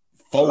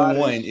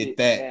 4-1 at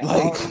that. Man,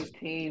 all Like, these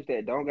teams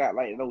that don't got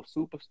like no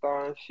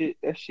superstar and shit,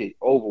 that shit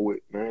over with,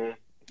 man.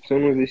 As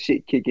soon as this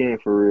shit kick in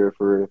for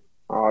real,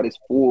 all this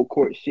full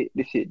court shit,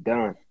 this shit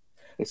done.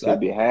 It's So gonna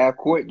be a half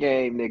court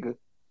game, nigga.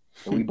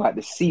 and we about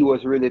to see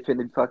what's really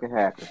finna fucking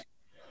happen.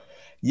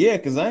 Yeah,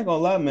 because I ain't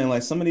gonna lie, man.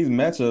 Like some of these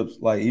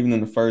matchups, like even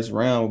in the first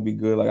round, would be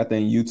good. Like I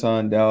think Utah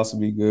and Dallas would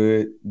be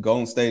good.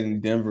 Golden State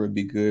and Denver would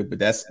be good, but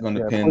that's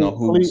gonna depend on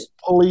who's.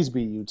 Police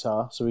beat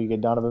Utah, so we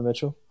get Donovan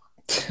Mitchell.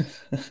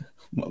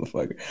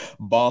 Motherfucker.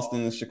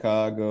 Boston and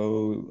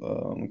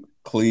Chicago,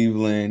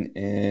 Cleveland,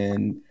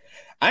 and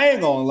I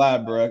ain't gonna lie,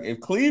 bro.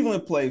 If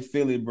Cleveland play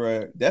Philly,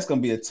 bro, that's gonna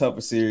be a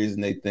tougher series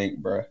than they think,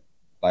 bro.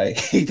 Like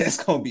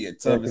that's gonna be a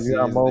tougher series. You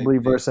got Mobley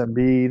versus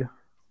Embiid.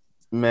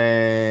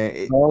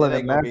 Man, Nolan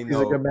and Maxey's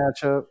a good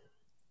matchup.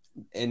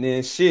 And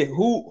then shit,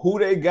 who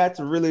they got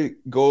to really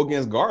go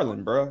against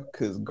Garland, bro?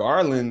 Because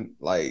Garland,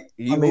 like,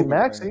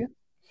 Maxey,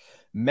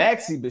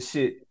 but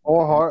shit,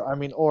 or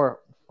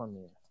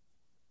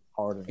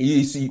Harden.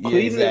 You see,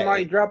 Cleveland exactly.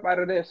 might drop out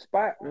of that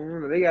spot,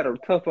 man. They got a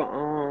tougher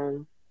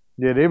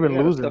Yeah, they've been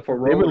losing.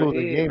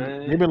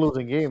 They've been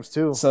losing games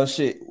too. So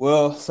shit.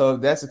 Well, so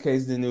if that's the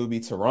case, then it would be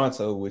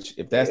Toronto. Which,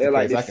 if that's the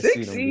case, I can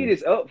see them. 6th seed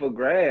is up for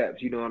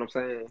grabs. You know what I'm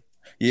saying?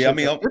 Yeah, I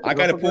mean, I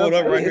got to pull it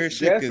up right here.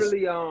 Shit,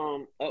 definitely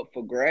up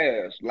for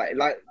grabs.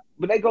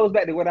 But that goes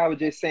back to what I was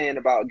just saying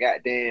about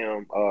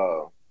goddamn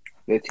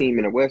the team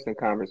in the Western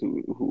Conference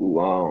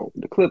who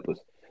the Clippers.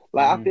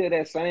 Like I feel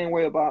that same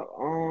way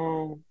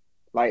about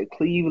like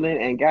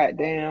Cleveland and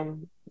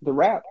goddamn the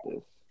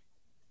Raptors.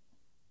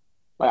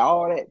 Like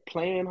all that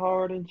playing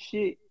hard and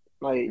shit.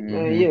 Like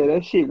man, yeah,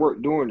 that shit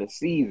worked during the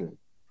season.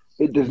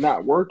 It does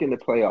not work in the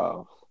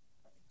playoffs.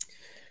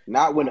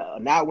 Not when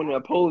the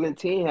opposing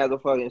team has a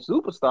fucking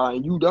superstar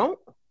and you don't.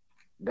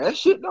 That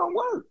shit don't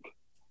work.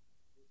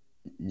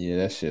 Yeah,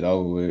 that shit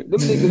over with. Them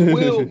niggas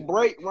will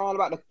break around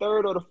about the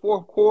third or the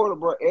fourth quarter,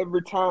 bro,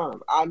 every time.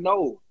 I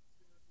know.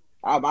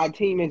 My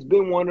team has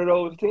been one of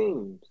those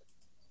teams.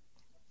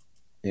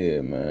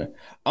 Yeah, man.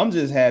 I'm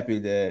just happy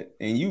that,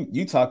 and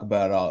you talk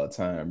about it all the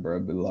time, bro,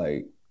 but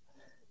like,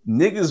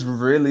 niggas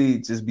really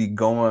just be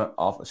going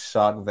off of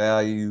shock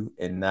value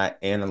and not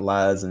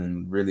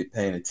analyzing, really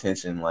paying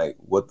attention, like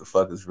what the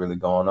fuck is really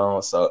going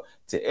on. So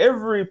to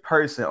every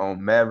person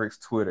on Mavericks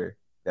Twitter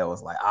that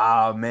was like,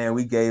 "Ah, man,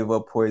 we gave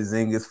up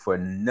Porzingis for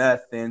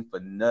nothing.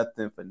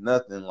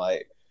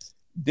 Like,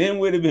 then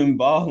would have been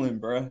balling,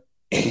 bro,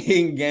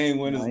 in game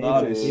winners and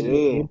all this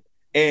shit.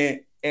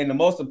 And the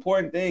most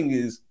important thing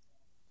is,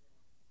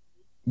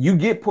 you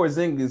get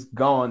Porzingis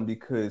gone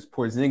because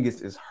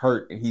Porzingis is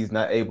hurt and he's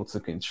not able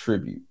to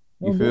contribute.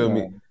 You feel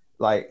me?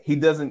 Like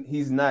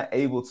he's not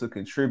able to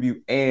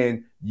contribute,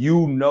 and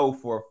you know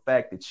for a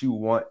fact that you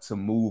want to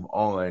move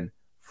on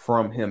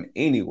from him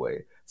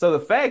anyway. So the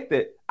fact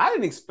that I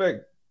didn't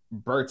expect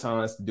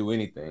Bertans to do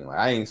anything, like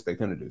I didn't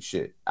expect him to do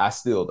shit. I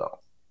still don't.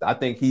 I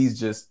think he's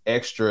just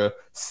extra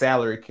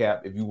salary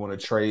cap if you want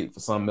to trade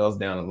for something else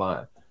down the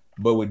line.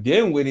 But with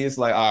Dinwiddie, it's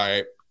like, all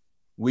right,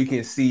 we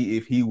can see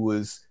if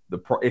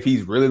if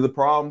he's really the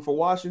problem for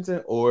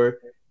Washington, or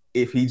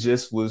if he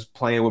just was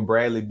playing with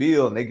Bradley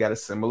Beal and they got a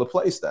similar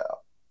play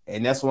style.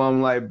 And that's why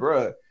I'm like,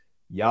 bruh,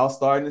 y'all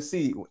starting to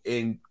see.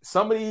 And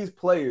some of these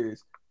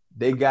players,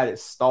 they got it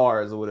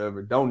stars or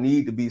whatever, don't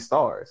need to be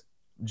stars.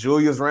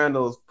 Julius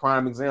Randle's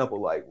prime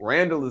example. Like,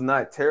 Randle is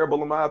not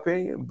terrible in my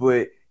opinion,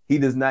 but he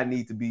does not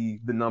need to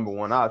be the number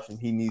one option.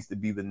 He needs to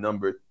be the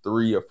number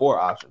 3 or 4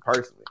 option,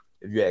 personally,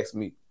 if you ask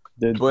me.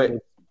 But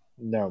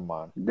never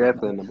mind.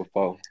 Definitely number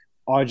 4.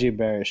 RJ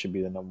Barrett should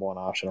be the number 1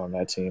 option on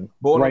that team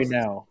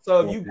now.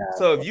 So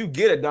if you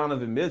get a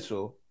Donovan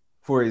Mitchell,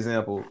 for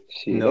example,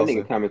 shit, that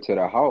nigga coming to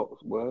the house,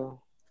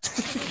 well.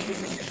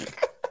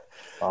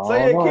 So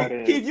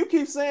yeah, Keith, you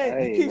keep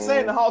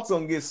saying the Hawks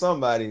gonna get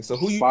somebody. So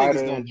who you think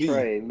is gonna be?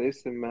 Trey,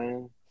 listen,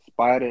 man.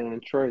 Spider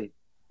and Trey.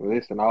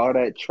 Listen, all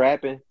that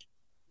trapping.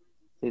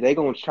 If they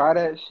gonna try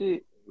that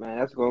shit, man,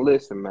 that's gonna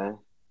listen, man.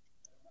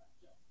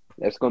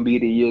 That's gonna be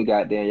the year,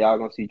 goddamn. Y'all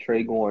gonna see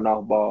Trey going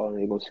off ball, and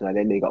they gonna see like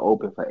that nigga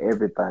open for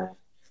everything.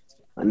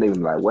 And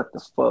nigga like, what the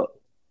fuck?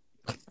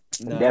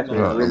 That's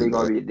when it's really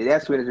gonna be.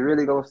 That's when it's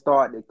really gonna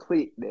start to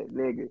click. That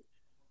nigga.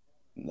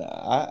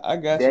 Nah, I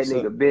got that you.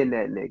 That nigga been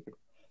that nigga.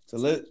 So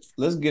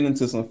let's get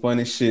into some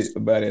funny shit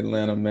about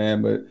Atlanta,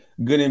 man. But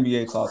good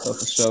NBA talk up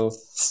for show.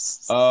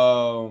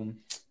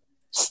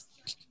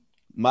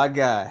 My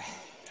guy,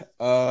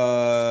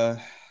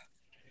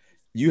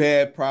 you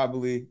had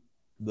probably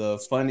the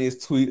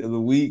funniest tweet of the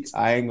week.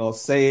 I ain't gonna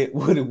say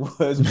what it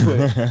was,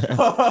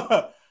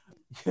 but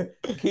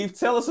Keith,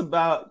 tell us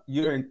about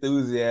your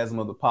enthusiasm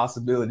of the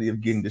possibility of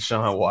getting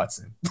Deshaun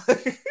Watson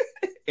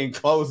and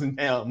closing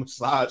down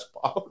massage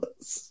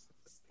parlors.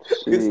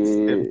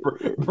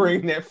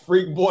 Bring that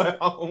freak boy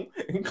home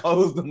and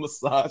close the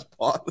massage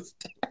parlors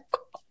down.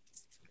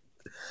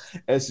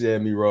 That shit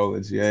had me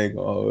rolling. She ain't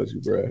gonna hold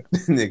you, bro,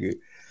 nigga.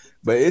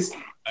 But it's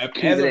that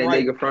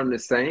nigga from the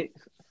Saints.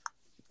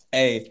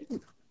 Hey,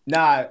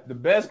 nah, the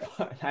best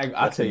part.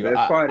 I'll tell you.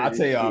 I'll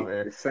tell y'all,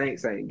 man. The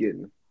Saints ain't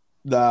getting them.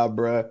 Nah,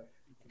 bro.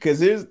 Because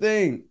here's the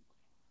thing.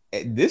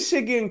 This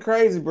shit getting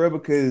crazy, bro,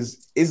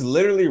 because it's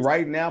literally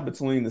right now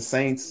between the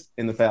Saints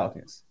and the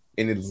Falcons.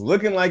 And it's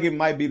looking like it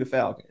might be the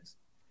Falcons.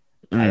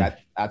 I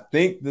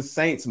think the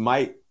Saints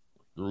might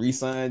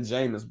re-sign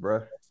Jameis,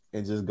 bro.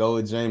 and just go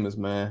with Jameis,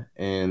 man.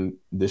 And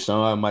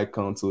Deshaun might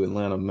come to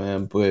Atlanta,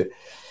 man. But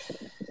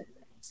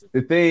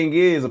the thing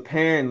is,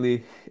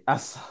 apparently,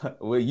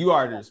 you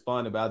already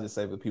responded, but I'll just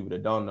say for people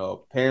that don't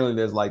know, apparently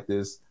there's like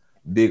this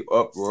big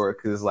uproar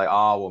because it's like,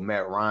 oh, well,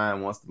 Matt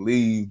Ryan wants to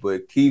leave.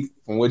 But Keith,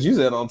 from what you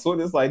said on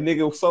Twitter, it's like,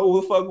 nigga,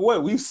 so the fuck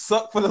what? We've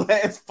sucked for the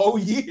last 4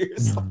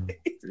 years.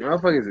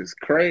 Motherfuckers is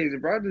crazy,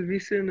 bro. I just be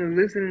sitting and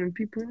listening to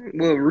people,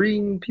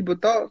 reading people's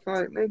thoughts.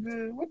 Like,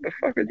 nigga, what the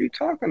fuck are you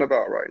talking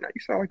about right now?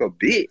 You sound like a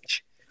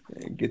bitch.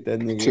 Man, get that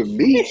nigga. To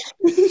me,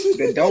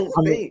 that don't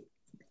think.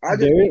 I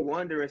just be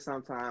wondering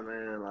sometimes,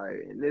 man,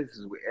 like, and this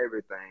is with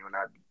everything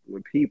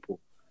with people.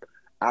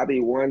 I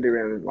be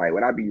wondering, like,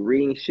 when I be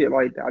reading shit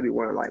like that, I be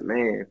wondering, like,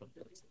 man,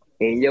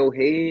 in your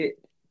head,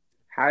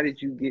 how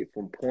did you get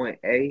from point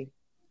A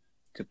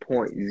to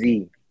point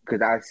Z?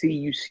 Because I see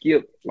you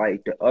skip,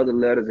 like, the other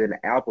letters in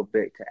the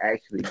alphabet to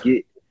actually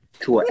get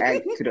to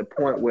the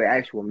point where it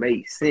actually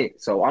makes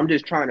sense. So I'm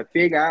just trying to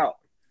figure out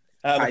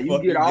how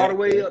you get all the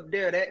way up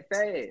there that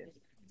fast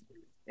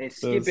and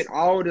skipping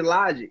all the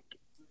logic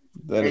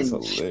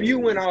and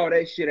spewing all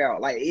that shit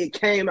out. Like, it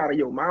came out of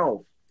your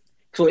mouth.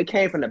 So it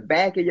came from the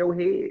back of your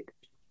head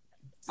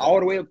all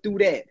the way up through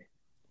that.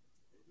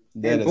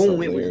 And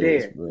boom, it was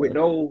there,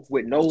 bro.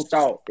 with no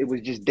thought. It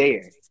was just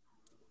there.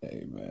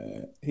 Hey,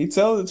 man. He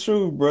tells the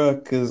truth,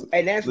 bro.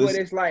 And that's what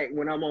it's like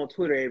when I'm on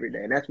Twitter every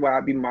day. And that's why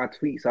I be my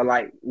tweets. I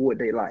like what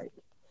they like.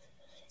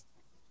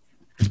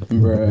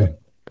 Bro.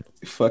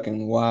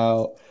 Fucking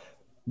wild.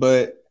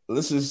 But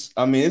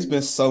it's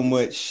been so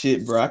much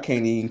shit, bro. I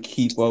can't even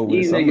keep up with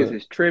these niggas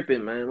is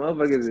tripping, man.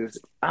 Motherfuckers is,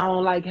 I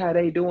don't like how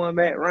they doing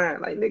Matt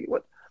Ryan. Like, nigga,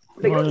 what?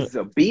 Nigga, this is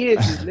a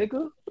business,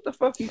 nigga. What the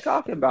fuck you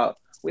talking about?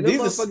 When them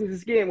motherfuckers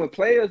is getting, when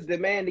players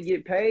demand to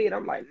get paid,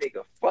 I'm like,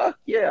 nigga, fuck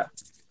yeah.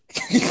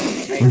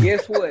 And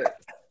guess what?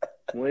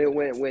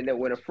 When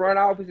the front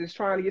office is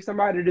trying to get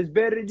somebody that's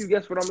better than you,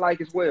 guess what I'm like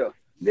as well?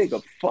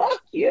 Nigga,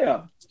 fuck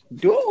yeah.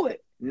 Do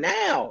it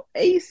now,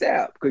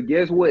 ASAP. Because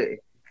guess what?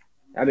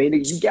 I mean,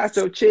 you got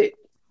your chick.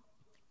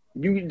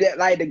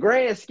 Like the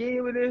grand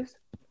scheme of this,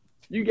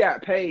 you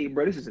got paid,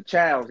 bro. This is a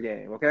child's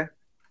game, okay?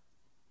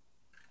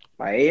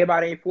 Like,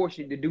 everybody ain't forced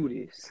you to do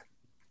this.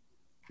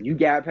 You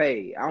got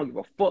paid. I don't give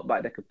a fuck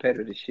about that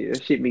competitive shit.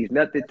 That shit means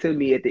nothing to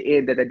me at the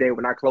end of the day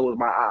when I close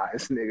my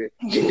eyes, nigga.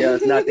 It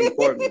does nothing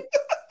for me.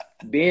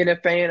 Being a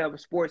fan of a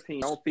sports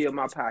team don't fill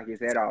my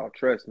pockets at all.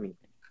 Trust me.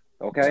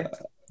 Okay?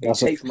 It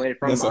takes money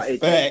from my pocket.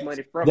 If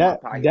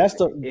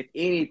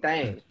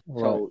anything.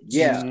 Right. So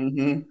yeah.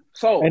 Mm-hmm.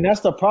 So, and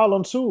that's the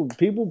problem too.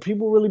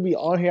 People really be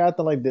on here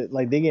acting like that,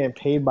 like they getting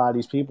paid by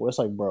these people. It's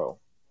like, bro.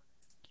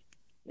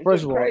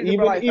 First of all,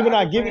 even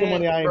I give you the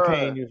money, I ain't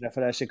paying you for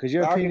that shit because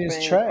your opinion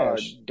is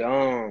trash.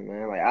 Dumb,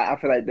 man. Like I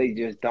feel like they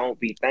just don't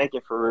be thinking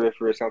for real.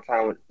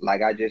 Sometimes,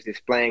 like I just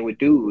explained with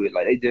dude,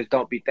 like they just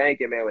don't be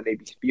thinking, man, when they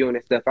be spewing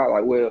that stuff out.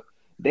 Like, well,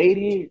 they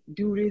didn't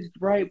do this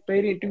right.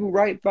 They didn't do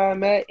right by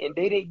Matt, and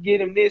they didn't get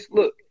him this.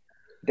 Look,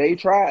 they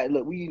tried.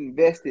 Look, we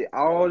invested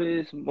all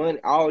this money,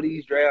 all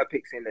these draft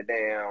picks in the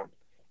damn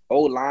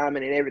old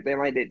linemen and everything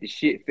like that. The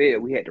shit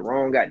failed. We had the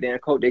wrong goddamn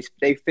coach.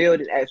 They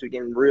failed in actually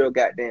getting real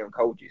goddamn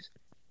coaches,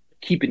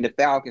 keeping the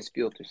Falcons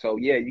filter. So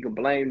yeah, you can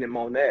blame them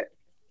on that.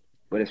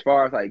 But as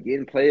far as like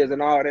getting players and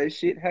all that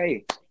shit,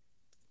 hey,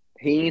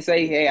 he ain't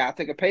say, hey, I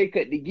took a pay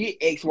cut to get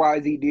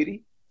XYZ, did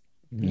he?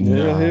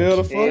 Yeah,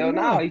 hell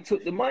no, he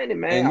took the money,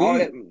 man. All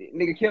that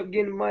nigga kept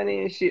getting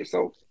money and shit.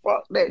 So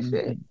fuck that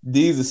shit.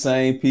 These the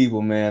same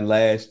people, man,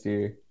 last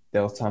year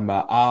that was talking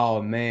about,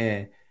 oh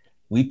man,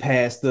 we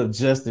passed up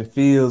Justin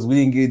Fields. We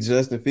didn't get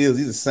Justin Fields.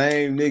 These the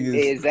same niggas.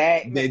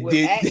 Exactly.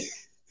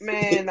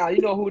 Man, now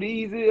you know who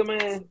these is,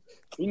 man?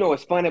 You know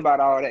what's funny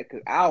about all that?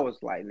 Because I was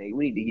like, nigga,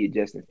 we need to get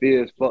Justin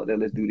Fields. Fuck that.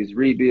 Let's do this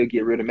rebuild.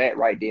 Get rid of Matt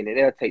right then and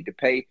there. Take the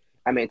cap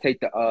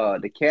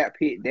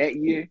hit that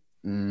year.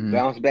 Mm-hmm.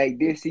 Bounce back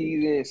this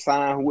season.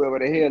 Sign whoever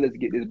the hell. Let's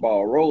get this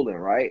ball rolling,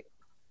 right?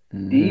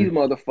 Mm-hmm. These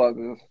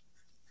motherfuckers,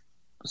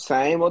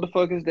 same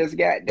motherfuckers that's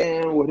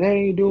goddamn, well, they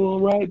ain't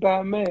doing right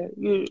by Matt.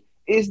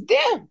 It's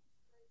them.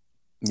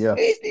 Yeah,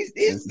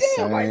 it's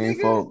them. Like,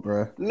 nigga, folk,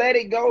 bro. Let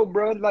it go,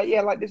 bro. Like,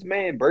 yeah, like this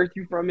man birthed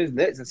you from his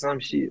nuts or some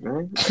shit,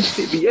 man.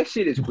 That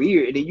shit is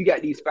weird. And then you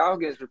got these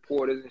Falcons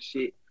reporters and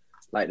shit,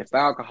 like the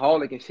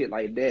Falcoholic and shit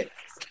like that.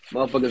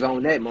 Motherfuckers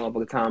on that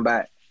motherfucker talking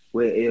about,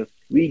 well, if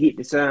we get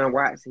to Deshaun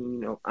Watson, you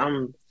know,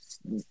 I'm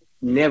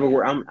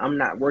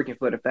not working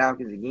for the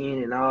Falcons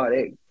again and all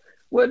that.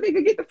 Well,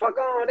 nigga, get the fuck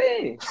on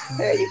then.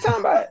 Hey, you talking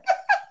about?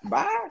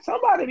 Bye.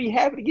 Somebody be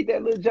happy to get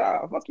that little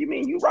job. Fuck you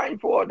mean you writing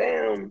for a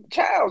damn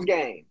child's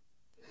game?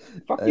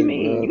 Fuck you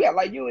mean bro. You got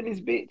like you in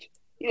this bitch.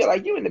 You got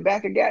like you in the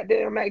back of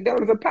goddamn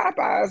McDonald's or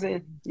Popeyes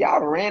and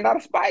y'all ran out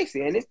of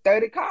spicy and it's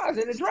 30 cars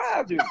in the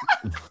drive-thru.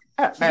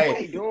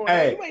 You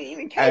ain't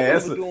even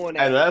capable of doing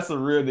that. Hey, that's a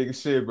real nigga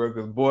shit, bro.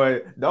 Because boy,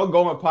 don't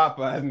go in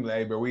Popeyes and be like,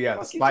 hey, bro, we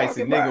got a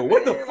spicy nigga.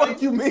 What the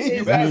fuck you mean?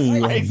 You got spicy?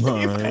 Like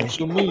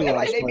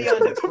they be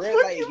under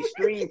pressure, like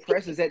extreme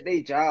pressures at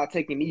their job,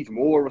 taking these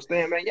morals.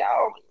 Saying,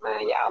 y'all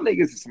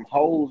niggas is some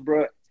hoes,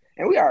 bro.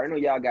 And we already know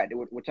y'all got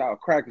what y'all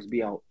crackers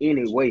be on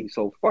anyway.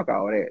 So fuck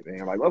all that,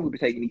 man. Like, what we be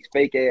taking these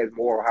fake ass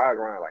moral high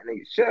ground? Like,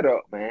 nigga, shut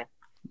up, man.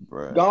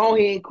 Bruh. Go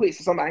ahead and quit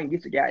so somebody can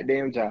get your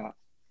goddamn job.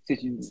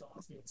 Since you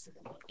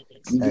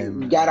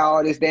got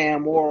all this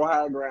damn moral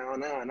high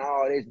ground now and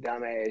all this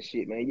dumbass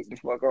shit, man. Get the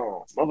fuck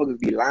on. Motherfuckers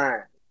be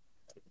lying.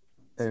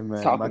 Hey,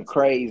 man. Talking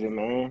crazy,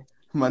 man.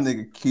 My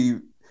nigga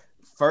Q,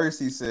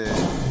 first he said,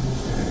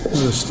 What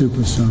a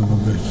stupid son of a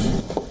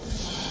bitch.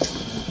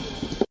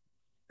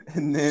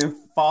 and then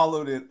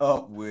followed it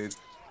up with,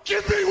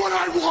 Give me what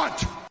I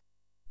want!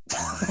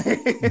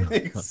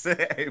 nigga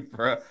said, hey,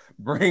 bro,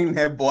 bring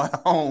that boy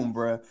home,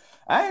 bro.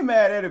 I ain't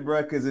mad at it,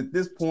 bro, because at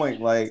this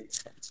point, like,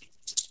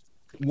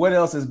 what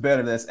else is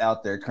better that's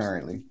out there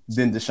currently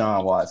than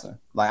Deshaun Watson?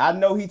 Like, I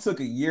know he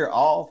took a year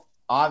off,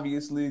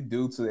 obviously,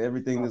 due to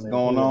everything that's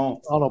going on.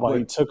 I don't know about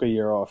he took a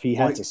year off. He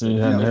had to. He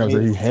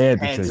had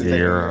to take a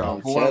year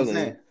off. What I'm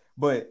saying.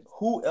 But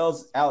who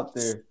else out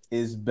there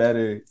is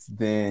better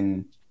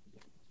than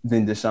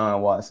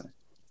Deshaun Watson?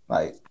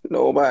 Like,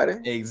 nobody.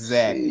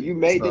 Exactly. Shit, you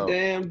made the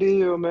damn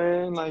deal,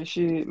 man. Like,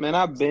 shit, man,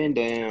 I've been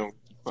down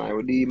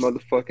with these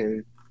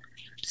motherfucking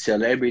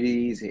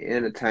celebrities and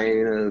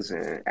entertainers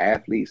and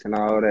athletes and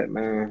all that,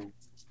 man.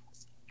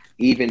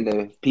 Even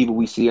the people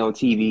we see on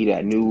TV,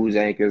 that news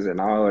anchors and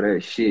all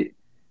that shit,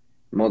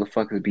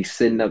 motherfuckers be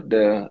sitting up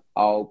there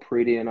all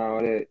pretty and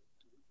all that,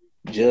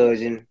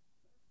 judging.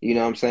 You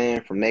know what I'm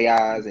saying? From their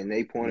eyes and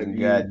their point of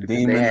view. Got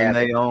demons in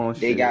their own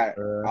They shit, got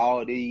bro.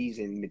 all these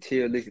and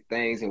materialistic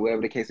things and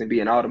whatever the case may be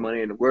and all the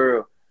money in the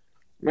world.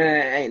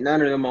 Man, ain't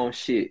none of them on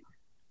shit.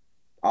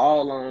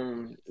 All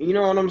on, you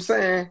know what I'm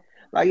saying?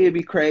 Like, it'd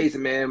be crazy,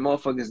 man.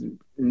 Motherfuckers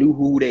knew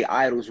who their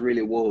idols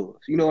really was.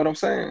 You know what I'm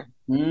saying?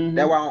 Mm-hmm.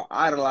 That's why I don't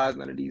idolize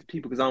none of these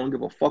people, because I don't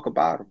give a fuck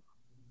about them.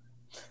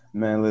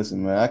 Man,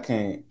 listen, man, I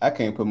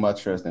can't put my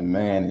trust in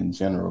man in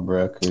general,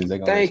 bro, because they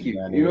gonna Thank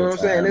you. You know what I'm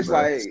saying? It's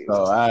bro. like,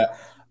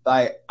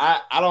 so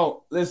I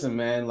don't listen,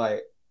 man.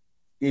 Like,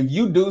 if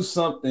you do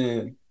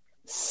something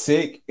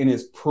sick and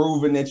it's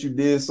proven that you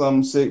did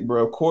something sick,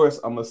 bro, of course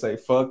I'm gonna say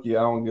fuck you.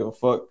 I don't give a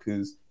fuck,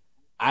 because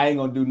I ain't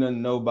gonna do nothing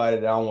to nobody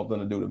that I don't want them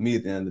to do to me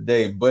at the end of the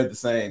day. But at the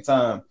same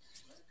time,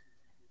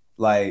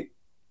 like,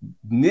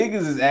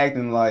 niggas is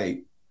acting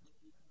like,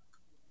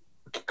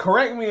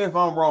 correct me if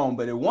I'm wrong,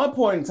 but at one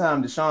point in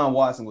time, Deshaun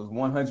Watson was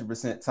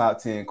 100%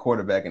 top 10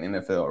 quarterback in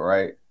NFL,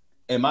 right?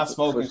 Am I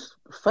smoking?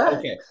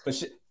 Okay, but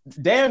shit,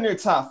 damn near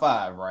top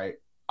 5, right?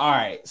 All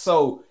right,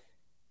 so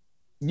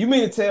you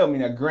mean to tell me,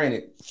 now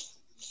granted,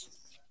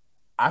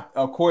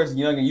 of course,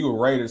 Young and you a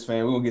Raiders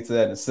fan, we're gonna get to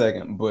that in a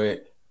second,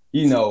 but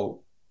you know,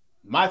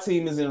 my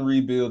team is in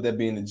rebuild, that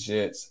being the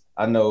Jets.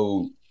 I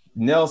know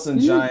Nelson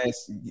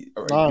Giants.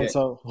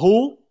 So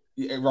who?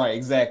 Yeah, right,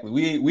 exactly.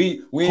 We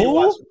ain't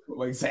watching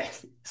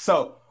exactly.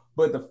 So,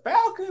 but the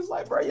Falcons,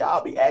 like, bro,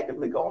 y'all be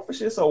actively going for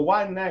shit. So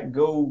why not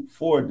go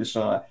for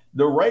Deshaun?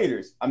 The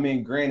Raiders, I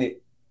mean, granted,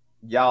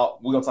 y'all,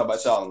 we're gonna talk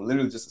about y'all in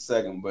literally just a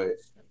second, but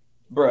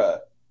bruh,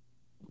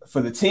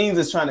 for the teams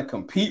that's trying to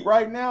compete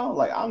right now,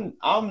 like,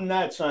 I'm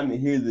not trying to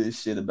hear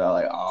this shit about,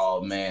 like,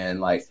 oh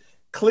man, like,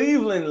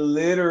 Cleveland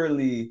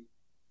literally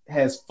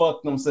has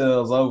fucked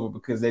themselves over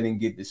because they didn't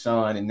get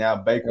Deshaun, and now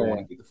Baker want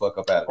to get the fuck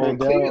up out of it.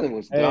 Cleveland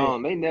was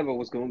dumb. They never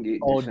was gonna get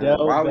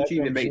Deshaun. Why would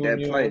you even make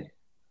that play?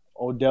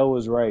 Odell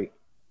was right.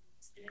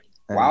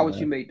 Why would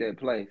you make that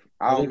play?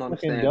 I don't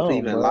understand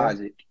Cleveland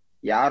logic.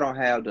 Y'all don't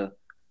have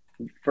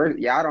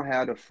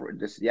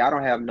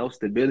no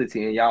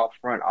stability in y'all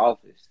front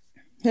office.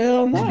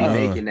 Hell no. To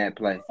be making that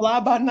play. Fly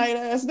by night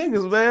ass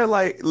niggas, man.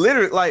 Like,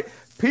 literally, like,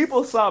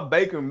 people saw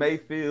Baker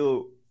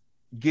Mayfield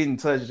getting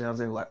touchdowns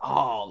and like,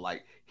 oh,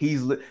 like,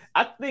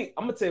 I think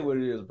I'm gonna tell you what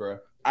it is, bro.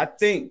 I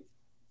think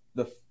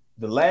the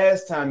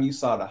last time you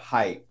saw the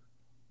hype,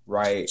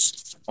 right,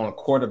 on a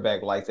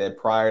quarterback like that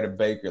prior to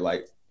Baker,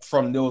 like,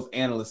 from those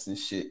analysts and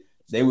shit,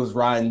 they was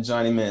riding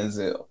Johnny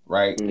Manziel,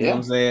 right? You know what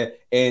I'm saying?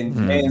 And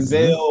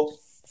Manziel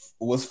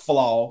was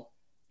flawed,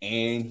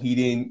 and he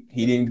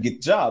didn't get the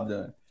job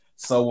done.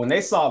 So when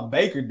they saw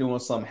Baker doing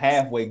something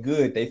halfway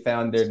good, they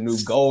found their new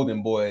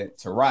golden boy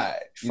to ride.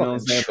 You know what I'm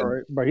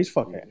saying? Bro, he's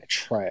fucking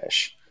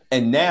trash.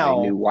 And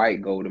now, new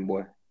white golden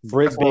boy,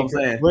 Britt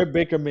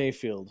Baker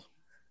Mayfield.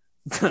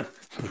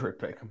 Britt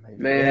Baker Mayfield.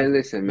 Man,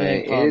 listen,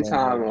 man.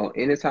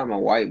 Anytime a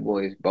white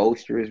boy is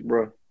boisterous,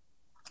 bro.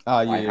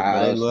 Oh yeah,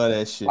 I love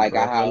that shit. Like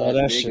how us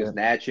niggas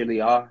naturally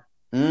are.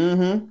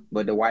 Mm-hmm.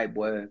 But the white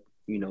boy,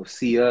 you know,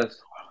 see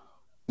us.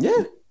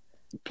 Yeah.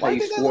 Play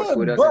sports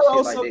with us Burrow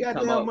and shit, so like they come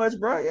goddamn up. much,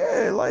 bro.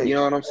 Yeah, like, you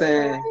know what I'm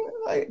saying?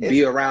 Like,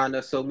 be around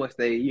us so much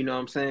they, you know what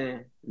I'm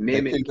saying?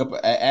 Mimic. They pick up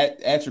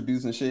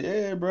attributes and shit.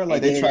 Yeah, bro.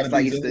 Like, and they try to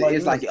be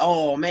it's like,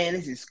 oh man,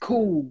 this is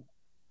cool.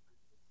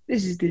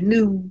 This is the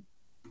new.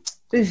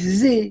 This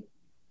is it.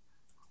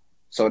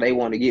 So they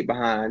want to get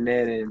behind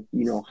that and,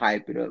 you know,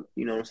 hype it up.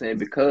 You know what I'm saying?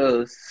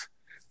 Because,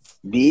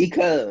 you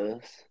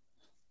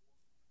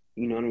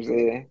know what I'm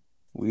saying?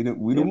 We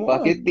the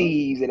fucking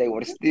thieves and they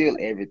want to steal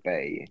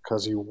everything.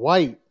 Because he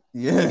white.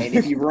 Yeah. And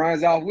if he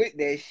runs off with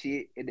that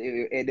shit, and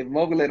the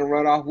mogul let him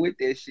run off with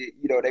that shit,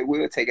 you know, they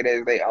will take it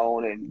as their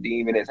own and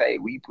deem it as, hey,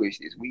 we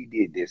pushed this, we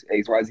did this,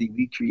 XYZ,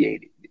 we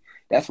created.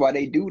 That's why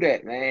they do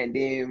that, man.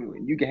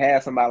 Then you can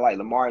have somebody like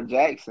Lamar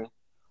Jackson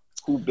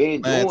who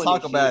been doing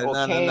talk this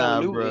about shit, it. or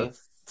Nah, bro.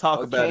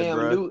 Talk about Cam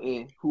it, bro.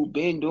 Newton who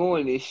been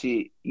doing this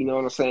shit, you know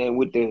what I'm saying,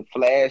 with the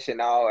flash and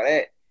all of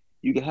that.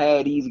 You can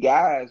have these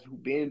guys who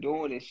been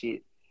doing this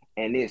shit.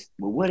 And this,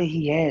 but what did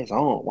he has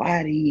on?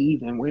 Why did he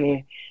even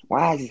wear?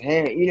 Why is his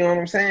hair? You know what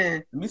I'm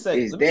saying? Let me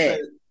say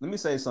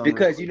something.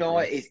 Because you know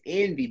what? It's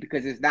envy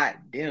because it's not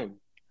them.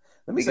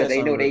 Because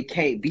they know they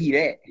can't be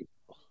that.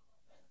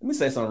 Let me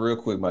say something real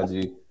quick, my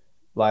G.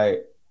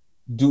 Like,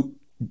 do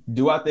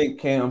I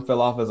think Cam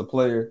fell off as a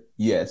player?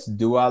 Yes.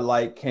 Do I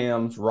like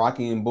Cam's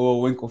Rocky and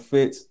Bullwinkle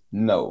fits?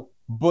 No.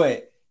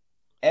 But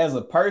as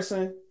a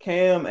person,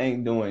 Cam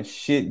ain't doing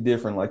shit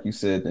different, like you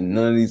said, than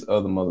none of these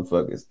other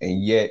motherfuckers.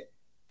 And yet,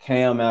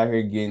 Cam out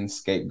here getting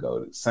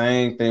scapegoated.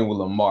 Same thing with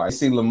Lamar. You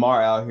see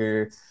Lamar out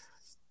here,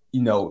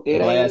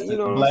 blasting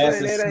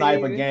the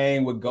sniper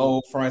gang with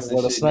gold fronts and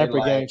shit. With a sniper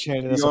gang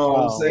chanting. You know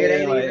what I'm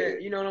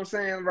saying? You know what I'm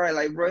saying? Right?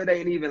 Like, bro, it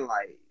ain't even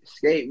like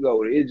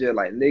scapegoat. It's just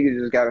like niggas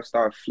just gotta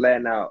start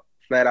flat out,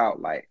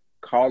 like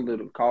calling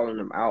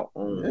them out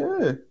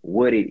on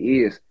what it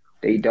is.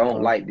 They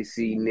don't like to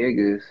see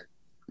niggas.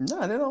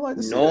 Nah, they don't like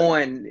to see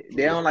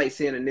they don't like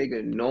seeing a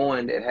nigga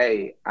knowing that,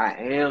 hey, I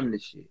am the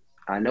shit.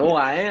 I know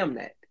I am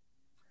that.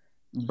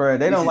 Bro,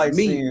 they don't like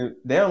seeing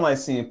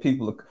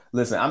people.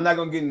 Listen, I'm not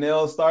gonna get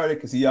Nell started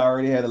because he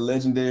already had a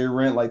legendary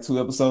rant like 2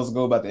 episodes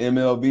ago about the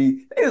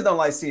MLB. They just don't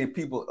like seeing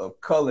people of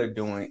color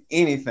doing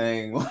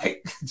anything,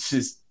 like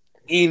just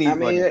any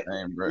fucking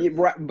thing, bro.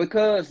 Yeah,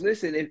 because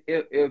listen,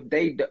 if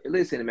they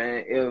listen,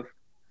 man,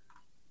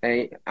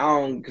 I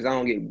don't get,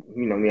 you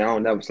know me, I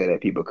don't never say that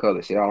people of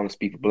color shit. I don't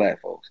speak for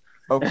black folks.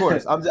 Of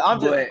course,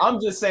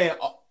 I'm just saying.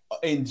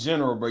 In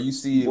general, bro, you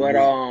see it with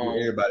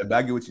everybody. But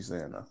I get what you're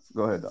saying now.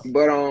 Go ahead, though.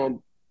 But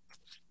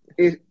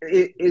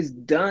it's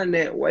done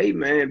that way,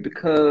 man,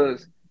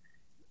 because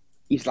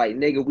it's like,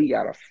 nigga, we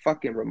gotta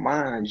fucking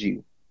remind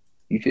you.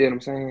 You feel what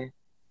I'm saying?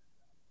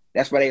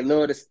 That's why they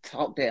love to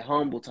talk that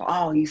humble talk.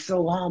 Oh, he's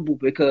so humble,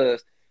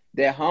 because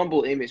that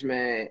humble image,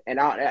 man, and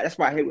that's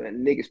why I hate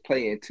when niggas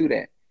play into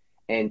that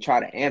and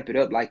try to amp it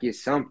up like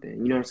it's something.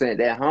 You know what I'm saying?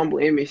 That humble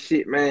image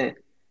shit, man.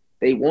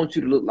 They want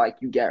you to look like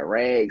you got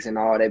rags and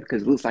all that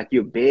because it looks like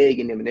you're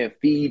begging them and they're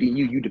feeding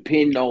you. You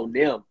depend on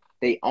them.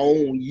 They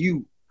own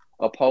you,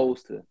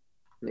 opposed to,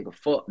 nigga,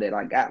 fuck that.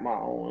 I got my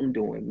own. I'm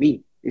doing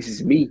me. This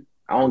is me.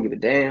 I don't give a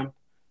damn.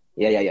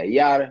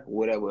 Yada.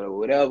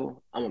 Whatever.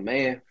 I'm a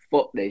man.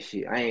 Fuck that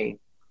shit. I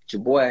ain't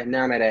your boy.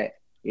 None of that.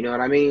 You know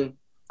what I mean?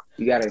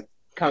 You gotta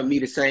come me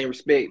the same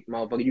respect,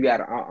 motherfucker. You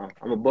gotta,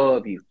 I'm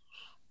above you.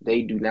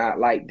 They do not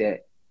like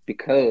that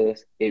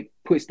because it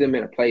puts them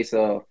in a place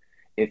of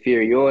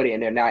inferiority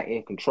and they're not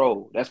in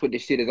control. That's what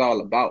this shit is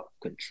all about,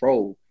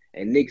 control.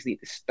 And niggas need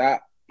to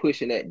stop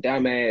pushing that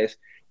dumbass,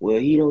 well,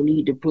 he don't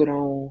need to put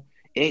on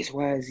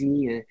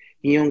XYZ and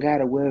he don't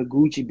gotta wear a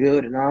Gucci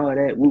belt and all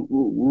that. Woo,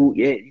 woo, woo.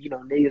 Yeah, you know,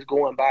 niggas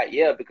going by,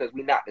 because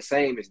we not the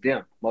same as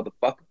them,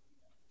 motherfucker.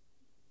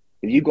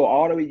 If you go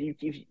all the way,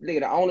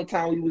 nigga, the only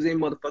time we was in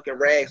motherfucking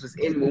rags was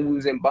when we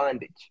was in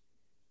bondage.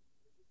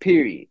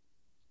 Period.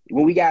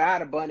 When we got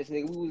out of bondage,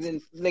 nigga, we was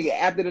in, nigga,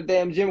 after the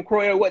damn Jim Crow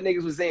era, what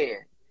niggas was in?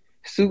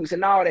 Suits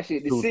and all that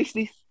shit. The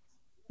 60s,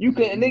 you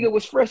could, a nigga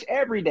was fresh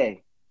every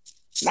day.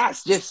 Not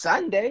just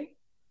Sunday.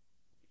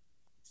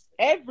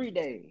 Every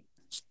day.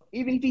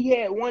 Even if he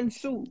had one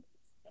suit.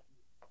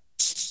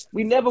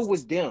 We never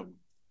was them.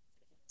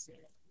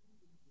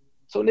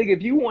 So, nigga,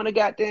 if you want to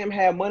goddamn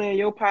have money in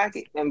your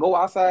pocket and go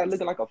outside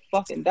looking like a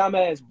fucking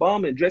dumbass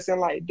bum and dressing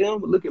like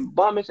them, looking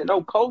bummish and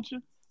no culture,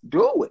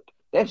 do it.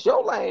 That's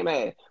your lame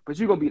ass. But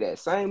you're going to be that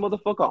same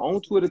motherfucker on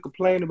Twitter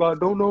complaining about,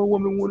 don't no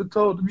woman want to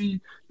talk to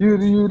me.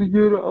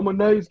 Yada. I'm a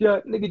nice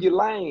guy. Nigga, you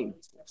lame.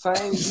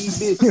 Same with these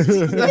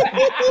bitches.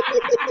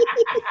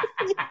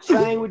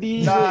 Same with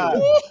these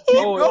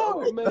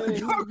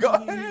bitches. Go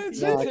ahead.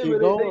 Keep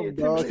going,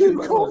 dog.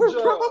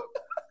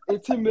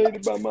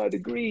 Intimidated by my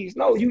degrees.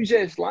 No, you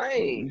just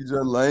lame. You just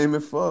lame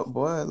as fuck,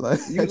 boy. Like,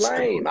 you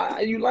lame.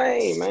 You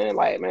lame, man.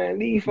 Like, man,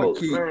 these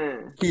folks,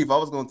 man. Keith, I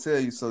was gonna tell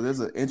you. So there's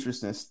an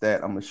interesting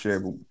stat I'm gonna share,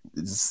 but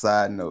it's a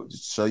side note,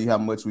 just to show you how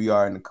much we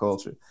are in the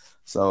culture.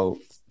 So,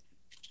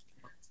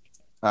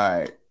 all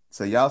right.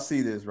 So y'all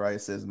see this, right?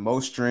 It says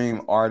most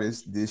streamed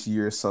artists this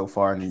year so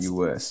far in the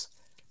U.S.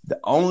 The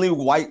only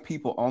white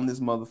people on this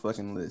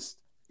motherfucking list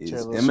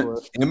is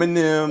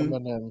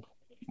Eminem,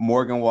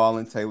 Morgan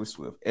Wallen, Taylor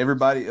Swift.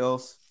 Everybody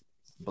else,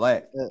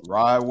 black.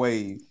 Rod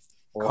Wave,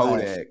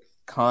 Kodak,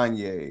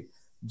 Kanye,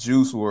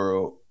 Juice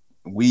WRLD,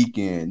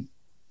 Weeknd,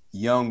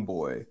 Young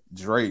Boy,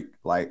 Drake.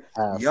 Like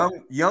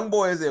Young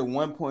Boy is at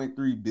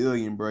 1.3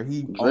 billion, bro.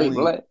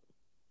 Black.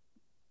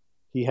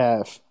 He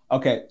have.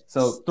 Okay,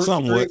 so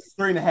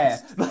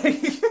 3.5, like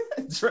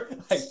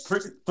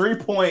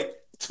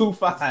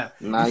 3.25.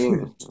 Nah,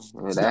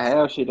 that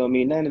half shit don't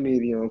mean nothing to me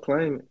if you don't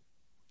claim it.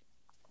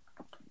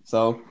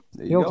 So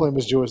he don't claim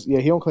his Jewish.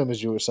 Yeah, he don't claim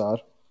his Jewish side.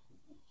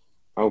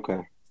 Okay.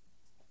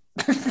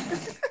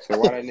 So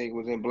why that nigga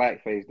was in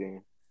blackface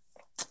then?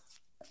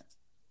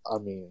 I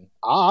mean,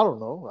 I don't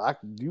know.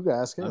 You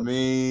guys can. I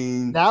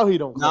mean, now he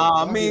don't.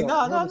 Nah, Now I mean,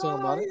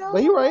 no.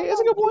 But you're right. It's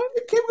a good point.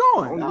 Keep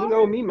going. You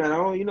know me, man. I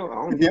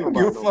don't give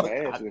nobody no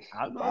badges.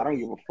 I don't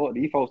give a fuck.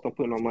 These folks don't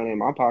put no money in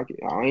my pocket.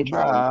 I ain't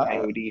trying to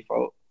hang with these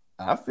folks.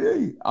 I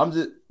feel you.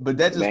 But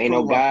that just there ain't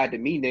no God to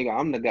me, nigga.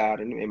 I'm the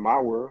God in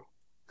my world.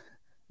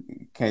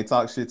 Can't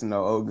talk shit to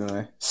no old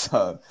gun.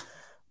 So,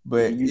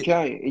 but you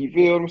can't. You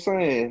feel what I'm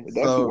saying?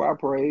 That's who I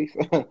praise.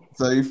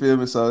 So you feel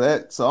me? So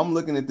I'm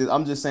looking at this.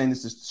 I'm just saying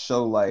this just to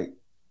show like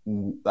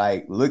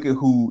look at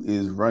who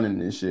is running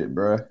this shit,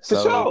 bro. For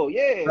sure,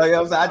 yeah. Like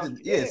I'm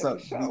saying, so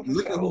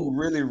look at who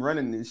really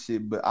running this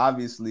shit. But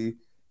obviously,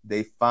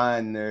 they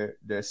find their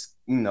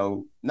you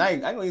know, I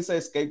ain't gonna even say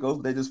scapegoats,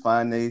 but they just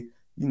find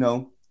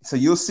So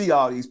you'll see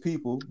all these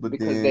people, but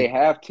because then they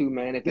have to,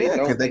 man. If they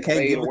don't, they can't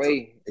fade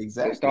away.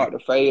 Exactly, they start to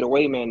fade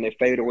away, man. They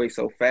fade away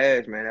so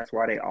fast, man. That's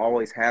why they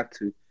always have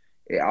to.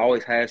 It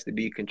always has to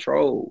be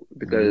controlled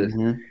because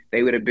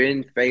they would have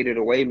been faded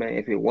away, man,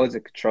 if it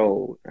wasn't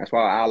controlled. That's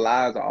why our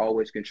lives are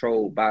always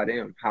controlled by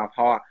them. How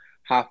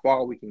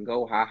far we can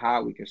go, how high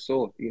we can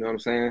soar. You know what I'm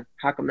saying?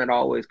 How come that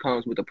always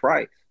comes with a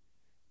price?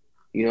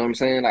 You know what I'm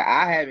saying? Like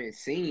I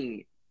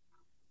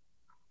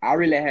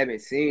really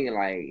haven't seen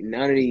like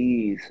none of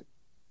these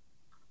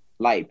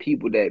like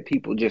people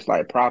just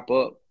like prop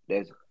up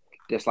that's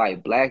just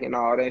like black and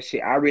all that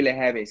shit. I really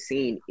haven't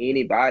seen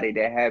anybody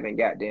that haven't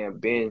goddamn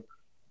been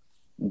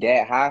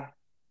that high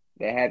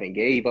that haven't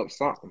gave up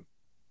something.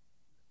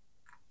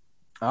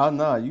 Oh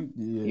no,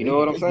 you know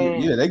what I'm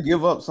saying? Yeah, they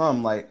give up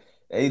something. Like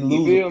they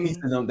lose a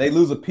piece of them. They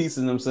lose a piece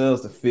of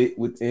themselves to fit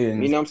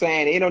within. You know what I'm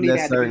saying? It don't even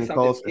have to be something.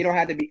 Culture. It don't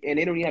have to be, and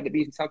it don't even have to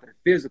be something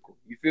physical.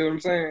 You feel what I'm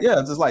saying? Yeah,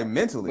 just like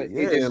mentally. But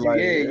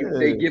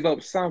they give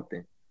up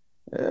something.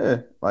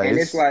 Yeah, and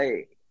it's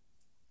like,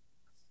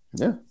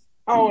 yeah.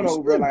 I don't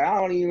know, bro. Like I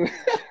don't even.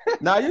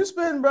 Nah, you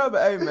spitting, bro.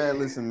 But hey, man,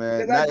 listen,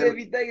 man. Because I just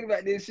be thinking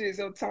about this shit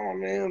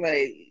sometimes, man.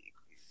 Like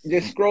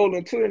just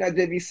scrolling Twitter, and I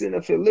just be sitting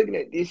up here looking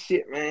at this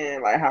shit,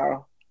 man. Like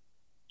how,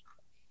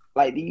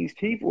 like these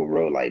people,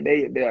 bro. Like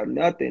they are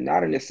nothing.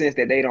 Not in the sense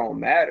that they don't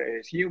matter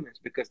as humans,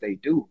 because they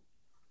do,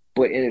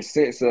 but in the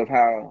sense of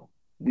how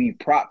we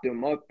prop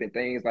them up and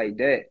things like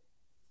that.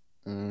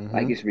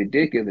 Like it's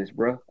ridiculous,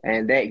 bro.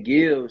 And that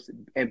gives,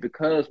 and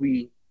because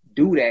we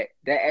do that,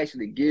 that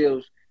actually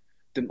gives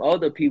them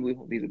other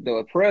people, the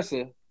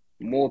oppressor,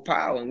 more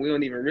power, and we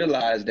don't even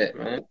realize that,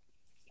 man.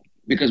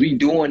 Because we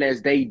doing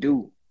as they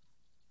do,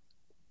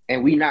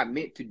 and we not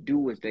meant to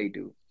do as they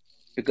do,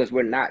 because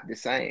we're not the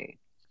same.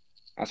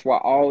 That's why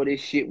all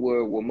this shit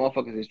where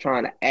motherfuckers is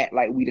trying to act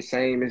like we the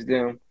same as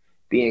them,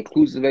 be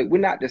inclusive. We're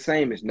not the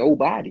same as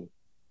nobody.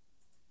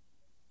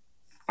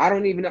 I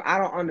don't even know. I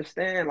don't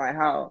understand like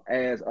how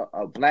as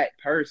a black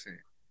person,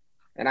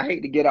 and I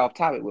hate to get off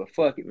topic, but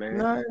fuck it, man.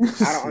 I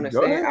don't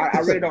understand. I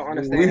really don't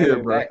understand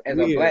as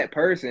a black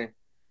person.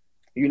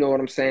 You know what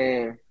I'm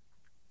saying?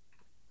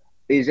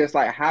 It's just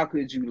like, how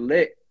could you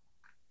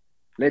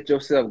let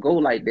yourself go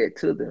like that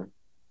to them?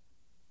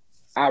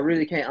 I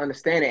really can't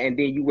understand it. And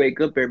then you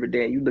wake up every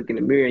day and you look in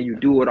the mirror and you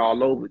do it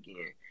all over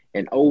again,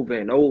 and over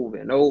and over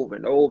and over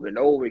and over and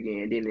over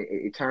again. And then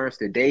it turns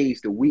to days,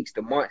 to weeks,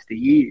 to months, to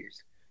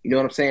years. You know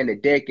what I'm saying? To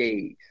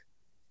decades.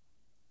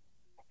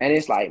 And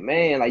it's like,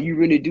 man, like you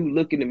really do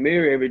look in the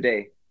mirror every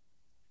day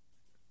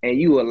and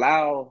you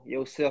allow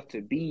yourself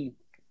to be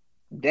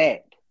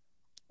that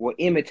or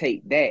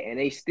imitate that. And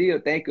they still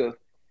think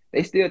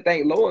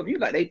low of you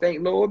like they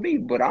think low of me.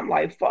 But I'm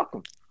like, fuck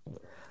them.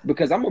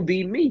 Because I'm going to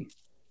be me.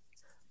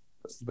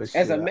 But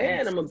as a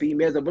man, I'm going to be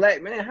me. As a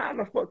black man, how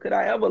the fuck could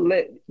I ever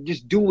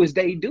just do as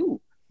they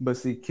do? But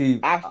see, Keith,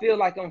 I feel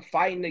like I'm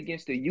fighting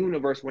against the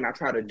universe when I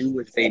try to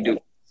do as they do.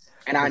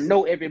 And I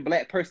know every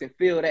black person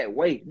feel that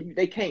way.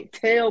 They can't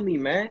tell me,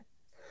 man.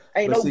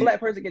 Ain't no black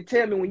person can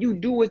tell me when you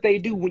do what they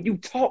do, when you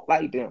talk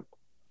like them.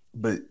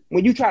 But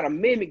when you try to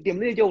mimic them,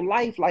 live your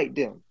life like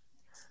them,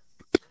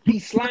 be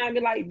slimy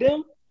like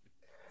them,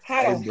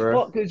 how the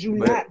fuck could you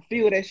not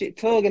feel that shit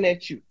tugging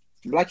at you?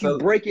 Like you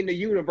breaking the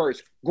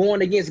universe,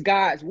 going against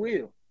God's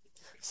will.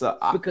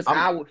 Because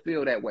I would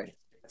feel that way.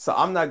 So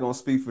I'm not gonna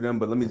speak for them,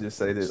 but let me just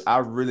say this.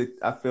 I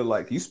feel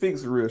like you speak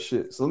some real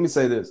shit. So let me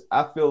say this.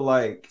 I feel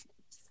like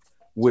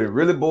what it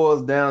really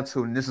boils down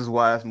to, and this is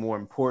why it's more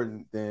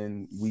important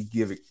than we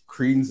give it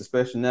credence,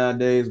 especially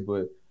nowadays.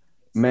 But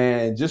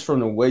man, just from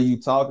the way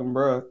you talking,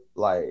 bro,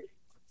 like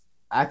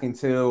I can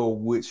tell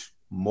which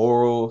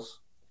morals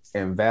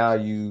and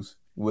values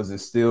was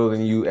instilled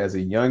in you as a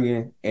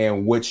youngin,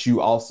 and what you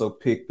also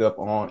picked up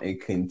on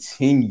and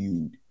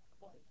continued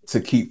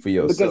to keep for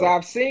yourself. Because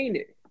I've seen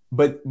it.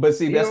 But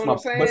see, that's my.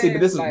 But see,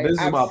 but this is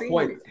my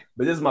point.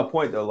 But this is my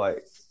point though.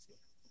 Like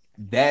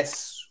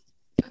that's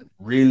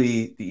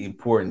really the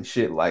important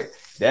shit. Like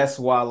that's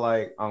why,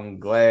 like, I'm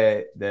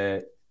glad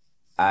that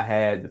I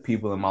had the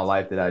people in my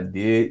life that I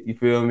did. You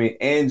feel me?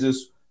 And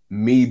just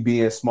me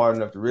being smart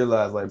enough to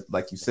realize,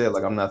 like you said,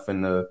 like I'm not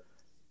finna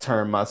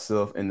turn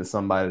myself into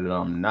somebody that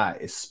I'm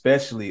not,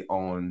 especially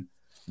on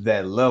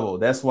that level.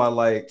 That's why,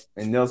 like,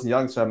 and Nelson,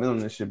 y'all can chime in on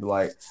this shit, but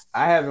like,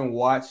 I haven't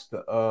watched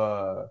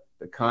the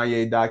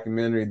Kanye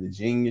documentary, the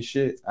Genius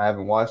shit. I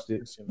haven't watched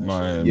it,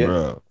 Man, yet.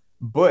 bro.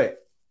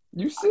 But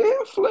You see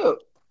him flip.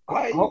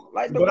 Like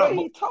the way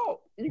he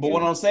talk. But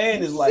what I'm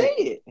saying is,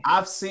 like,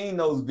 I've seen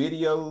those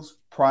videos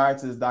prior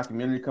to this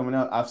documentary coming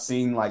out. I've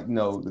seen, like, you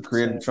know, the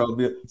creative control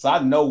video, so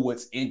I know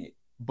what's in it.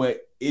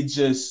 But it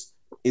just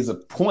is a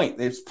point.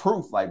 There's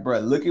proof. Like, bro,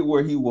 look at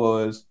where he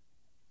was.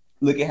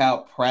 Look at how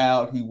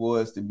proud he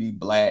was to be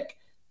black,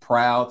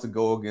 proud to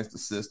go against the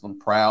system,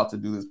 proud to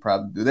do this,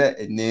 proud to do that.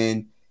 And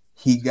then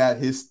he got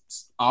his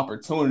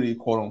opportunity,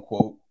 quote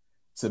unquote,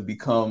 to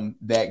become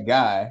that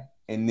guy.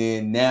 And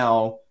then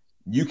now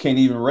you can't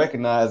even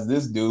recognize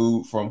this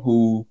dude from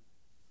who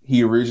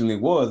he originally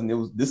was,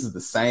 and this is the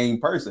same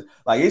person.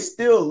 Like, it's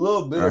still a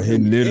little bit of He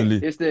him. literally,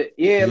 It's the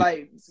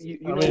like you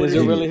I know mean, what is it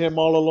it is? really him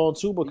all along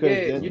too?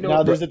 Because you know,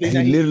 now there's the thing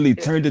that he literally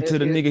turned it to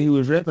the nigga he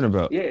was rapping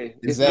about. Yeah,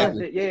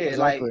 Exactly.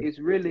 Like it's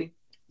really,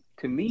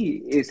 to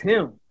me, it's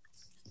him.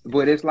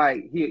 But it's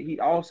like he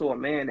also a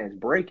man that's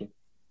breaking.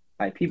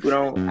 Like, people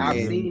don't.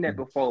 I've seen that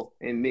before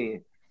in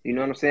men. You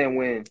know what I'm saying?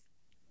 When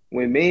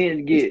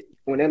men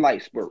when they're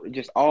like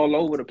just all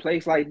over the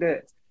place like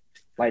that,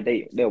 like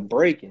they're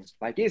breaking.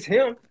 Like, it's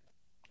him.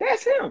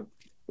 That's him.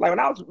 Like, when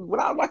I was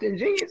watching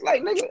Genius,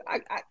 like, nigga, I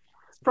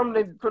from the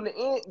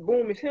end,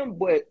 boom, it's him.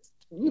 But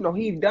you know,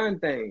 he's done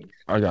things.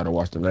 I gotta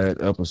watch the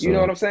last episode. You know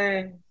what I'm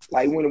saying?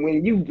 Like,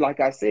 when you, like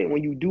I said,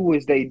 when you do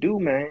as they do,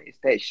 man, it's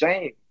that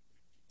shame.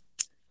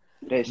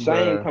 That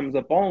shame comes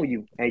up on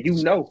you, and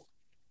you know.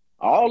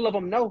 All of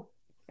them know.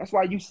 That's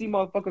why you see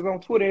motherfuckers on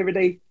Twitter every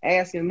day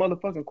asking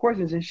motherfucking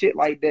questions and shit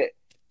like that.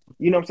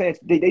 You know what I'm saying?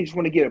 They just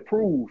want to get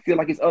approved. Feel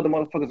like it's other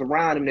motherfuckers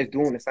around them that's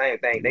doing the same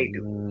thing they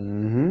do.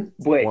 Mm-hmm.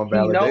 But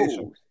he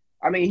knows.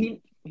 I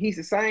mean, he's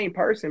the same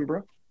person,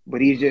 bro.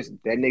 But he's just,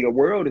 that nigga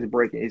world is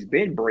breaking. It's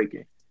been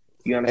breaking.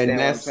 You understand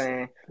what I'm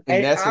saying?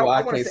 And that's why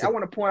I want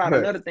to point out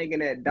another thing in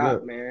that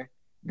doc, man,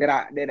 that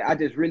I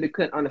just really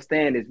couldn't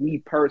understand is me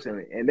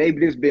personally. And maybe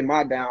this has been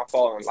my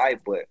downfall in life,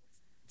 but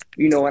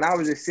you know, and I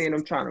was just seeing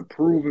him trying to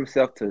prove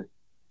himself to,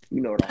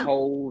 you know, the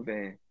Hove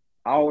and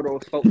all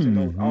those folks in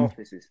those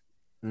offices.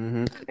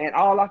 Mm-hmm. And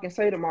all I can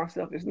say to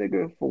myself is,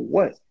 nigga, for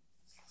what?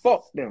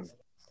 Fuck them.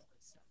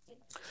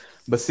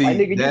 But see, like,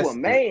 nigga, you a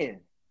man.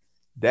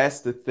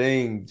 That's the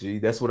thing, G.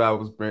 That's what I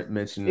was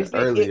mentioning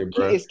earlier,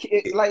 bro.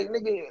 It's like,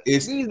 nigga,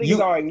 these niggas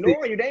are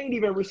ignoring you. They ain't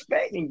even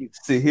respecting you.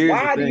 See, here's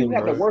why the thing, do you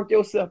have bro. to work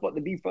yourself up to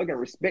be fucking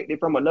respected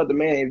from another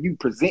man if you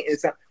presenting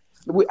something?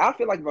 I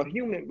feel like if a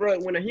human,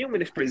 bro, when a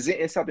human is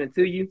presenting something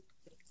to you,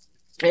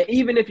 and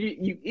even if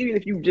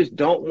you just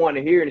don't want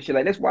to hear it and shit,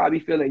 like, that's why I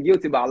be feeling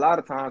guilty about a lot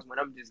of times when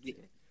I'm just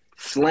getting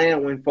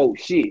slammed when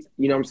folks shit.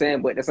 You know what I'm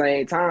saying? But at the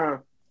same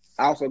time,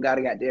 I also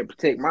gotta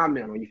protect my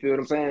mental. You feel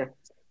what I'm saying?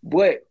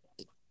 But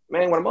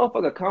man, when a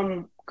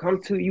motherfucker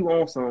come to you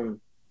on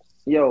some,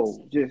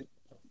 yo, just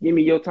give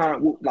me your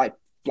time, like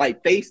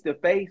face to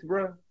face,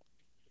 bro.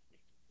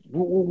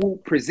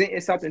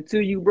 Presenting something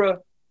to you, bro.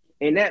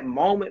 In that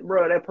moment,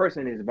 bro, that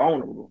person is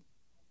vulnerable.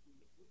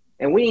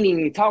 And we ain't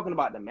even talking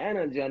about the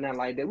manager or nothing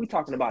like that. We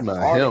talking about the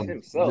artist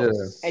himself.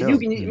 Yeah, and you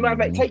can, matter of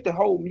fact, take the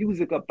whole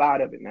music up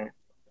out of it, man.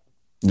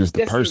 Just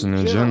the person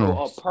in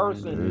general. A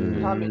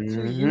person coming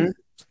to you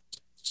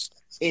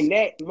in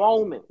that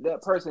moment,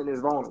 that person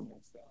is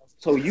vulnerable.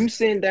 So you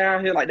sitting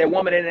down here like that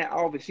woman in that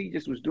office, she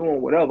just was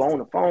doing whatever on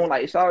the phone,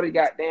 like it's already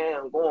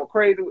goddamn going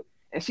crazy,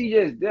 and she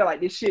just there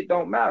like this shit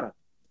don't matter.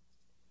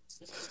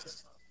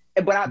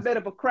 But I bet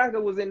if a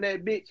cracker was in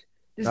that bitch,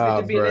 this bitch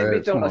would be in that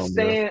bitch on a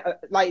stand,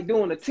 like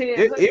doing a 10.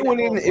 It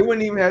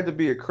wouldn't even have to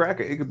be a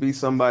cracker. It could be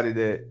somebody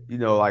that, you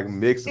know, like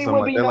mixed or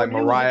something like that, like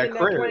Mariah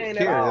Carey.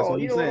 That's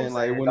what I'm saying.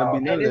 Like, it wouldn't be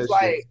none of that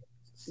shit.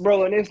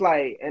 Bro, and it's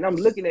like, and I'm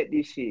looking at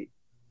this shit,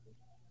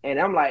 and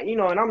I'm like, you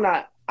know, and I'm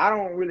not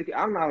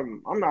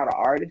an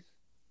artist,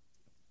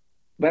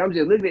 but I'm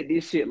just looking at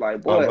this shit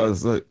like, boy,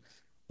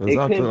 it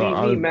couldn't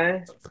be me,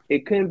 man.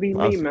 It couldn't be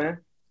me, man.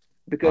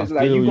 Because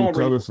like you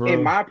gonna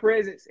in my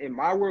presence, in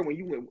my world,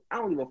 when I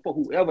don't give a fuck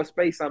whoever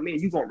space I'm in,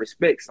 you gonna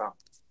respect something.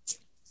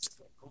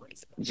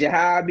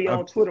 How I be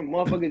on Twitter,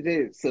 motherfuckers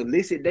just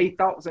solicit their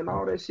thoughts and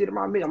all that shit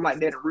about me. I'm like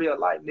that in real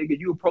life, nigga.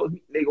 You approach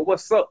me, nigga,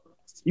 what's up?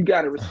 You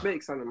gotta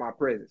respect something in my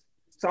presence.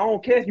 So I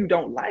don't care if you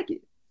don't like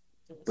it,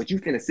 but you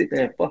finna sit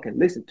there and fucking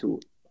listen to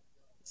it.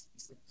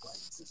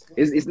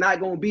 It's not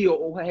gonna be hey,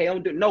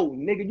 no,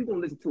 nigga, you gonna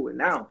listen to it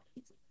now.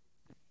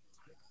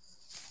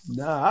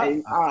 Nah,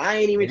 I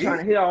ain't even trying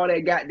to hear all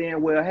that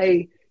goddamn, well,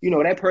 hey, you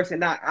know, that person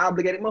not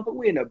obligated. Motherfucker,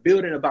 we in a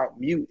building about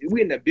music.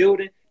 We in a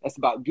building that's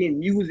about getting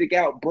music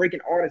out, breaking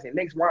artists, and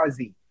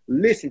XYZ.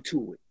 Listen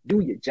to it. Do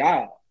your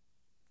job.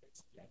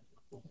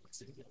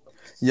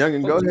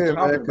 Youngin, go ahead,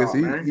 man,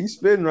 because he's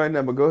spitting right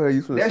now, but go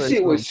ahead. That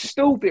shit was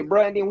stupid,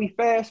 bro. And then we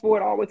fast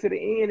forward all the way to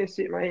the end and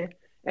shit, man.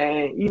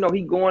 And, you know,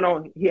 he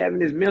having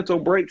his mental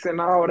breaks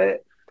and all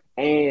that.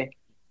 And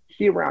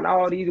he around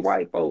all these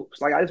white folks.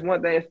 Like, I just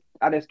one thing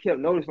I just kept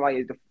noticing,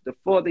 like, the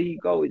further he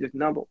go, it's just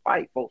number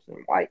white folks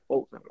and white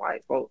folks and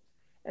white folks.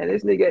 And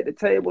this nigga at the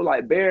table,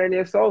 like, bearing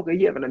his soul, because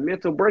he having a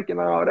mental break and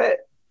all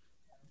that.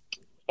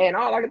 And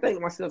all I can think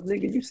to myself,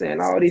 nigga, you saying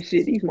all this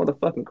shit, these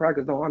motherfucking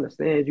crackers don't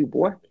understand you,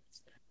 boy.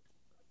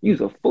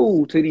 You's a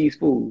fool to these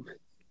fools.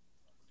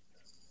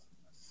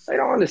 They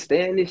don't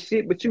understand this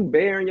shit, but you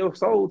bearing your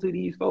soul to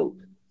these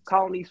folks,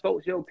 calling these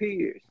folks your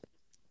peers.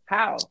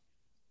 How?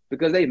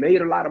 Because they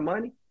made a lot of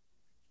money?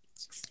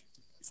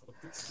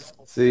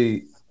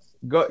 See,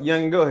 go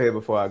ahead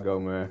before I go,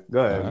 man.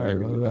 Go ahead.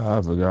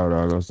 I forgot what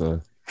I was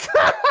gonna say.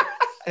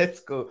 It's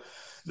cool.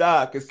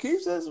 Nah, because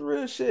Keith says some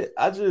real shit.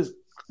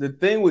 The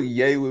thing with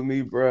Ye with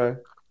me, bro,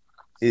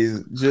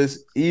 is just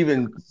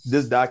even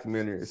this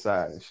documentary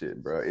aside and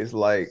shit, bro. It's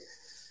like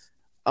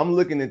I'm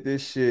looking at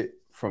this shit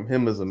from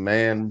him as a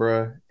man,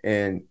 bro,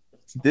 and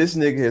this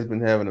nigga has been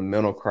having a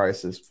mental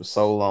crisis for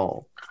so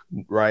long,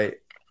 right?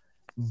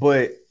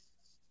 But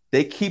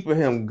they keeping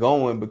him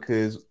going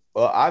because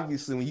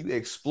obviously when you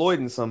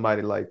exploiting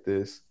somebody like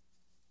this,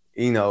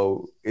 you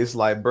know, it's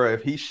like, bro,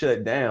 if he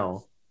shut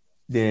down,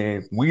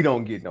 then we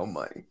don't get no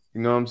money.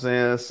 You know what I'm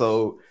saying?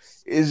 So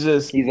it's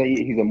just he's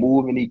a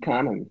moving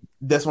economy.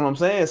 That's what I'm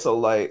saying. So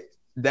like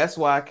that's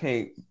why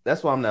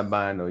I'm not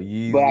buying no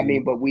Yeezy. But I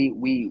mean,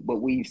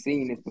 we've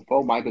seen this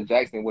before. Michael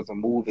Jackson was a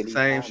moving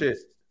same economy. shit.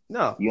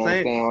 No, you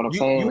understand what I'm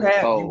saying? You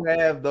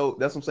have those.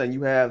 That's what I'm saying.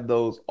 You have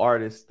those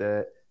artists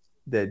that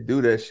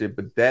do that shit.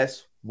 But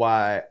that's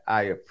why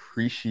I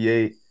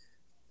appreciate.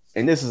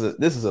 And this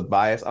is a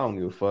bias. I don't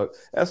give a fuck.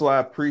 That's why I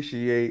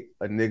appreciate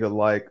a nigga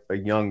like a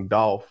Young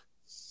Dolph.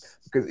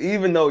 Because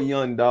even though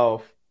Young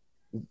Dolph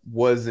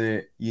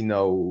wasn't, you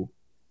know,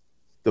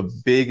 the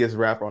biggest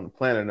rapper on the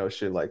planet, no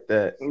shit like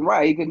that.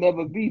 Right, he could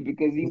never be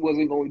because he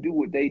wasn't going to do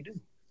what they do.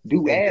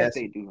 As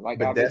they do. Like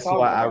but that's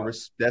why I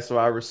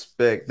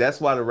respect.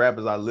 That's why the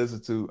rappers I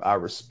listen to, I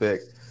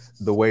respect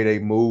the way they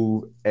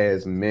move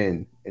as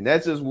men. And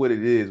that's just what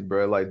it is,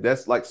 bro. Like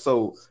that's like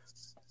so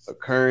a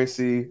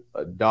Currency,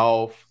 a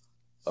Dolph,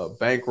 a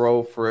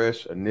Bankroll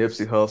Fresh, a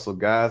Nipsey Hussle,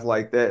 guys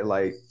like that,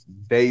 like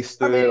they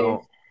stood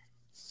on.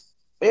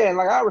 Yeah,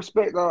 like I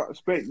respect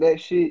that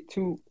shit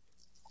too.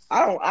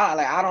 I don't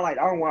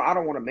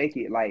want to make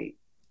it like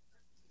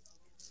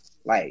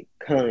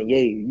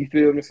Kanye. You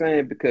feel what I'm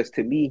saying? Because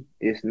to me,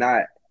 it's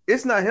not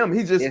him.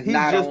 He's just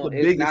the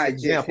biggest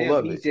example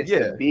of it. He's just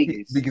the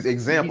biggest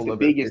example of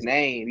it. The biggest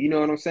name. You know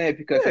what I'm saying?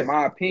 Because in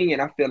my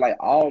opinion, I feel like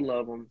all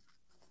of them,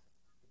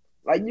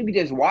 like you can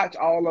just watch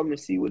all of them and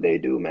see what they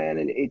do, man.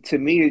 And to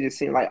me, it just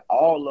seemed like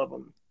all of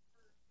them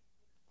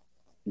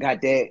got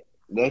that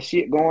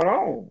shit going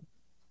on.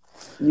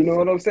 You know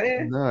what I'm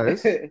saying? No,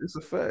 it's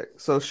a fact.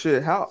 So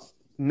shit, how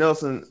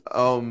Nelson?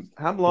 How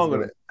long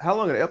are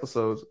the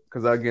episodes?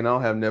 Because again, I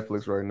don't have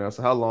Netflix right now.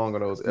 So how long are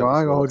those episodes? Bro, I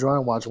ain't gonna hold you. I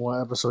ain't watched one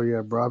episode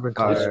yet, bro. I've been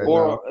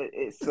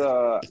It's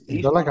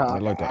like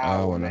an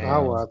hour and a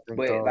half. I think.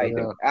 But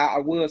I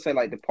will say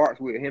like the parts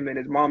with him and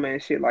his mama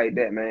and shit like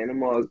that, man.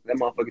 That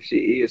motherfucking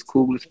shit is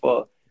cool as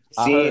fuck.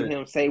 Seeing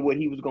him say what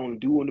he was gonna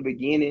do in the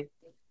beginning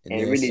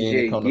and really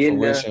just getting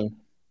there.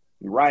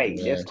 Right.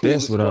 Yeah. That's cool.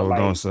 That's what I was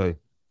gonna say.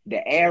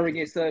 The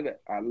arrogance of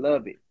it, I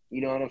love it.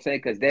 You know what I'm saying?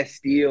 Because that's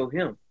still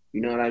him.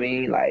 You know what I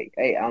mean? Like,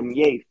 hey, I'm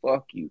Ye,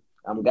 fuck you.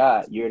 I'm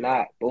God, you're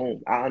not.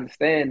 Boom. I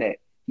understand that.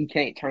 He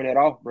can't turn it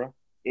off, bro.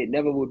 It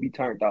never would be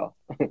turned off.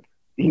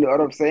 You know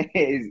what I'm saying?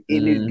 It's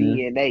in his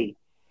DNA.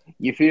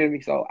 You feel me?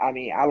 So, I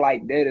mean, I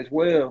like that as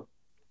well.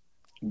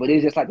 But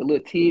it's just like the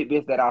little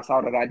tidbits that I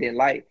saw that I didn't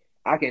like.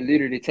 I can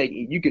literally take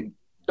it. You can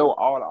throw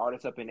all the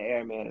artists up in the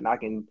air, man, and I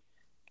can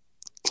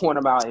point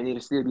them out, and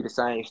it'll still be the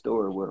same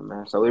story with them,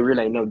 man. So it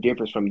really ain't no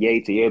difference from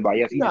Ye to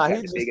everybody else.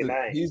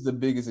 He's the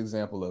biggest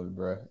example of it,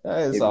 bro.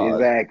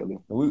 Exactly.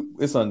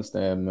 It's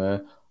understand,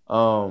 man.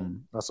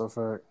 That's a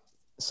fact.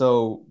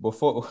 So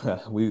before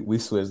we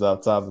switched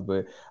off topic,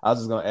 but I was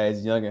just gonna ask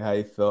Youngin how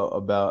he felt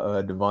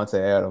about Devontae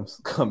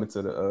Adams coming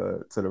to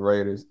the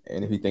Raiders,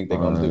 and if he think they're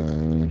gonna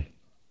do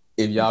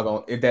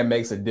if that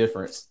makes a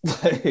difference,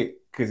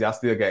 because y'all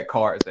still got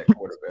Cards at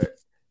quarterback.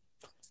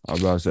 I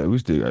was about to say we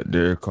still got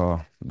Derek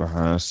Carr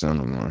behind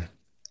center, man.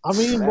 I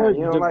mean, man,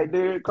 you don't like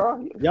Derek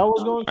Carr? Y'all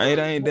was going. It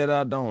ain't that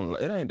I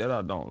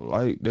don't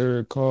like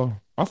Derek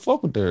Carr. I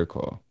fuck with Derek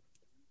Carr.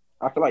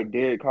 I feel like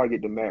Derek Carr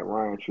get the Matt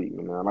Ryan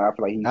treatment, man. Like I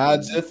feel like I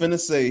just finna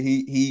say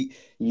he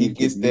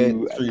gets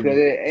that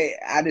treatment.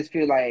 I just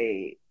feel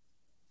like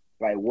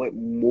what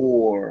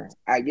more?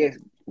 I guess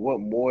what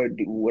more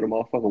would a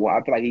motherfucker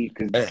want? I feel like he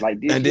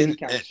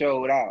kind of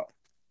showed out.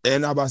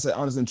 And I'm about to say,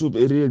 honestly and truth,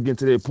 it is getting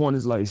to that point.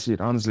 It's like,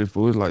 shit, honestly,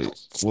 fool, it's like,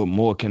 what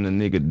more can a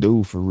nigga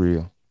do for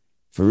real?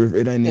 For real,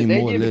 it ain't even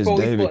more or less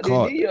David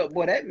Carr.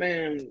 Boy, that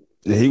man.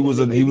 He was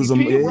a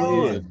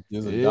motherfucker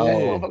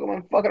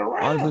fucking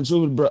around. Honestly and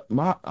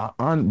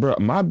truth,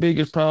 my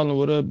biggest problem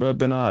with us, bro,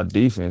 been our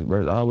defense, bro.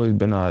 It's always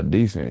been our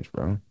defense,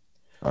 bro.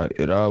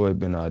 It always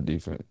been our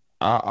defense.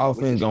 Our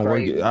offense gonna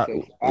work it. Our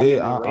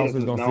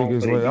offense gonna figure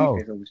its way out.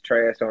 It was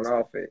trash on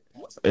offense.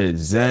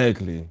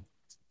 Exactly.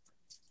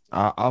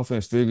 Our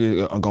offense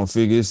gonna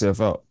figure itself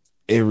out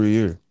every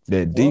year.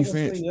 That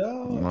defense,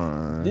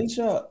 man. Didn't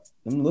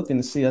I'm looking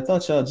to see. I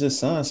thought y'all just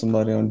signed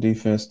somebody on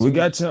defense. We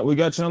got Chandler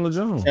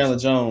Jones. Chandler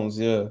Jones,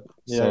 yeah.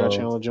 Yeah, I got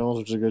Chandler Jones,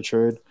 which is a good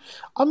trade.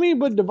 I mean,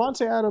 but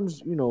Devontae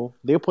Adams,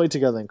 they played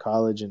together in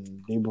college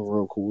and they were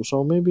real cool.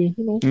 So maybe,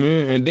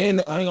 Yeah, and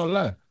then I ain't gonna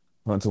lie,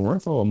 Hunter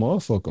Renfrow a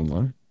motherfucker,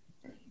 man.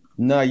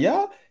 Nah,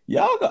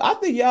 I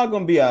think y'all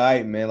gonna be all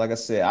right, man. Like I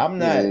said, I'm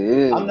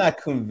not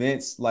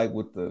convinced. Like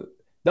with the,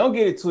 don't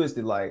get it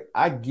twisted. Like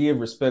I give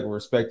respect where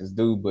respect is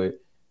due, but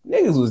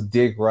niggas was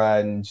dick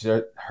riding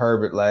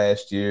Herbert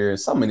last year and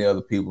so many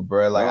other people,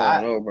 bro. Like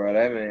I don't know, bro.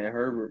 That man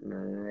Herbert,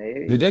 man.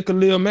 Hey. Did that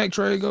Khalil Mack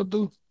trade go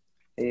through?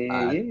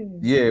 Yeah,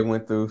 it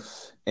went through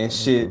and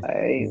shit.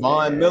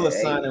 Von Miller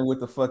signing with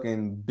the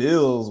fucking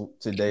Bills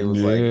today was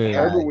like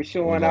Herbert was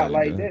showing out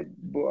like that.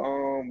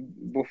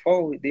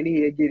 Before didn't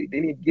he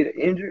get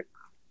injured?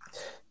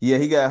 Yeah,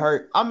 he got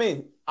hurt. I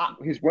mean,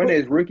 his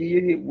rookie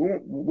year.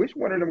 Which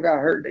one of them got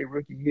hurt? Their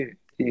rookie year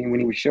when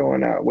he was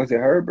showing out. Was it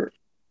Herbert?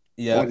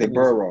 Yeah, or was it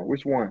Burrow?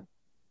 Which one?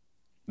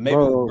 Maybe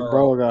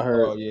Burrow got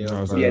hurt. Oh, yeah,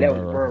 that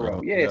was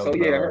Burrow. Yeah, so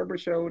Herbert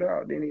showed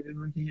out. Then he did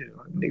rookie year.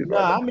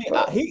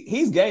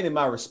 He's gaining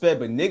my respect,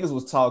 but niggas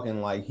was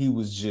talking like he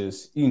was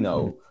just, and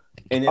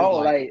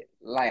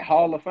like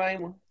Hall of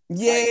Famer.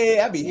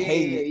 Yeah, I be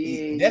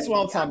hating. That's what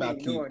I'm talking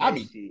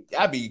about. Keith.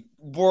 I be,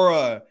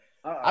 bruh.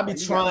 I be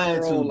trying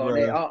to,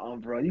 bro.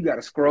 Bro, you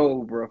gotta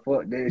scroll, bro.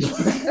 Fuck that.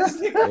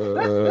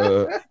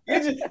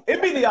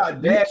 It be the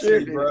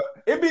audacity, bro.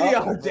 It be the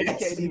audacity. You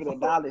can't even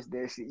acknowledge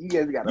that shit. You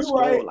guys gotta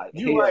scroll right. like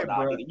you right,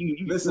 bro.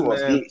 Listen,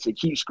 man.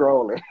 Keep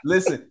scrolling.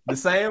 Listen, the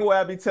same way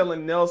I be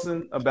telling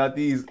Nelson about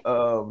these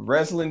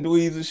wrestling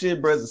dweebs and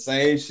shit, bro. It's the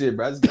same shit,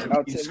 bro.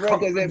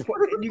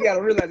 You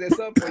gotta realize at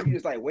some point you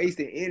just like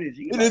wasting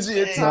energy.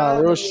 Nah,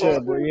 real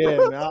shit, bro.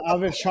 Yeah, man. I've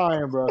been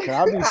trying, bro.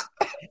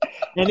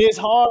 And it's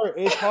hard.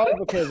 It's hard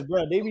because,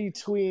 bro, they be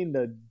tweeting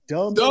the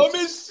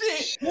dumbest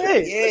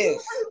shit. Yeah,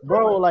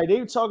 bro. Like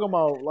they talking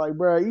about, like,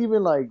 bro,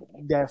 even like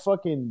that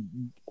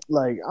fucking,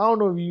 like, I don't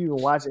know if you even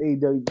watch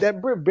AEW.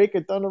 That Britt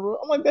Baker Thunder Rosa.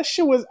 I'm like,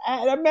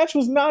 that match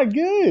was not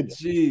good.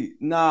 Gee,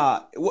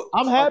 nah.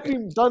 I'm happy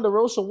Thunder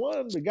Rosa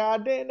won, but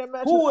goddamn, that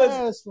match was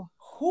ass.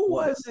 Who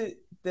was it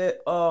that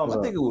I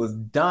think it was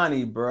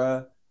Donnie,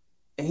 bro,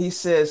 and he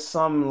said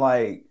something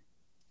like,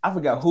 I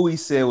forgot who he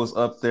said was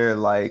up there,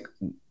 like,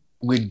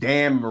 with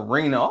Dan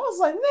Marino. I was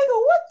like, nigga,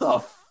 what the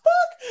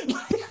fuck?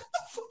 Like, what the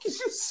fuck is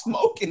you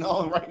smoking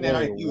on right now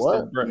in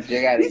Houston, bro? You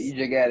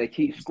just gotta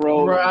keep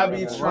scrolling. Bro, I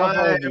be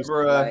trying,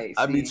 bro.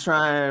 I be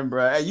trying,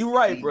 bro. Hey, you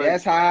right, bro.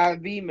 That's how I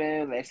be,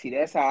 man.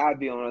 That's how I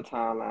be on the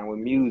timeline with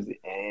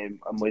music. And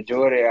a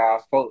majority of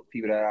our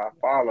people that I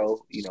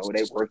follow,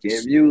 they work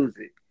in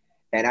music.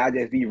 And I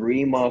just be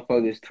reading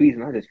motherfuckers' tweets,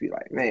 and I just be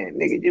like, man,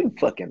 nigga, you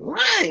fucking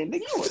lying. Nigga,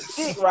 you a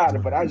dick rider.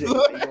 But I just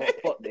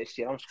fuck that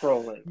shit. I'm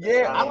scrolling.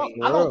 Yeah, I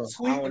don't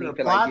tweet and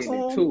reply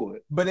to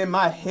it. But in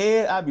my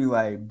head, I be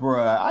like,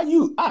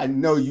 bruh, I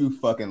know you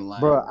fucking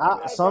lying. Bro,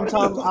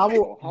 sometimes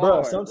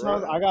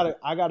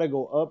I gotta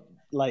go up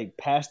like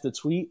past the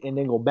tweet and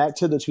then go back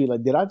to the tweet.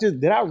 Like, did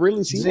I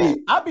really see that?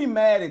 I be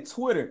mad at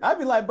Twitter. I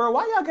be like, bro,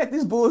 why y'all got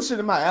this bullshit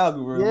in my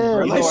algorithm? Yeah,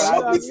 bro?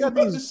 you got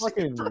these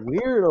fucking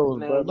weirdos,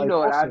 man, bro. You know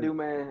what I do,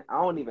 man?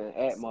 I don't even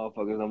add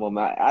motherfuckers no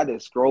more. I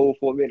just scroll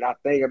for a minute and I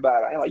think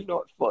about it. I'm like, you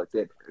know what? Fuck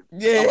that.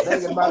 Yeah. I'm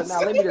thinking about it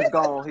now. Let me just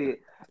go on here.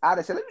 I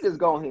just said, let me just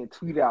go ahead and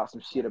tweet out some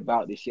shit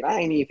about this shit.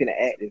 I ain't even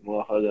finna add this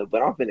motherfucker,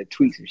 but I'm finna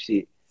tweet some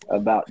shit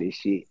about this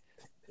shit.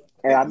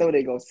 And I know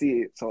they gonna see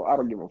it, so I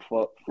don't give a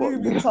fuck.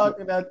 Niggas be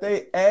talking out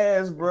they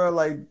ass, bro.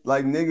 Like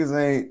niggas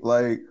ain't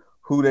like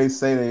who they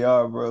say they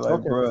are, bro.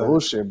 Like, bro,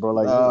 bullshit, bro.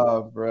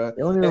 Like, bro,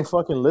 they don't even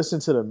fucking listen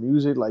to the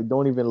music. Like,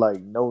 don't even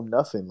like know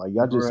nothing. Like,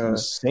 y'all just be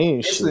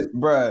saying shit,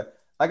 bro.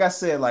 Like I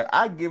said, like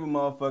I give a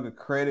motherfucker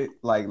credit.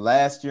 Like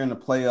last year in the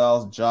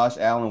playoffs, Josh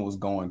Allen was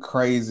going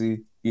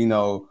crazy,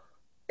 and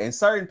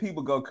certain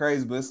people go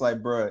crazy, but it's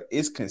like, bro,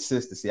 it's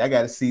consistency. I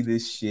got to see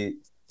this shit.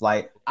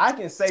 Like, I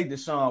can say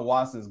Deshaun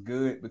Watson's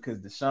good because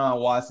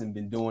Deshaun Watson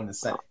been doing the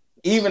same,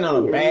 even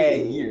on a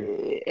bad year.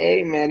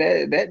 Hey, man,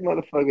 that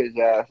motherfucker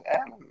Josh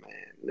Allen,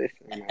 man.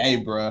 Listen, man. Hey,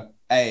 bro.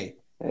 Hey,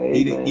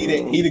 he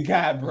the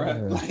guy,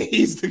 bro. Like,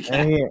 he's the guy.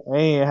 And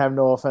he ain't have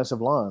no offensive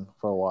line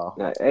for a while.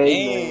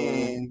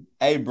 Hey,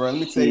 bro,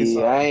 let me tell you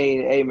something.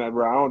 Hey, man,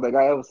 bro, I don't think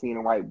I ever seen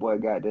a white boy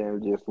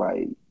goddamn just,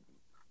 like,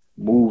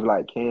 move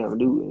like Cam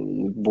Newton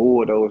and just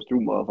bulldoze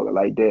through motherfucker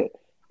like that.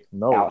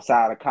 No.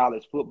 Outside of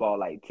college football,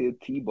 like Tim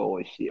Tebow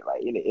and shit,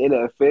 like in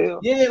the NFL.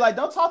 Yeah, like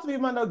don't talk to me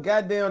about no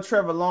goddamn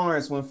Trevor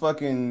Lawrence when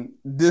fucking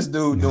this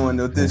dude doing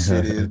what this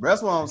shit is, bro.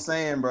 That's what I'm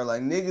saying, bro.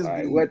 Like niggas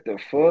like, be what the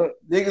fuck?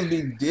 Niggas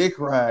be dick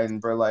riding,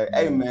 bro. Like,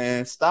 hey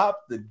man,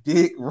 stop the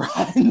dick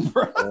riding,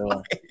 bro.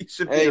 Like,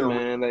 hey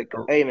man,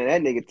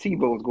 that nigga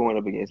Tebow was going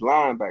up against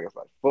linebackers.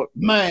 Like, fuck,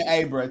 man.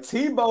 Hey, bro,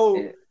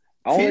 Tebow. Yeah.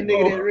 Only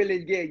nigga that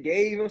really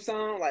gave him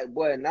something, like,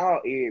 boy, now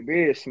Eric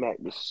Berry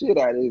smacked the shit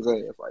out of his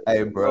ass. Like,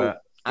 hey, bro.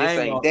 This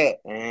ain't that,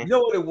 man. You know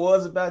what it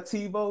was about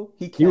Tebow?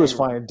 He was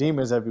fighting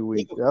demons every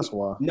week. That's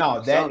why. No,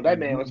 that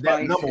man was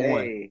fighting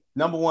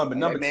number one, but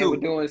number two, was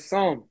doing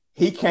something.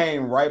 He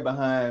came right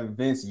behind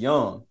Vince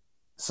Young.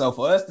 So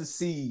for us to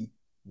see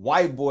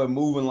white boy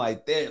moving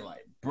like that,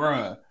 like,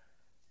 bruh.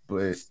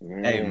 But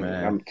hey,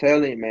 man, I'm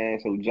telling you, man.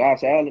 So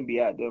Josh Allen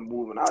be out there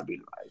moving. I'll be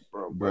like,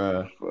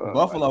 bruh,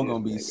 Buffalo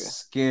gonna be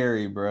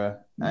scary, bruh.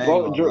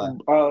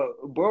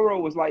 Burrow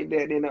was like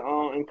that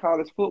in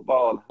college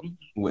football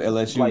with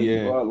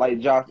LSU, like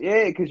Josh,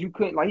 because you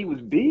couldn't, like, he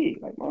was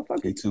big, like,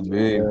 motherfucker. He too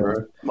big,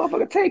 bruh.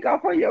 Motherfucker, take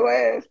off on your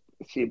ass.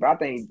 Shit, but I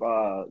think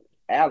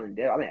Allen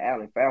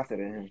faster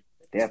than him.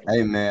 Definitely.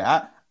 Hey,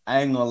 man,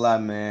 I ain't gonna lie,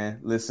 man.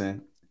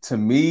 Listen, to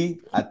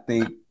me, I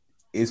think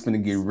it's gonna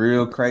get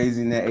real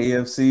crazy in the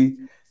AFC,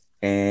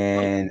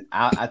 and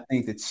I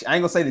think I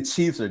ain't gonna say the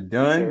Chiefs are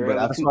done, but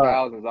I think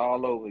 2000s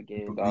all over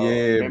again, dog.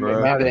 Yeah, bro.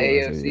 Remember the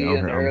AFC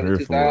in the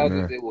early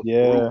 2000s? It was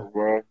brutal,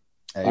 bro.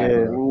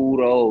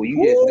 Brutal.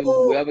 You just knew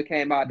whoever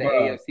came out the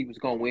AFC was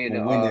gonna win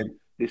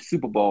the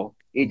Super Bowl.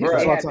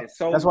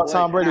 That's why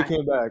Tom Brady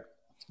came back.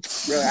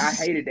 Bro, I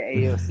hated the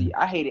AFC.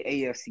 I hated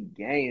AFC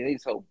games. They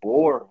so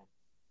boring,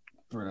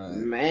 bro.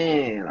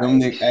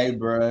 Man, hey,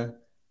 bro.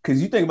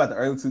 Because you think about the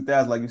early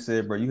 2000s, like you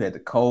said, bro, you had the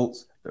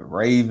Colts, the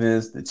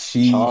Ravens, the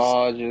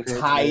Chiefs,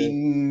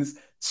 Titans,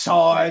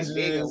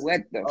 Chargers, what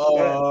the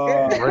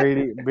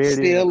Brady,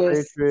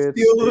 Steelers.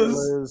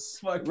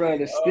 Bro,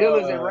 the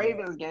Steelers and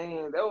Ravens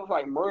game, that was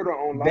like murder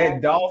on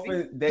that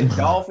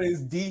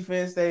Dolphins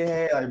defense they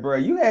had, like, bro,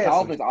 you had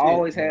Dolphins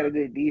always had a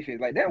good defense.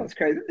 Like, that was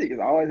crazy.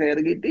 Niggas always had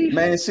a good defense.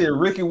 Man, shit,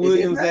 Ricky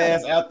Williams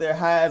ass out there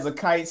high as a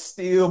kite,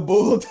 still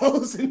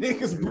bulldozing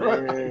niggas,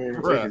 bro. Man,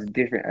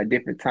 a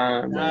different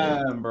time,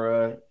 man.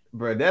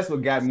 Bro, that's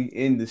what got me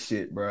into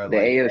shit, bro. The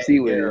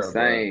AFC was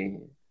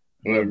insane,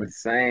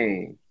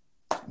 insane.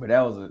 But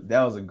that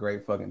was a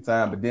great fucking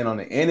time. But then on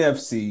the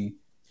NFC,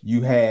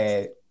 you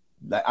had,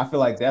 like, I feel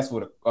like that's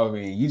what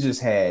you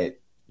just had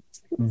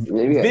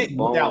Vic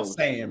without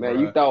saying, man.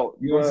 Bro. You thought,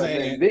 you know what I'm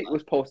saying? Vic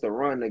was supposed to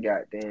run the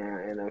goddamn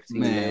NFC.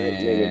 Man,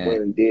 that nigga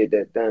went and did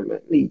that thing,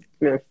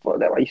 man. Fuck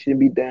that. Why you shouldn't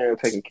be down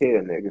taking care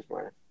of niggas,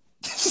 man.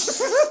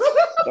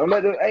 Don't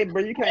let them, hey,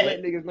 bro, you can't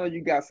let niggas know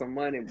you got some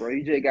money, bro.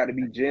 You just got to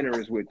be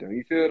generous with them.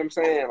 You feel what I'm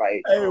saying?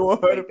 Like, hey,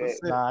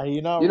 100%. Nah,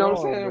 you know what I'm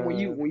saying?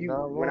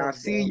 Man. When I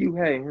see you,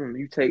 hey,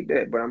 you take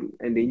that, but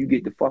and then you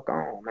get the fuck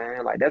on,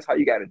 man. Like, that's how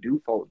you got to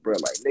do, folks, bro.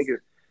 Like, niggas,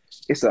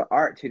 it's an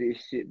art to this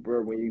shit,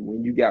 bro.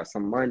 When you got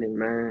some money,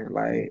 man.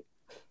 Like,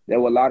 that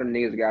what a lot of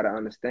niggas got to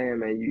understand,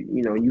 man.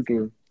 You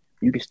can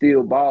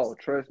still ball.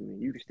 Trust me,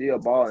 you can still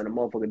ball, and the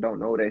motherfucker don't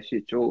know that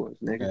shit yours,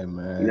 nigga. Hey,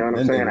 man. You know what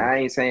I'm saying? I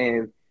ain't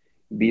saying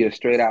be a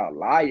straight out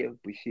liar,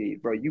 but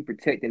shit, bro, you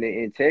protecting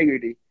the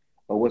integrity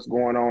of what's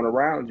going on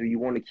around you. You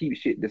want to keep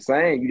shit the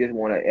same. You just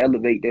want to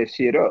elevate that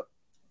shit up.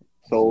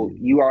 So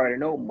you already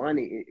know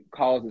money, it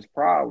causes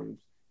problems.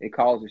 It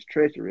causes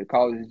treachery. It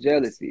causes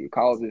jealousy. It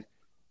causes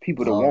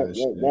people to want.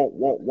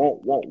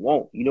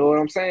 You know what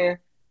I'm saying?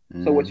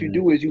 Mm-hmm. So what you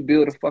do is you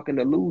build a fucking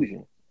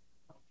illusion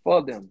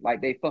for them,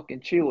 like they fucking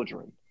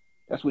children.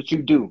 That's what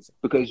you do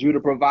because you're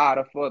the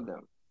provider for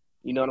them.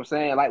 You know what I'm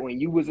saying? Like when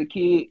you was a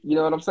kid, you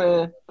know what I'm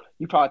saying?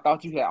 You probably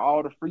thought you had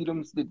all the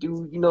freedoms to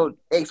do,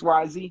 X,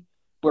 Y, Z.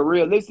 But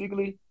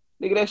realistically,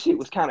 nigga, that shit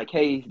was kind of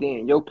caged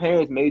in. Your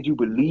parents made you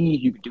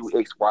believe you could do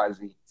X, Y,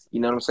 Z. You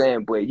know what I'm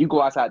saying? But you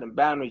go outside them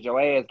boundaries, your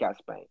ass got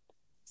spanked.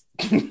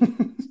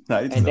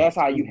 And that's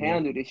how you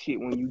handle this shit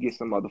when you get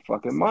some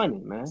motherfucking money,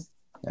 man.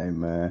 Hey,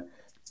 man.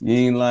 You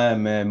ain't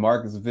lying, man.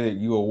 Marcus Vick,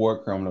 you a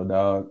war criminal,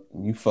 dog.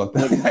 You fucked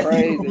up.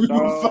 Crazy, you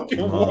dog.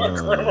 fucking war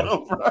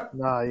criminal, bro.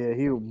 Nah, yeah,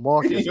 he was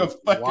Marcus.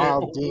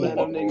 Wild dude. Let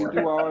them niggas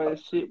do all that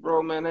shit,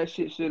 bro, man. That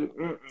shit should have.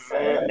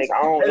 Nigga,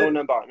 I don't know nothing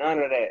about none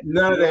of that.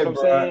 None of that,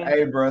 bro.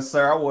 Hey, bro,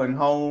 sir, I wasn't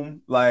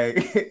home. Like,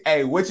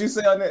 hey, what you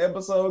say on that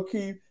episode,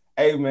 Keith?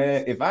 Hey,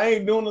 man, if I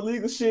ain't doing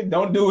illegal shit,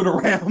 don't do it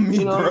around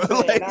me, bro. What I'm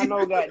saying? Like, I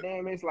know,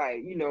 goddamn, it's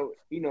like,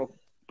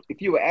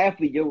 if you're an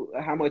athlete,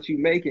 how much you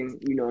making,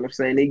 you know what I'm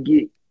saying? They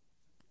get.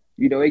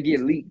 It get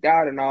leaked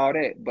out and all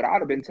that. But I'd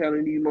have been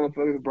telling these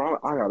motherfuckers, bro,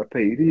 I gotta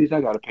pay this, I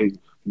gotta pay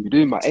you.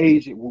 Did my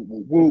agent,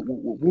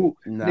 woo.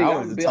 Nah,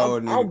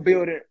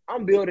 nigga,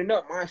 I'm building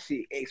up my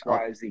shit, X,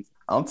 Y, Z.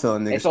 I'm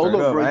telling niggas straight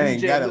up, bro, I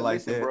ain't got it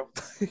like that. Bro.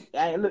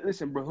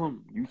 Listen, bro,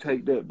 you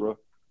take that, bro.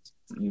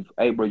 You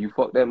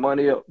fuck that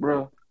money up,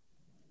 bro.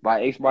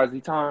 By X, Y, Z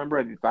time,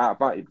 bro.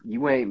 If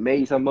you ain't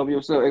made something of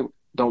yourself,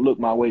 don't look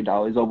my way,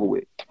 dog. It's over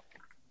with.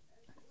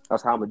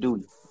 That's how I'm gonna do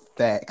you.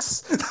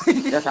 Facts.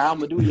 That's how I'm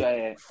gonna do your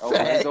ass.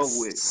 Okay, it's over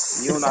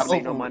with. You don't know how to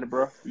make no money,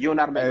 bro. You don't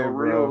know how to make no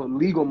real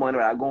legal money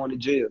without going to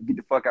jail. Get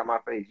the fuck out of my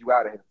face. You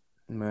out of here.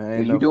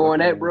 Man, if you doing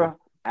that, bro,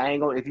 I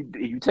ain't gonna. If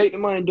you take the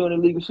money and doing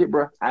illegal shit,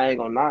 bro, I ain't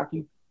gonna knock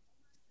you.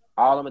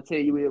 All I'm gonna tell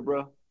you is,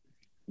 bro,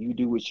 you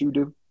do what you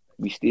do.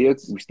 We still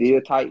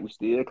tight. We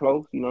still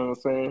close. You know what I'm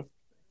saying?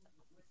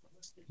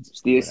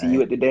 Still see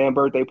you at the damn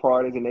birthday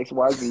parties and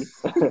XYZ.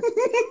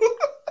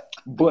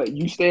 But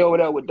you stay over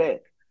there with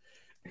that.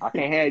 I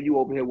can't have you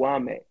over here where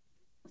I'm at.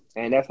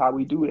 And that's how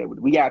we do that.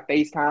 We got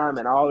FaceTime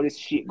and all this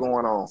shit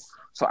going on.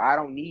 So I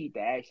don't need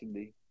to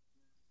actually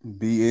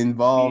be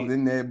involved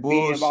in that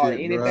bullshit. Be involved in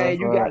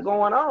anything you got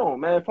going on,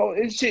 man.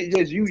 It's shit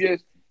just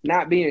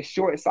not being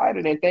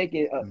short-sighted and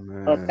thinking a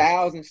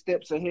 1,000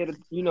 steps ahead of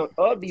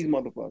of these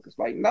motherfuckers.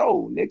 Like,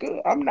 no,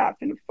 nigga, I'm not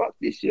finna fuck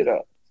this shit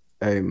up.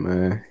 Hey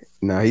man,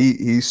 now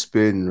he's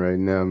spitting right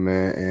now,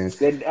 man, and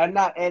I'm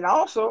not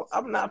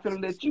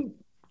finna let you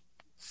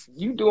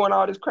doing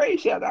all this crazy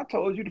shit. I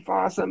told you to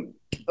find some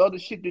other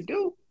shit to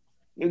do.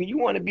 Nigga, you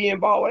want to be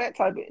involved with that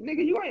type of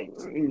nigga, you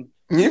ain't.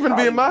 You even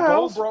be in my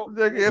house, bro.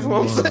 That's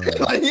what I'm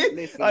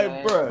saying.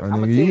 Like, bro,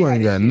 nigga, you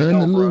ain't got nothing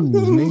to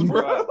lose, nigga.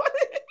 Bro.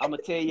 I'm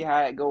gonna tell you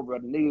how it go, bro.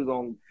 The nigga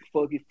gonna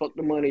fuck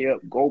the money up,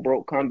 go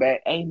broke, come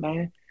back. Hey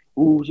man,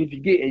 ooh, if you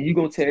get, and you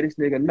gonna tell this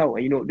nigga no,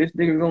 and you know what this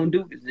nigga gonna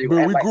do? This nigga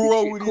bro, we like grew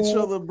up with cool. each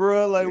other,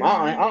 bro. Like,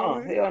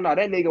 hell no,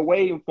 that nigga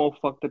way more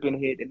fucked up in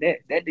the head than that.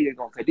 That nigga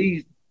gonna, cause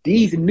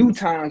these new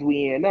times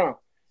we in now.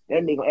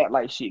 That nigga gonna act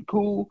like shit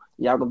cool.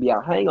 Y'all gonna be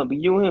out hanging, gonna be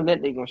you and him.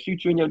 That nigga gonna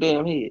shoot you in your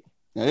damn head.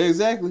 Yeah,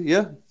 exactly.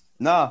 Yeah.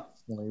 Nah.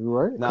 You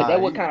right? Cause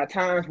that's what kind of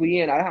times we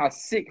in. That's how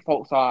sick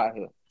folks are out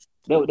here.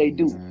 That's what they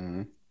do.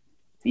 Mm-hmm.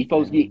 These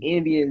folks get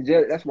envy and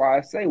jealous. That's why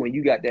I say when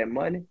you got that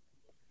money,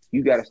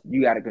 you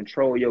gotta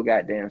control your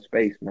goddamn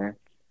space, man.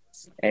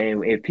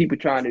 And if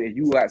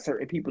you got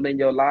certain people in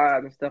your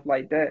lives and stuff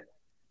like that,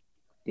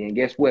 then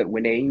guess what?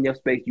 When they in your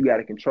space, you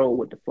gotta control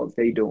what the fuck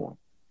they doing.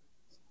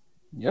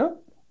 Yep.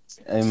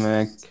 Hey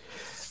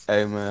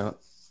man.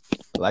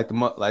 Like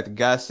the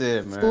guy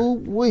said, man.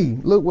 Ooh-wee.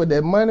 Look what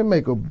that money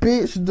make a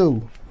bitch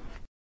do.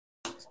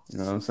 You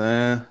know what I'm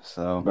saying?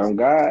 So From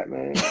God,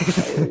 man.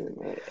 Hey,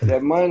 man.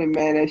 That money,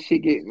 man, that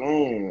shit get,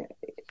 man.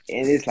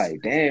 And it's like,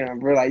 damn,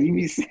 bro. Like, you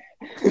be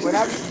when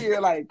I be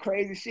seeing like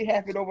crazy shit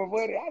happen over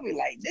money, I be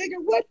like,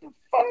 nigga, what the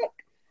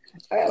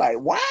fuck? I'm like,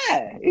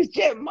 why? It's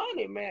just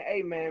money, man.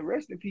 Hey, man,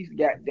 rest in peace,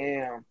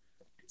 goddamn,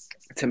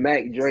 to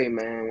Mac Dre,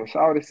 man. When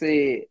Shawty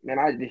said, man,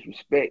 I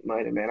disrespect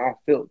money, man, I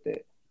felt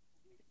that.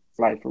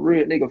 Like, for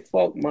real, nigga,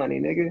 fuck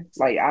money, nigga.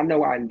 Like, I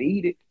know I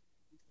need it.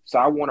 So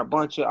I want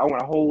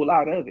a whole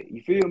lot of it.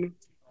 You feel me?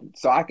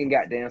 So I can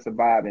goddamn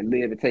survive and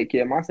live and take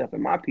care of myself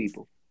and my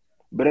people.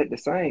 But at the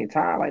same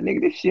time, like,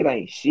 nigga, this shit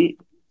ain't shit.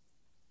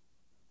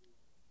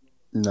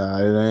 nah,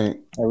 it ain't.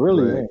 It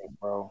really ain't,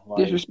 bro.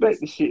 Like, Disrespect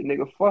the shit,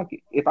 nigga. Fuck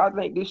it. If I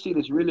think this shit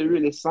is really,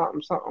 really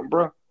something,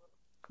 bro,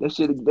 that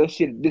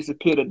shit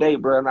disappear today,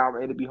 bro. Now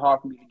it'll be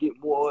hard for me to get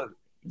more of it.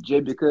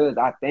 Just because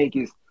I think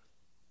you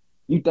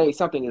think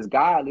something is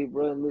godly,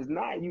 bro, and it's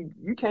not. You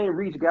can't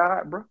reach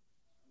God, bro.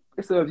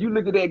 So if you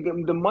look at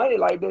the money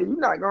like that, you're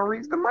not gonna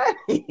reach the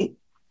money.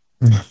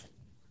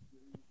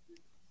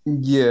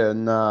 Yeah,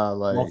 nah,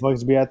 like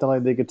motherfuckers be acting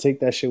like they could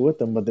take that shit with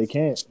them, but they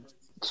can't.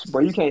 But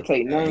you can't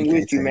take nothing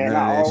with you, man.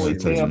 I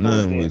always tell folks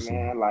that,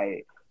 man.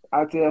 Like,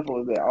 I tell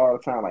folks that all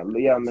the time. Like,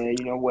 yeah, man,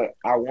 you know what?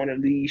 I want to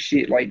leave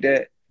shit like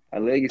that, a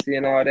legacy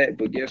and all that.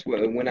 But guess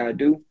what? When I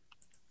do,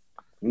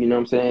 you know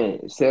what I'm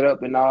saying? Set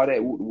up and all that.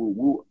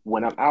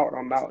 When I'm out,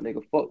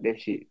 nigga. Fuck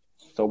that shit.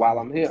 So while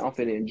I'm here, I'm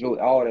finna enjoy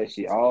all that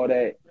shit, all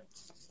that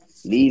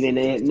leaving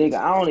it,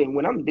 nigga.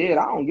 When I'm dead,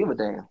 I don't give a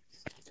damn.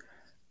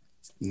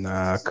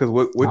 nah, cause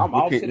what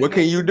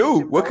can you do?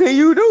 What can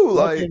you do? What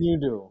Like, can you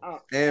do?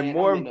 and Man,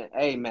 more,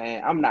 hey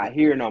man, I'm not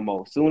here no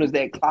more. Soon as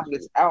that clock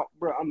is out,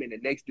 bro, I'm in the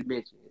next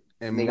dimension.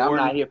 and Nigga, more,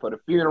 I'm not here for the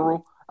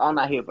funeral. I'm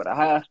not here for the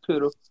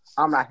hospital.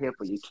 I'm not here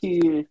for your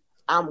kids.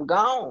 I'm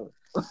gone.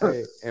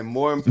 hey, and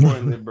more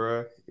importantly,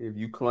 bro, if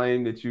you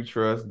claim that you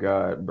trust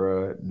God,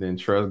 bro, then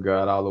trust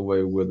God all the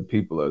way whether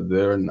people are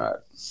there or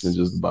not. It's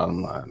just the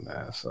bottom line,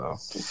 man.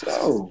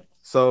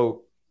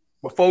 So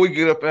before we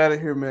get up out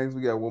of here, man, 'cause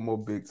we got one more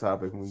big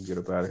topic when we get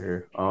up out of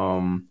here.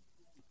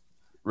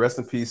 Rest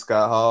in peace,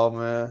 Scott Hall,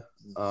 man.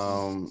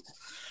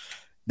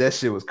 That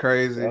shit was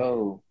crazy.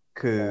 Oh,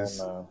 Cause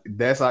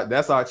that's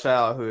our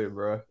childhood,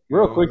 bro. You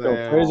Real know quick what I'm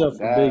though,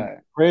 saying?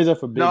 praise up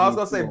for Big. No, I was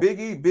gonna say Big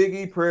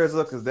E, prayers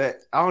up, cause that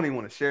I don't even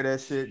want to share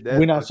that shit.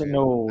 We're not fucking-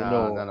 no.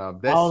 Nah, I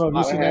That's, don't know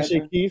if you seen that happened?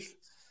 shit, Keith.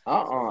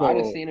 I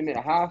just seen him in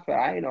the hospital.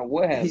 I ain't know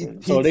what he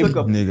happened. So they- took a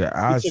Nigga,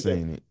 I took a-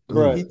 seen it.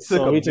 Bruh, he took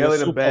so a he took a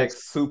belly to back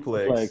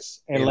suplex suplex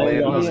and and landed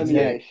landed on on his his Give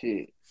me neck that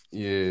shit.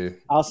 Yeah,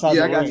 outside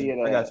yeah, the I got ring.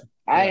 you. I got you.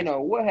 I ain't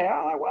know what happened.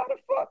 I'm like, why the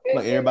fuck?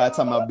 Like everybody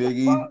talking about Big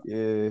E.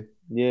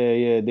 Yeah,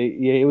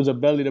 Yeah, it was a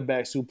belly to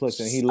back suplex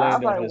and he I was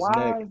landed like, on his why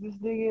neck. is this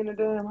nigga in the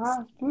damn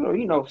hospital?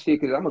 You know,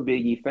 shit, because I'm a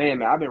Big E fan,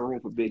 man. I've been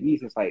rooting for Big E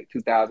since like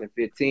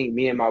 2015.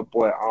 Me and my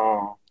boy,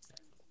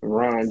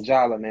 Ron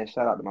Jala, man.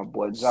 Shout out to my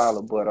boy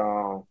Jala. But,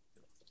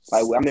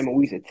 like, I remember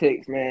we used to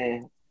text,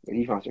 man.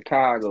 He's from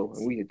Chicago.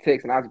 And we used to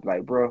text, and I was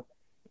like, bro,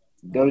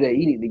 WWE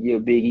need to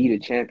give Big E the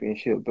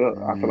championship belt.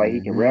 I feel like he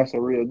can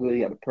wrestle real good.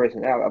 He got the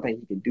personality. I think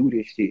he can do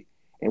this shit.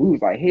 And we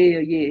was like, hell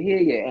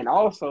yeah. And I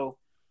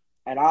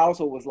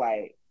also was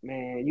like,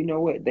 man, you know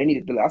what? They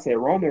need to. I said,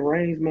 Roman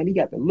Reigns, man, he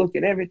got the look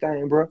and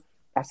everything, bro.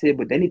 I said,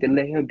 but they need to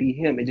let him be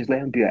him and just let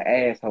him be an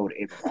asshole to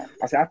everybody.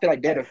 I said, I feel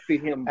like that'll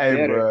fit him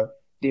better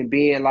than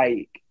being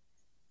like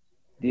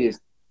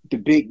the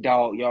big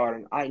dog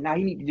yard. And now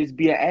he need to just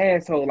be an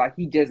asshole, like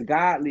he just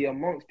godly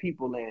amongst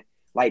people and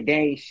like they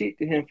ain't shit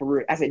to him for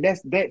real. I said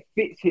that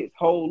fits his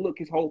whole look,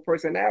 his whole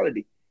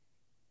personality.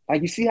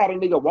 Like you see how the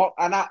nigga walk,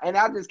 and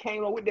I just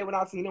came up with that when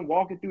I seen him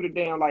walking through the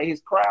damn like his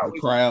crowd. The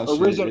crowd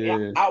original. shit,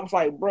 yeah. I was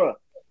like, bro,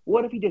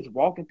 what if he just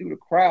walking through the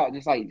crowd,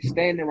 just like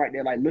standing right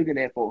there, like looking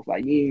at folks,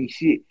 like you ain't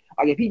shit.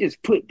 Like if he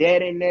just put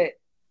that in that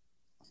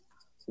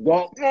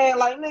walk, man,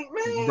 like man,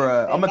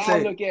 Bruh, I'm gonna tell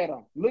you. Look at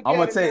him. I'm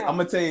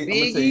gonna tell you.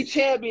 Big E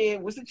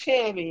champion was the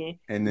champion.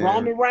 And then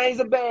Roman Reigns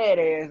a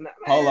badass. Man,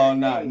 hold on,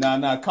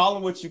 nah. Call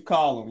him what you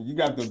call him. You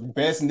got the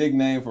best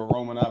nickname for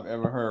Roman I've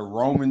ever heard.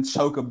 Roman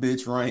Choker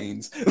Bitch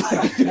Reigns.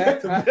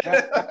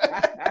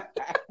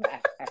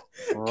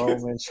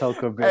 Roman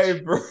Choker Bitch. Hey,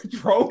 bro,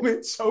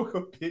 Roman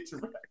Choker Bitch.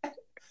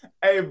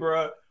 Hey,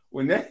 bro,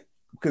 when that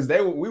because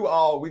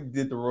we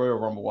did the Royal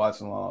Rumble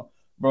watch along.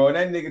 Bro,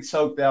 that nigga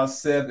choked out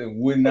Seth and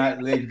would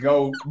not let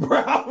go. Bro,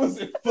 I was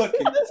in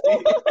fucking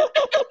tears.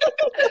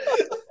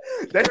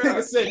 That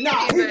nigga said,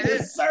 nah, he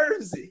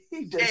deserves it.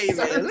 He deserves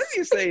man, let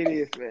me say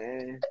this,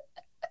 man.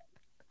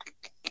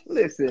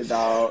 Listen,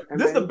 dog.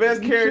 This is the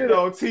best character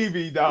on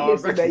TV,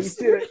 dog.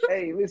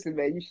 Listen,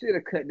 man, you should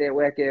have cut that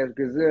whack ass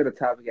Griselda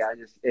topic out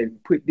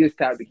and put this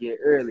topic in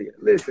earlier.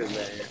 Listen,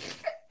 man.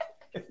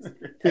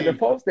 To the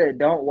folks that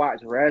don't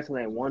watch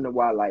wrestling and wonder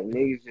why like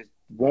niggas just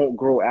won't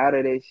grow out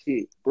of that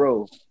shit,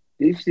 bro.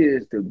 This shit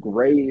is the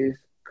greatest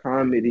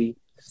comedy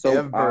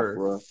soap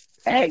opera,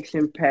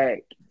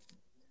 action-packed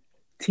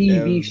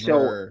TV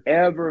show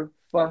ever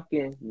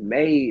fucking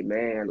made,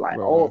 man. Like,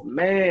 oh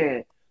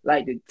man,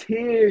 like the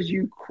tears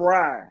you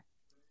cry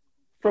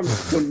from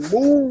the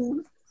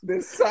mood,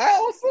 the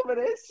sound some of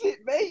that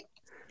shit make.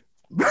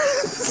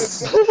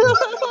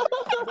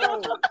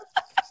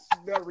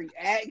 The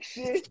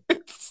reaction,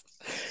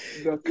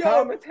 the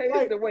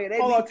commentators, the way they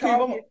be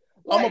talking.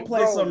 I'm gonna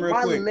play something real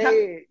quick.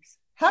 Legs,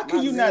 how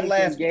can you not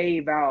laugh?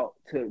 Gave out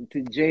to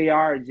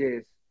JR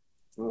just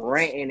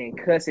ranting and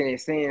cussing and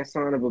saying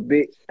son of a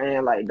bitch,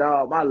 and like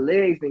dog, my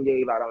legs then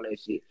gave out on that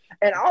shit.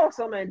 And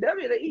also, man,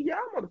 WWE, y'all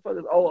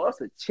motherfuckers owe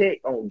us a check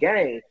on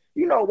game.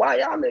 You know why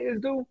y'all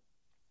niggas do?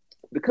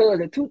 Because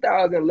in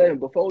 2011,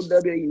 before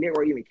WWE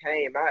Network even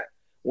came out,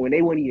 when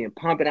they weren't even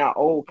pumping out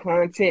old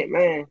content,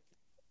 man.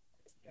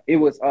 It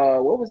was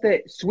what was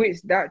that?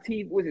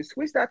 Switch.tv. Was it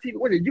Switch.tv?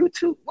 Was it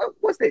YouTube?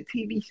 What's that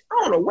TV?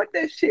 I don't know what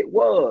that shit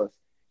was.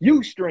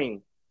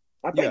 Ustream.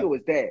 I think it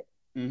was that.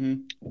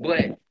 Mm-hmm.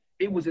 But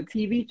it was a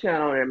TV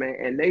channel there, man,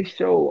 and they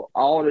show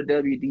all the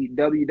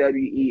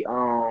WWE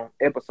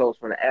episodes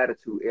from the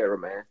Attitude Era,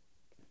 man.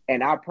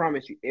 And I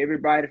promise you,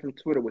 everybody from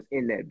Twitter was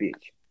in that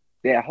bitch.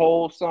 That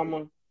whole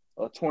summer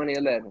of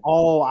 2011.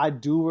 Oh, I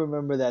do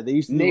remember that. They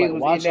used to do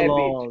like watch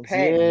alongs. Yeah,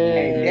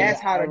 and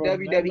that's how the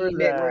WWE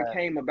Network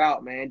came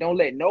about, man. Don't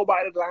let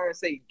nobody lie and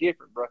say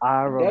different, bro.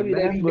 I remember.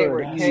 WWE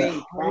Network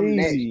came from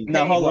that.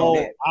 Now hold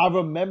on. I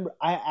remember.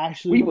 I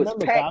actually was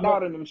packed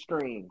out in them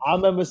streams. I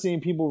remember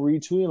seeing people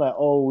retweeting like,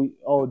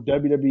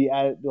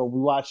 WWE, we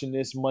watching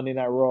this Monday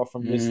Night Raw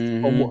from this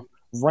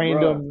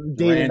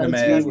random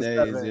ass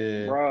days,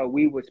 yeah. Bro,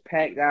 we was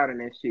packed out in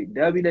that shit.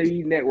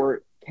 WWE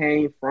Network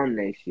came from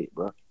that shit,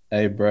 bro.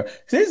 Hey, bro.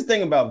 So here's the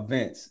thing about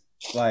Vince.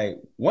 Like,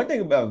 one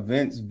thing about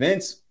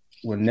Vince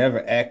will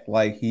never act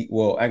like I ain't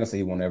gonna say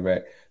he won't never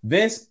act.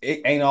 Vince,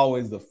 it ain't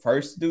always the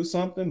first to do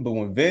something, but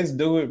when Vince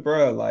do it,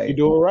 bro, like he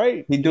do it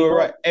right. He do it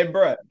right. Hey,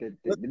 bro. The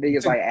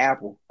nigga's like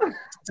Apple.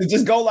 To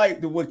just go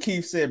like what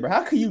Keith said, bro.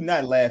 How can you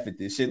not laugh at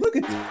this shit? Look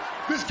at this.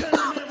 This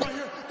cameraman right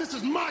here, this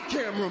is my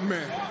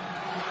cameraman.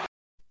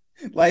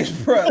 Like,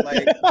 bro,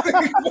 like, it's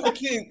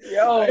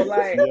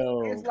like,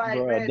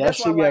 bro, man, that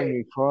shit got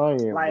me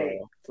crying,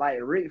 like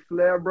Ric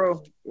Flair,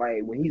 bro.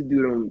 Like when he's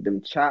doing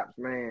them chops,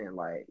 man,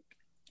 like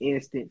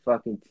instant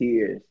fucking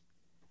tears.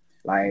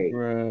 Like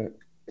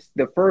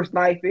the first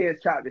knife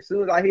is chopped. As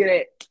soon as I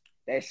hear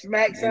that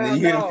smack sound,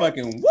 and you hear the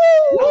fucking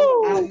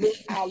woo,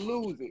 I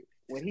lose it.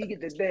 When he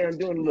get the damn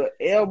doing a little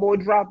elbow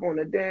drop on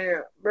the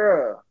damn,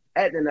 bro,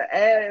 acting the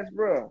ass,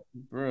 bro.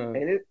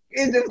 And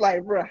it's just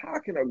like, bro, how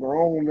can a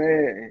grown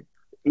man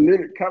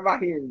literally come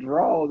out here in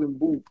drawers and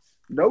boots,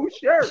 no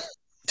shirt,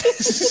 and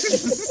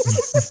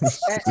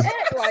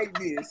act like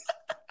this,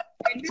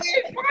 and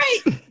then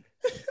fight?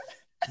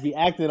 Be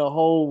acting a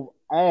whole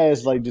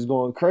ass like just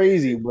going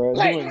crazy, bro.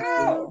 Like,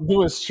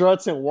 doing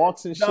struts and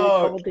walks and shit.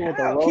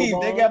 Keith,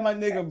 they got my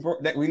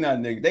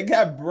nigga. They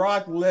got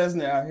Brock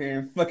Lesnar out here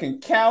in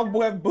fucking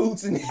cowboy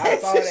boots and I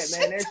saw that,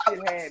 man. That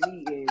shit had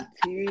me in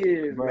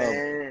tears, bro.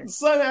 Man.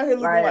 Son out here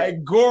looking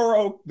like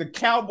Goro, the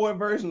cowboy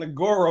version of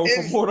Goro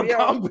from Mortal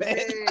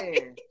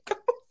Kombat.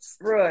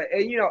 Bro,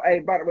 and you know, hey,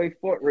 by the way,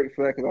 fuck Ric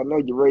Flair, because I know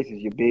you're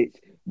racist, you bitch.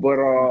 But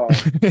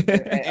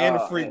and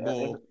the freak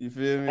bull, you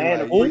feel me?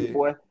 And the freak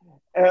boy.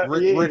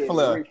 Ric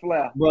Flair.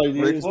 Bro,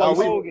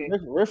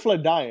 Ric Flair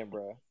dying,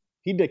 bro.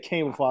 He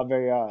came before our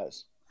very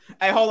eyes.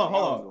 Hey, hold on.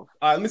 All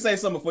right, let me say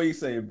something before you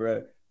say it,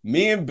 bro.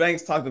 Me and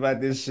Banks talked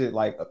about this shit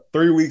like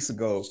 3 weeks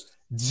ago.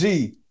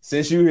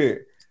 Since you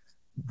here,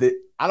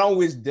 I don't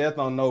wish death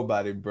on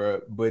nobody, bro.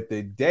 But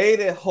the day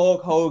that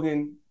Hulk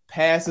Hogan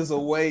passes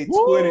away,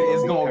 Twitter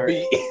is gonna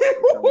be.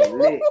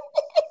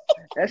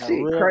 That That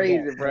shit real- crazy,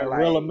 that- bro. that Like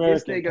real this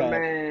American nigga, pack.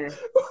 man.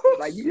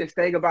 Like you just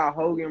think about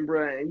Hogan,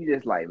 bro, and you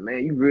just like,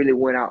 man, you really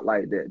went out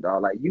like that,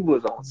 dog. Like you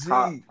was on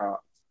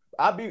top.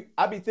 I be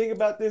thinking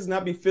about this, and I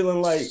be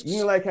feeling like, you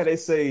know, like how they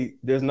say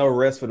there's no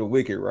rest for the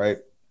wicked, right?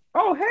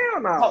 Oh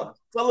hell no.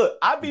 So look,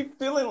 I be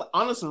feeling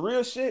on some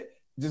real shit.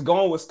 Just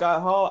going with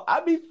Scott Hall,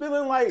 I be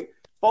feeling like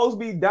folks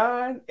be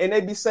dying and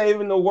they be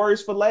saving the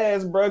worst for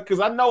last, bro. Because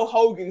I know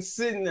Hogan's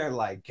sitting there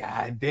like,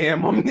 God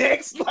damn, I'm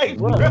next. Like,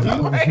 Bro, bro,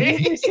 you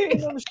be seeing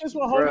them shits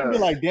when Hogan be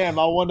like, damn,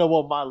 I wonder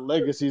what my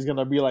legacy is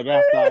gonna be like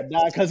after I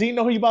die, because he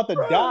know he about to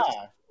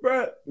die.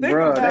 Bro,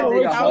 Bro, that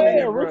nigga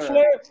Hogan,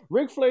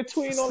 Ric Flair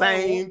tweeting on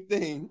same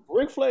thing.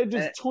 Ric Flair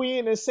just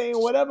tweeting and saying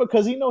whatever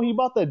because he know he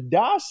about to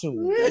die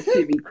soon. That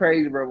shit be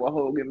crazy, bro. With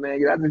Hogan, man,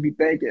 I just be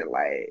thinking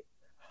like,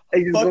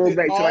 it just goes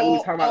back to like we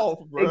was talking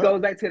about. It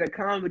goes back to the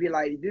comedy.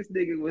 Like this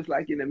nigga was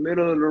like in the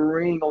middle of the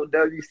ring on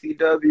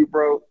WCW,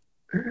 bro.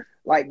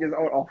 Like just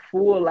on a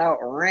full out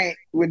rant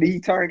when he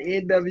turned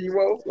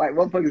NWO. Like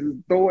motherfuckers is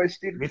throwing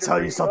shit. Let me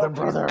tell you something,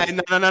 brother. Hey,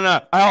 no.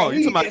 Oh,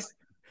 you talking about?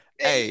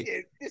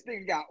 Hey, this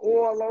nigga got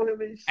oil on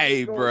him and shit.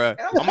 Hey, bro,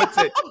 I'm gonna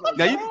tell you.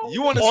 Now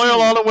you want to Oil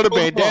see on him with a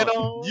bandana.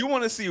 You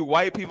want to see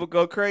white people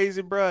go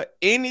crazy, bro?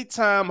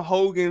 Anytime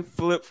Hogan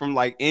flipped from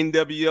like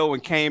NWO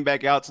and came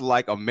back out to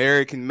like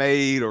American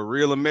Made or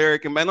Real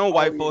American, man, them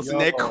white folks in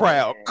that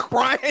crowd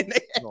crying.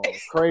 No,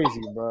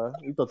 crazy, bro.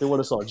 You thought they would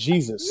have saw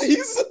Jesus.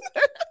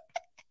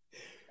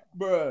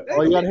 Bro,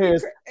 all you gotta hear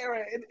is,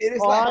 it is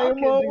like,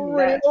 I'm a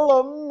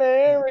real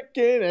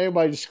American.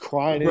 Everybody just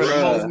crying. Bro, the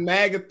most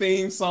MAGA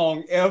theme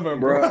song ever,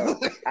 bro.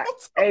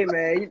 Hey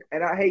man,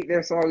 and I hate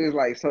that song. Is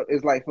like so.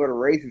 It's like for the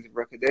racists,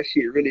 bro, because that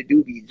shit really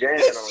do be jamming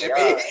on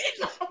y'all.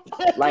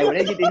 Like when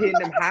they get to hitting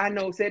them high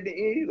notes at the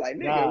end, like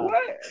nigga,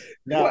 what?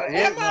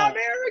 Am I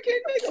American,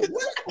 nigga?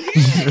 What?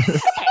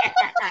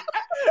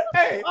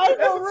 Hey, I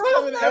know.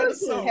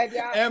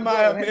 Am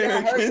I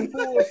American?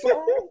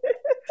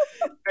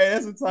 Hey,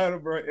 that's the title,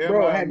 bro.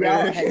 Have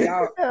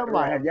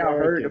y'all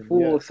heard the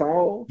full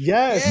song?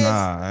 Yes.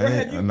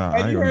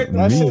 I you heard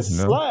that shit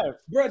slap.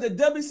 Bro, the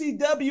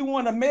WCW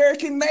one,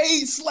 American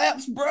Made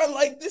slaps, bro.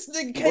 Like this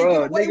nigga can't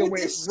get away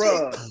with this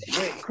shit.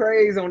 Went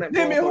crazy on that.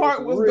 Jimmy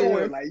Hart was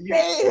going like,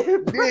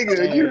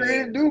 nigga, you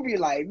really do be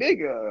like,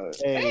 nigga.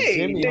 Hey,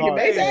 Jimmy nigga, Hart,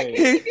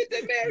 get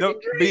that American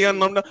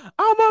dream.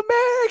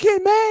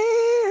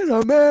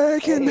 I'm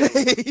American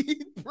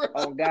made, bro.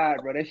 Oh God,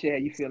 bro, that shit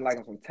had you feeling like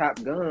on some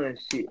Top Gun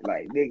shit,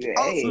 like nigga.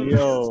 Hey,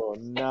 yo,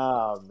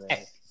 nah,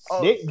 man.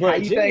 How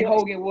you think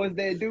Hogan was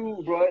that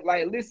dude, bro?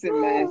 Like, listen,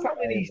 man. Some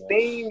of these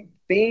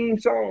theme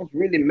songs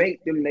really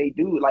make them they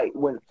do. Like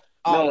when,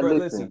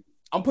 listen.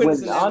 I'm putting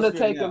when the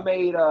Undertaker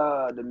made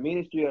the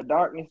Ministry of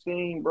Darkness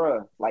theme,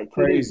 bro. Like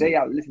to this day,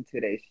 I listen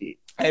to that shit.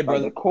 Hey, bro,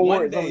 like, the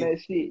chords on that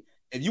shit.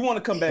 If you want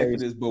to come back for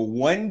this, but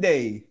one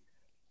day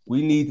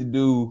we need to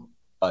do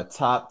a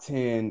top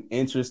 10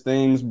 interest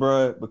things,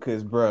 bro.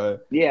 Because, bro,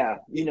 yeah,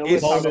 you know, we'll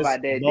talk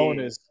about that.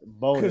 Bonus,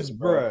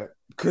 bro.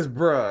 Because,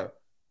 bro,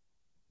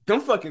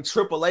 them fucking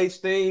Triple H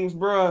themes,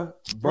 bro.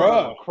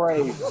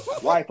 Crazy.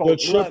 White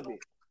folks love it.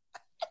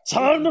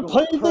 Time to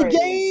play the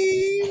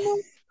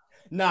game.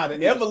 Nah,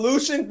 the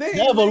Evolution thing.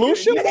 The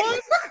Evolution one?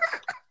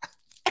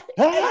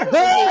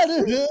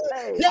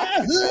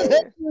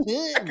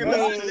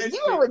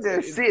 You would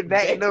just sit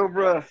back though,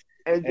 bro,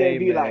 and just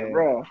be like,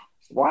 bro,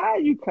 why are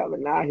you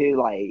coming out here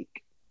like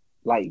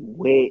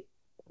wet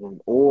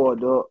and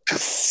oiled up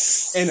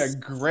and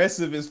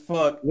aggressive as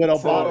fuck with a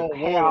bottle of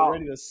water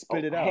ready to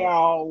spit it out? Hair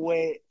all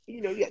wet,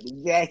 you know, you got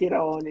the jacket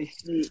on and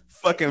shit.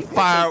 Fucking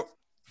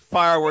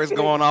fireworks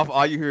going off.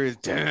 All you hear is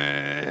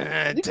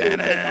dun,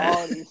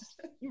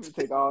 you can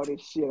take all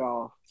this shit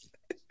off,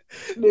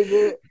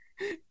 nigga.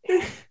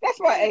 That's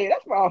why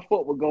I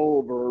fuck with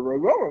Goldberg. Bro.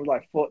 Goldberg was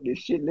like, fuck this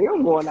shit, nigga.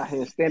 I'm going out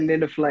here standing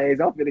in the flames.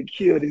 I'm finna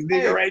kill this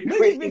nigga right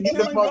quick and get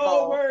the fuck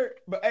off.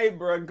 But hey,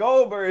 bro,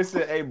 Goldberg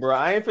said, hey, bro,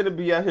 I ain't finna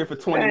be out here for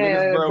 20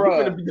 minutes, bro.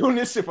 We're finna be doing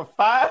this shit for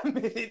 5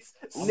 minutes.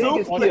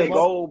 Niggas kill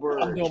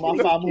Goldberg. I'm doing my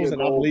 5 moves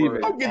and I'm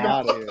leaving. I'm getting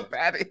out of here.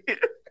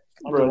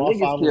 Bro,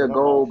 niggas kill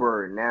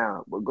Goldberg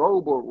now. But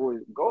Goldberg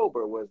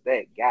was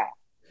that guy.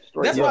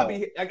 That's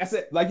why like I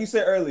said, like you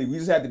said earlier, we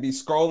just have to be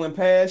scrolling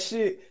past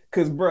shit.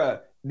 Cause, bro,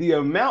 the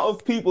amount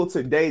of people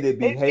today that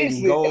be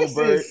hating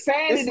Goldberg,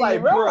 it's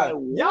like,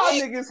 bro, y'all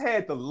niggas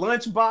had the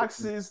lunch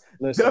boxes,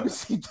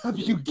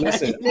 WCW game.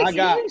 Listen, I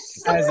got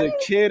as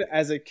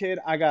a kid,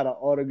 I got an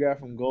autograph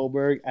from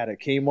Goldberg at a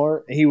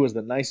Kmart, and he was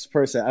the nicest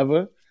person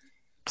ever.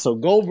 So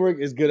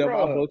Goldberg is good at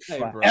my book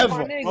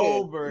forever.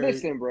 Goldberg,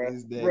 listen, bro,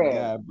 is that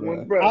guy,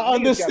 bro. I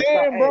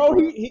understand,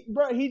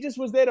 bro. He just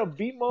was there to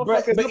beat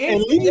motherfuckers up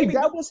and leave.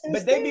 That was his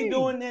But they be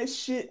doing that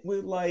shit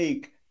with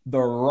like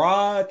The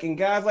Rock and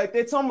guys like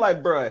that. So I'm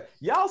like, bro,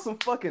 y'all some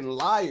fucking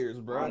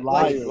liars, bro.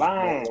 Lying.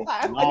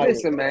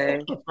 Listen,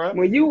 man.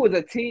 When you was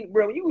a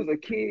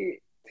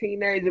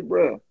teenager,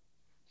 bro.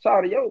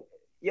 Sorry,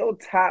 your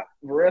top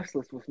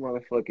wrestlers was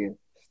motherfucking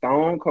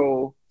Stone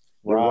Cold,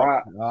 The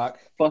Rock, Rock,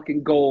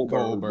 fucking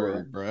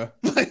Goldberg, bro.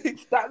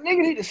 Stop, niggas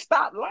need to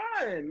stop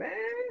lying, man.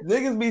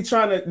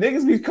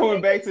 Niggas be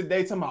coming back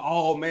today talking about,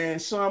 oh man,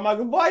 Shawn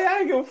Michaels. Boy, I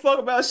ain't give a fuck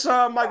about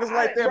Shawn Michaels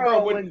like that,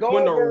 bro. When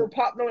Goldberg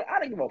popped on, I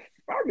didn't give a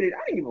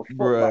fuck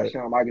about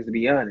Shawn Michaels, to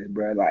be honest,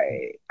 bro.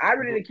 Like, I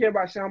really didn't care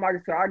about Shawn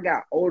Michaels until I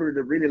got older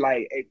to really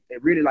like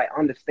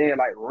understand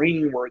like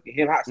ring work and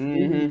him how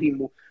smooth he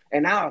move.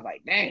 And I was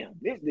like, damn,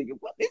 this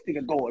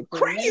nigga going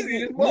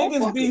crazy.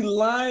 Niggas be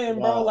lying,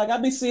 bro. Like, I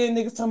be seeing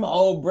niggas talking about,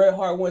 oh, Bret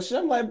Hart won shit.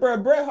 I'm like, bro,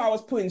 Bret Hart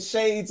was putting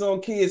shades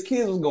on kids.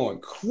 Kids was going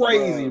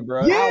crazy,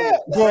 bro. Yeah,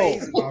 bro.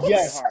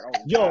 Yes.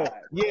 Yo,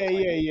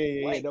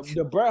 yeah.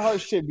 The Bret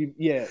Hart shit be,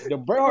 the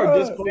Bret Hart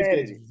discourse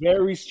is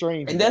very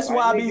strange. And that's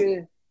why I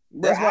be...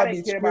 That's why I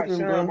didn't care about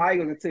Shawn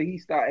Michaels until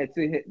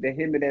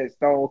him and that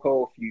Stone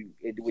Cold feud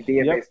with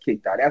DMX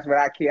kicked out. That's what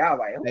I care. I was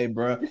like, hey,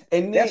 bro,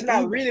 and that's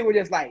not really. We're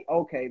just like,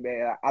 okay,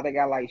 man. I think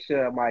I like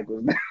Shawn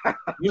Michaels.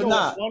 You know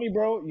what's funny,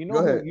 bro? You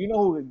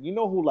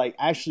know who like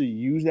actually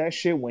used that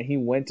shit when he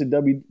went to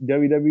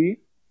WWE?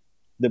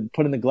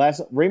 Put in the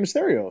glass. Rey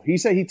Mysterio. He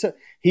said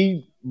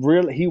he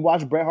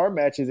watched Bret Hart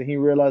matches and he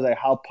realized like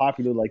how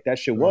popular like that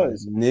shit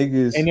was.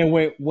 Niggas. And then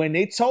when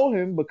they told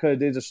him, because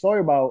there's a story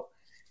about.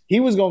 He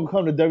was gonna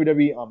come to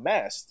WWE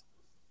unmasked.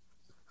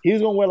 He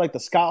was gonna wear like the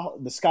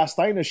Scott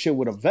Steiner shit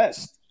with a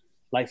vest.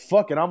 Like,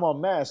 fuck it, I'm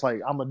unmasked. Like,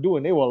 I'm gonna do it.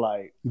 And they were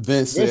like,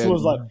 Vince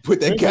was like, put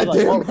that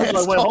goddamn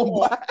mask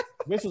on.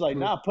 Vince was like,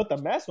 nah, put the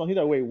mask on. He's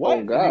like, wait, what?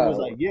 Oh, God. He was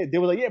like, yeah. They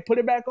were like, yeah, put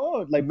it back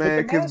on. Like,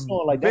 man, put the mask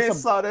on. Like,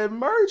 Vince saw that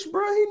merch,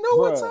 bro. He knew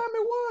what time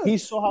it was. He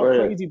saw how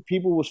crazy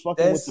people was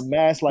fucking with the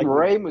mask. Like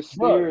Rey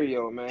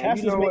Mysterio, man.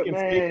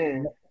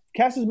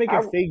 Cass is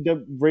making fake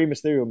Rey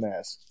Mysterio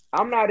masks.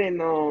 I'm not in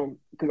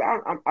because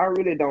I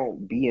really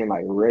don't be in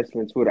like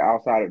wrestling Twitter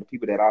outside of the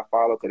people that I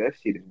follow, because that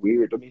shit is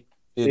weird to me.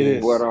 It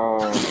is. But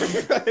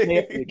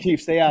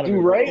stay out of it.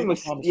 Rey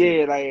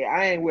Mysterio, like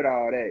I ain't with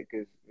all that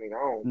because I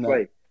don't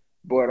play.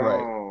 But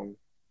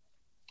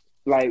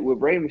like with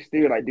Rey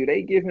Mysterio, like do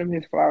they give him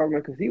his flowers, man?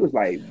 Because he was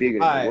like bigger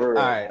than the world.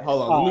 All right,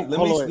 hold on.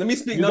 Let me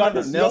speak.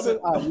 Nelson.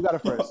 You got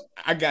it first.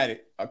 I got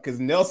it because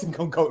Nelson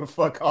gonna go the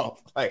fuck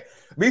off. Like,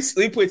 let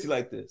me put you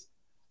like this: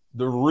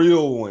 the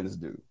real ones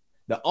do.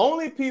 The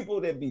only people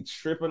that be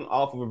tripping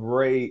off of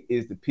Rey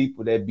is the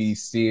people that be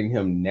seeing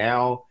him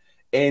now.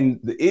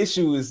 And the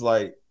issue is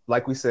like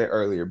we said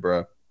earlier,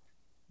 bro,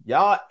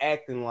 y'all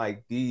acting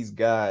like these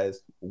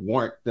guys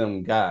weren't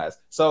them guys.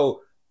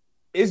 So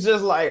it's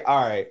just like,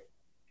 all right,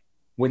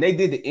 when they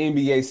did the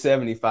NBA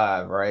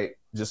 75, right,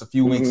 just a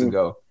few weeks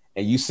ago,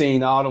 and you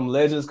seen all them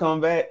legends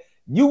come back,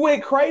 you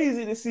went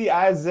crazy to see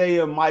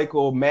Isaiah,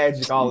 Michael,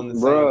 Magic all in the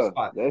same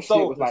spot. That shit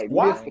was like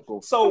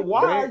mystical. So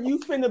why are you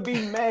finna be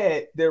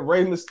mad that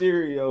Rey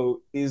Mysterio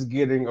is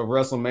getting a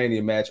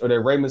WrestleMania match or that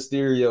Rey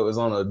Mysterio is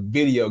on a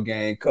video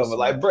game cover?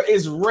 Like, bro,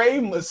 it's Rey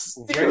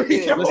Mysterio.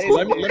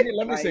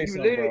 Let me say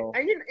something, bro.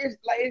 And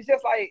it's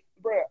just like,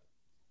 bro,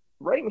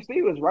 Rey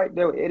Mysterio is right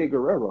there with Eddie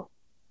Guerrero.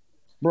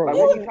 Bro, like,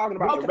 what are you talking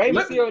about? Rey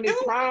Mysterio in his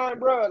prime,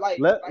 bro.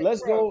 Let's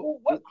go.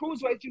 What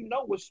cruiserweight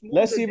was smooth?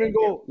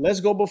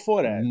 Let's go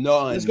before that.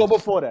 None. Let's go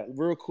before that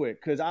real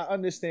quick, because I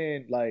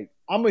understand. Like,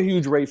 I'm a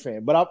huge Rey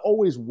fan, but I've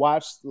always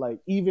watched. Like,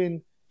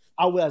 even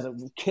as a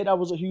kid, I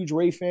was a huge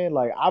Rey fan.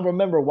 Like, I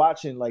remember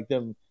watching like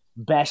them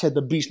Bash at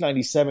the Beach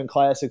 '97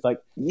 classics. Like,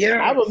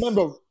 yeah,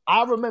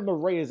 I remember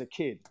Rey as a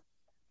kid,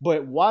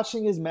 but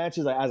watching his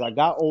matches like, as I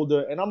got older,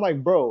 and I'm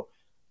like, bro.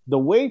 The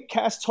way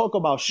Cass talk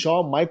about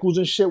Shawn Michaels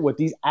and shit with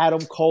these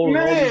Adam Cole,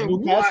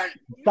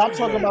 stop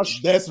talking about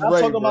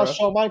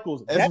Shawn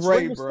Michaels. That's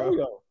Rey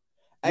Mysterio.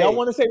 Y'all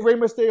want to say Rey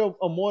Mysterio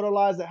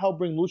immortalized to help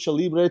bring Lucha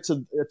Libre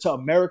to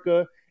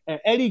America, and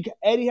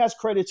Eddie has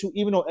credit too,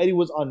 even though Eddie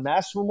was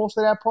unmasked for most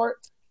of that part.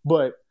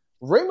 But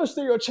Rey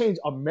Mysterio changed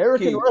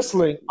American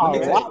wrestling a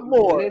lot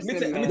more. Y'all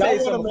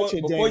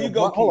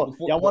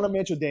want to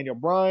mention Daniel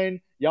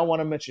Bryan. Y'all want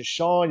to mention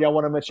Shawn. Y'all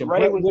want to mention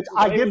Bret, which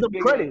I give them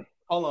credit.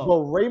 Hold on. But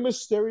Rey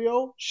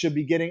Mysterio should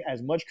be getting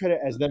as much credit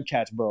as them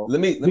cats, bro.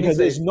 Let me because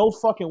there's no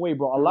fucking way,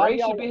 bro. Rey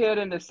should be held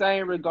in the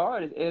same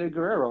regard as Eddie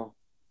Guerrero.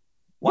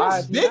 Why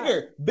is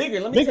bigger?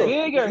 Let me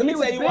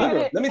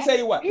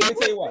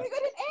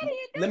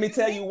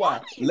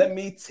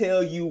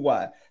tell you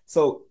why.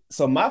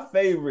 So my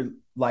favorite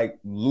like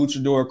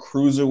luchador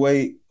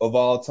cruiserweight of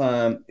all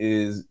time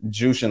is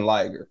Jushin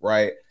Liger,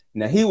 right?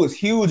 Now he was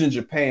huge in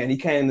Japan. He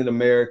came to the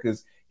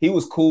Americas. He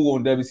was cool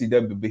on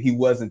WCW, but he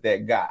wasn't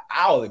that guy.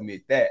 I'll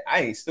admit that. I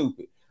ain't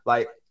stupid.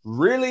 Like,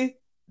 really,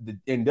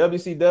 in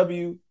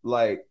WCW,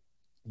 like,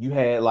 you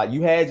had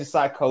your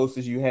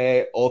Psychosis, you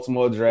had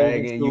Ultimo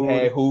Dragon, you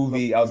had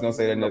Hoovy. I was gonna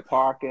say that. La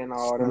Parka and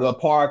all that. La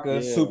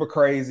Parka, super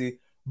crazy.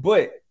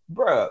 But,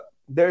 bruh,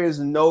 there is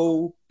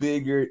no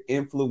bigger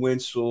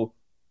influential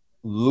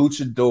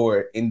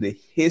luchador in the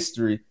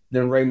history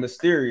than Rey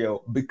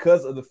Mysterio,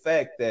 because of the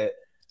fact that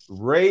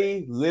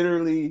Rey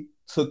literally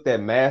took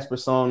that mask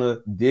persona,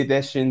 did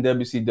that shit in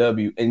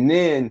WCW, and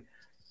then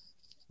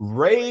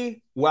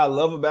Rey, what I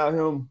love about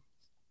him,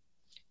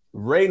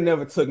 Rey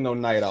never took no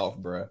night off,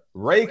 bro.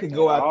 Rey could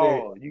go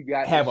out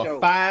there, have a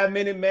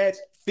 5-minute match,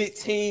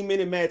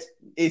 15-minute match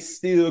is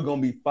still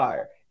gonna be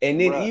fire. And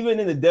then even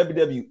in the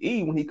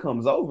WWE, when he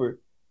comes over,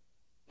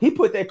 he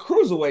put that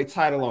cruiserweight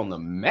title on the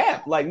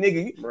map. Like,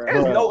 nigga,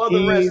 there's no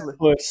other wrestler.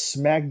 Put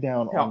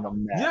SmackDown on the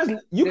map.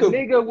 The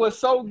nigga was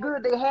so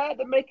good, they had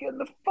to make him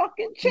the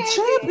fucking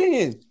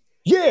champion.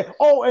 Yeah.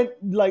 Oh, and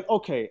like,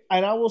 okay.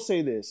 And I will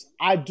say this.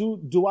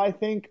 Do I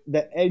think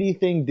that Eddie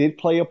thing did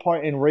play a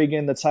part in Ray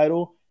getting the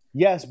title?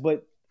 Yes,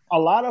 but a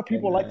lot of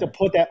people like to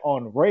put that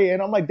on Ray,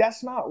 and I'm like,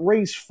 that's not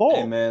Ray's fault.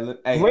 Hey, man,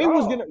 Ray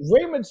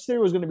Mysterio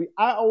was gonna be.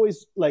 I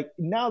always like,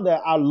 now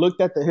that I looked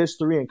at the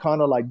history and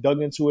kind of like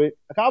dug into it.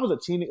 Like, I was a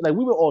teenager, like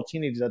we were all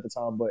teenagers at the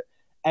time, but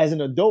as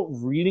an adult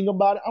reading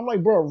about it, I'm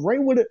like, bro, Ray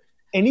would have.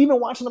 And even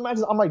watching the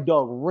matches, I'm like,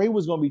 dog, Ray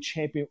was gonna be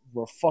champion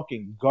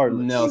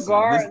regardless. No,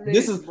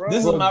 this is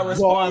my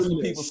response when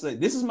people say.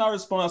 This is my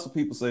response when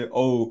people say,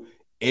 "Oh,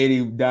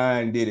 Eddie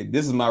Dine did it."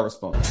 This is my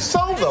response. So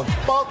the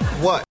fuck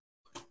what?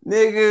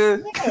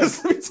 Nigga,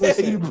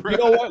 you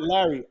know what,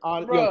 Larry?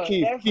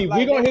 Keith,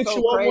 we gonna hit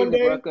you up one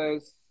day.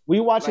 We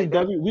watching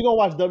we gonna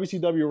watch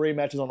WCW Ray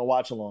matches on the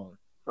watch along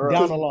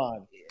down the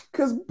line.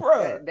 Cause,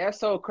 bro, that's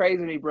so crazy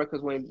to me, bro.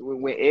 Cause when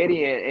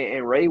Eddie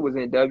and Ray was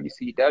in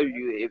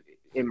WCW,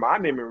 in my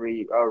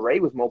memory, Ray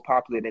was more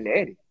popular than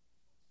Eddie.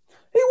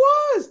 He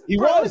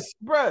was,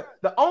 bro.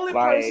 The only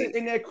person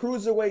in that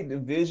cruiserweight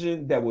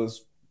division that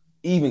was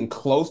even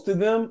close to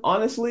them,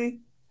 honestly.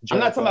 Jericho. I'm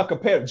not talking about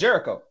compared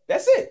Jericho.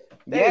 That's it.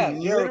 That is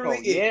literally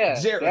it. Yeah,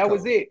 Jericho. That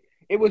was it.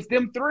 It was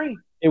them three.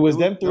 It was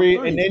them three,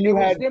 and then you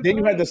had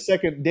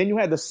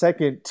the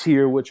second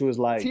tier, which was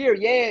like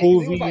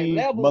Hoovy,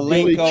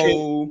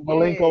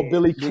 Malenko,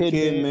 Billy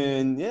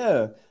Kidman,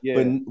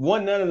 but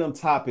none of them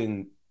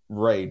topping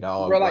Ray,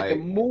 dog. Bro, like the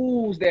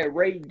moves that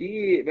Ray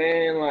did,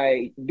 man,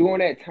 like during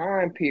that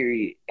time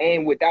period,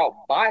 and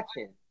without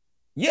botching.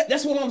 Yeah,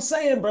 that's what I'm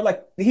saying, bro.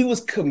 Like, he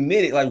was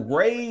committed. Like,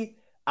 Ray,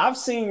 I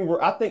think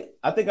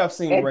I've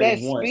seen at Ray that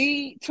once.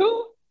 Speed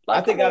too. Like,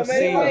 I think I've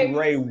seen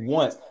Ray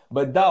once,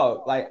 but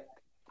dog, like,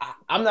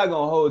 I'm not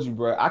gonna hold you,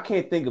 bro. I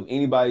can't think of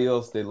anybody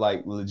else that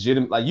like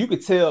legitimate. Like, you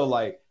could tell,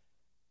 like,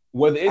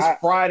 whether it's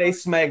Friday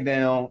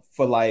SmackDown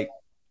for like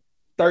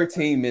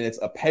 13 minutes,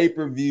 a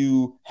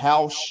pay-per-view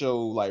house show,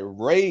 like,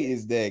 Ray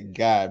is that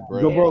guy,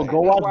 bro.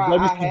 Go watch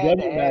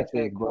WCW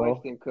matches, bro.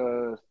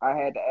 Because I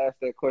had to ask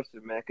that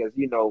question, man, because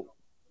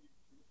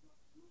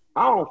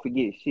I don't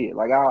forget shit.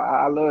 Like,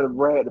 I love to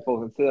brag to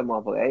folks and tell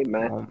motherfuckers, hey,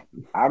 man,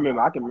 I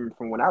can remember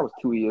from when I was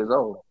 2 years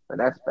old, and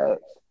that's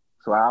facts.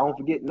 So I don't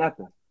forget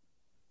nothing.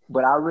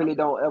 But I really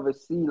don't ever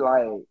see,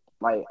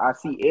 like I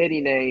see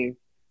Eddie name,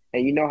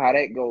 and you know how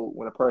that go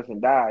when a person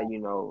died,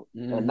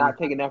 and not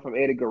taking that from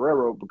Eddie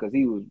Guerrero because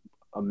he was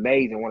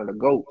amazing, one of the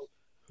GOATs.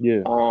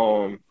 Yeah.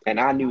 And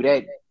I knew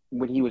that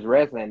when he was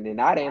wrestling, and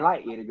I didn't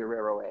like Eddie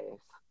Guerrero ass.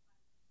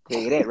 Tell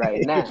you that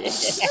right now.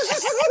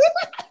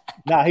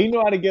 Nah, he knew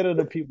how to get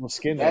under people's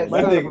skin. That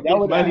was Eddie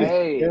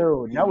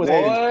Guerrero. That was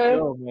Eddie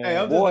Guerrero, man.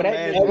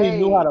 Eddie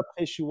knew how to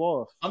piss you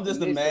off. I'm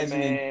just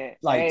imagining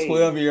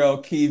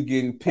 12-year-old Keith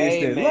getting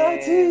pissed at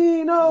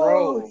Latino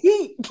bro.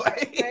 Heat.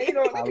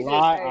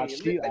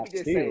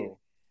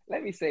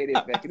 Let me say this,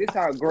 Becky. This is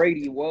how great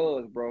he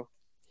was, bro.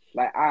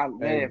 Like,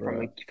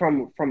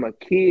 from a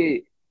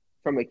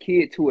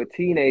kid to a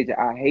teenager,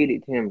 I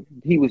hated him.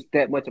 He was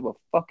that much of a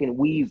fucking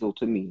weasel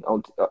to me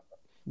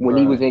when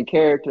he was in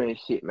character and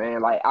shit, man.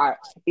 Like,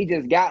 he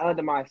just got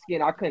under my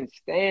skin. I couldn't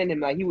stand him.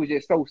 Like, he was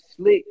just so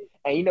slick.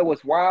 And you know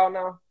what's wild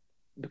now?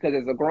 Because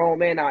as a grown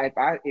man now, if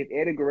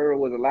Eddie Guerrero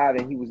was alive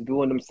and he was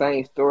doing them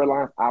same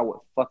storylines, I would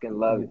fucking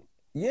love it.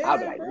 Yeah,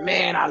 I'd be like,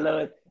 man, I love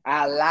it.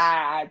 I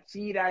lie, I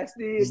cheat, I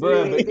steal,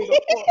 bro. You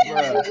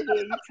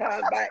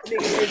talking about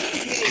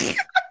nigga?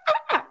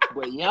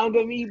 But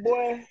younger me,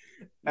 boy,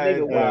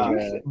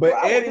 nigga, but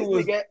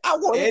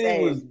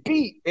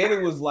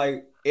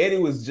Eddie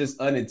was just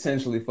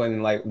unintentionally funny.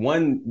 Like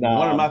one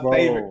of my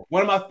favorite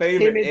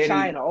him in Eddie,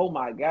 China. Oh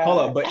my god! Hold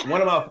up, but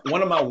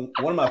one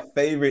of my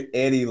favorite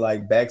Eddie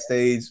like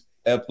backstage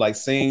like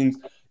scenes.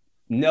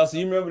 Nelson,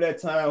 you remember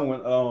that time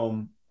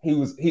when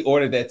he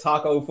ordered that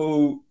taco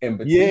food and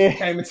Batista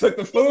came and took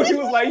the food? He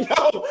was like,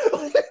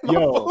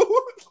 "Yo, food."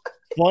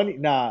 Funny,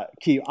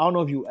 Keith. I don't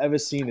know if you ever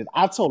seen it.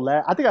 I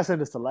think I said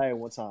this to Larry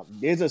one time.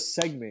 There's a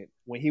segment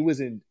when he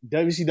was in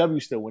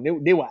WCW still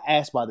when they were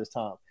asked by this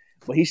time.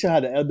 But he still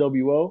had the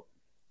LWO,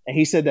 and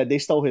he said that they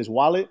stole his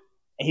wallet,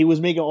 and he was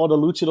making all the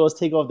luchadors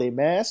take off their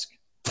mask.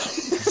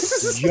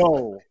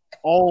 Yo,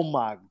 oh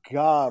my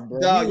god, bro!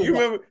 Dog, you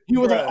remember? He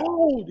was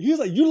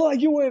like, you look like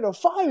you were in a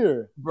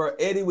fire, bro.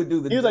 Eddie would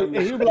do the. He was like,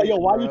 he would be like, yo,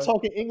 why are you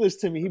talking English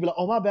to me? He'd be like,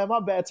 oh my bad,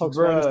 talk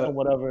Spanish or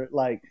whatever.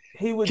 Like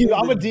he would.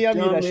 I'm gonna DM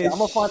you that shit. I'm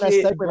gonna find that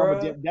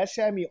segment. That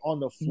shit had me on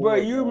the floor.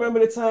 Bro, you remember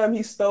the time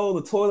he stole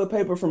the toilet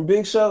paper from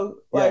Big Show?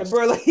 Like,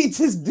 bro, like he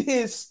just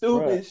did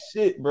stupid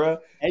shit, bro.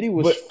 Eddie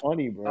was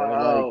funny, bro.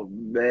 Oh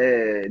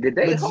man, did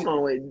they? Hold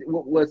on,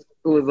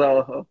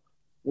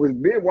 was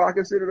Benoit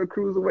considered a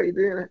cruiserweight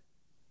then?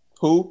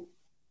 Who?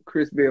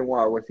 Chris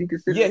Benoit, was he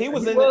considered? Yeah, he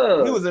was in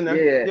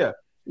there. Yeah.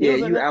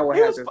 He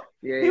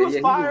was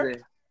fire.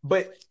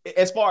 But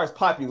as far as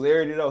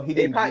popularity though, he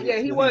didn't.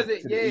 He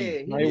wasn't. Yeah,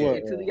 He didn't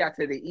until he got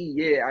to the E.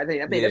 Yeah, I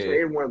think that's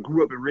where everyone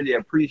grew up and really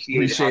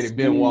appreciated how smooth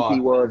Benoit. he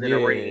was in the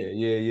ring.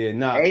 Yeah.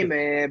 Nah, hey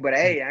man, but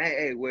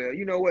hey, well,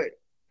 you know what?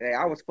 Hey,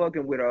 I was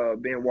fucking with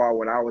Benoit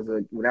when I was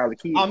a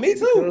kid. Oh, me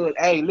too. Because,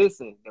 hey,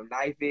 listen, the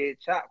knife edge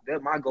chop,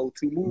 that's my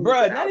go-to move.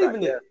 Bruh, not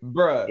even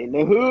bruh. In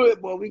the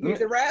hood, boy, we get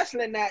the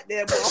wrestling out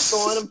there, boy. I'm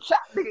throwing them chop,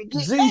 nigga.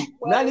 Get back,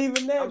 boy. Not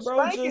even that, I'm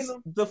bro. Just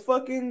them. The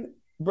fucking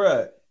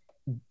bruh.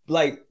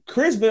 Like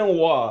Chris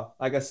Benoit,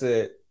 like I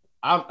said,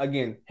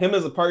 him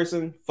as a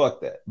person,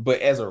 fuck that.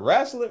 But as a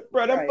wrestler,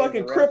 bro, that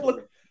fucking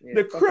crippler,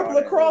 the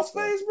crippler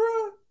crossface,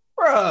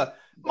 bro.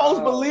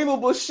 Most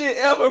believable shit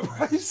ever,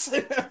 bro. You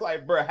say that,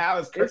 like, bro, how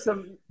is Kurt?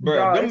 Them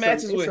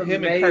matches with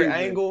him and Kurt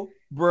Angle,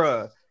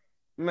 bro,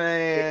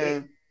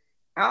 man.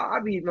 I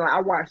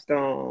watched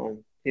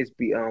his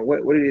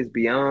what it is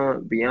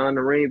Beyond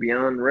the Ring,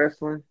 Beyond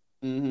Wrestling,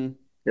 the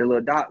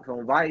little docs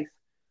on Vice.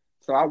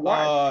 So I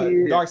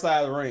watched Dark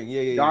Side of the Ring,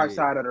 yeah. Dark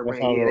Side of the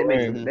Ring,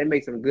 yeah. They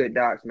make some good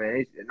docs,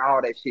 man, and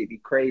all that shit be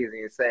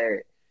crazy and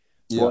sad.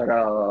 Yeah. But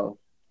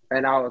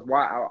and I was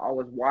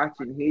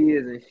watching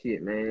his and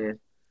shit, man.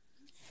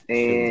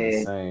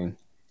 And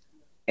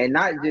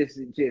not just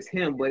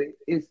him, but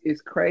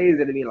it's crazy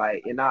to me,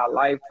 like in our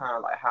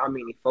lifetime, like how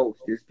many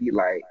folks just be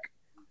like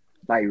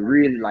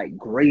really like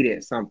great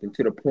at something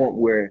to the point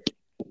where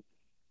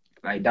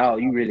like,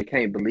 dog, you really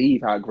can't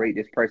believe how great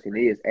this person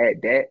is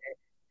at that.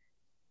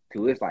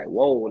 So it's like,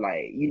 whoa,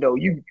 like, you know,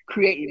 you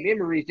creating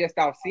memories just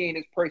off seeing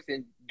this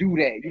person do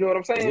that. You know what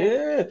I'm saying?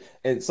 Yeah.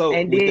 And so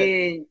and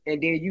then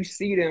you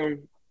see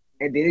them,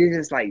 and then it's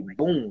just like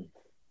boom,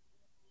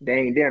 they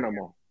ain't there no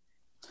more.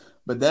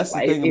 But that's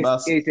like, the thing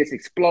about it just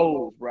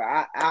explodes, bro.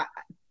 I'm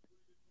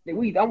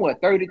what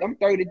 30? I'm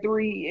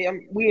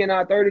 33. We in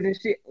our 30s and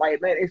shit.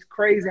 Like, man, it's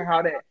crazy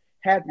how that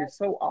happens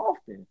so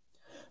often.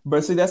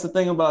 But see, that's the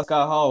thing about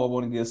Scott Hall. I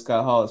want to give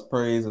Scott Hall his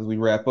praise as we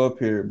wrap up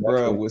here,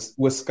 bro.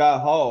 With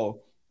Scott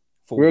Hall,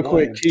 real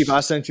quick, Chief, I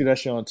sent you that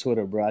shit on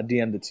Twitter, bro. I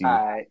DM'd it to you.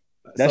 All right.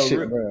 That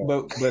shit,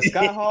 bro. But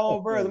Scott Hall,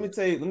 bro. Let me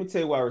tell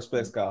you why I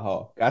respect Scott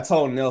Hall. I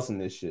told Nelson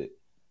this shit.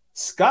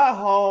 Scott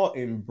Hall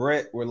and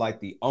Brett were like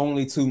the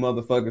only two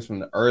motherfuckers from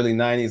the early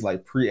 90s,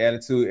 like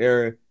pre-Attitude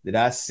Era, that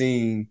I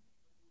seen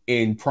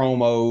in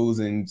promos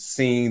and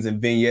scenes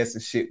and vignettes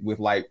and shit with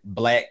like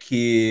black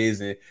kids,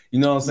 and you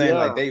know what I'm saying?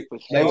 Like they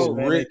were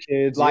rich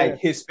kids, like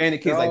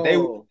Hispanic kids. Like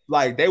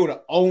they were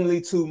the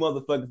only two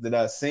motherfuckers that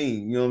I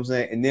seen. You know what I'm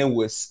saying? And then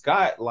with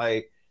Scott,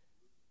 like,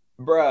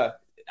 bruh,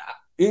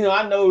 you know,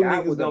 I know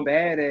Scott niggas was a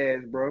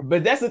badass, bro.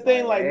 But that's the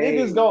thing, like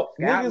niggas go,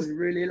 Scott was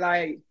really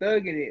like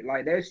thugging it,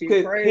 like that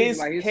shit crazy. His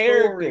like his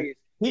character,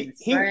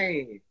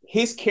 insane.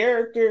 His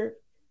character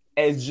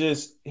as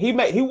just he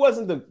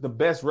wasn't the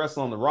best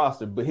wrestler on the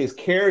roster, but his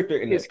character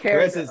and his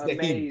presence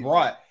that he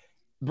brought,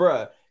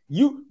 bruh.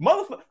 You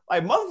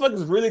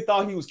motherfuckers really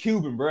thought he was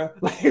Cuban, bro.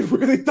 Like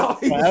really thought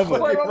he was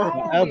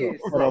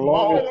for the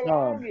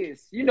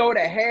longest. You know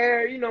that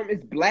hair, you know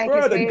it's black.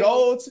 Bro, the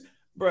gold.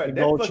 Bro, the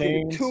gold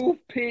chains,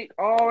 toothpick,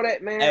 all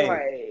that,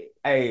 man.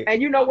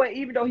 And you know what?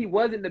 Even though he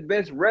wasn't the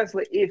best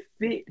wrestler, it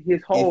fit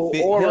his whole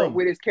aura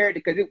with his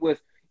character because it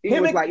wasn't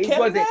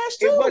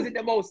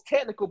the most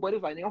technical, but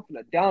it was like, I'm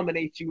gonna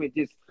dominate you and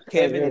just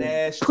Kevin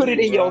Nash put it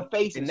in your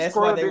face, and that's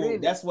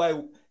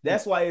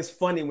why it's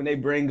funny when they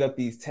bring up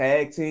these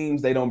tag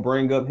teams. They don't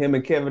bring up him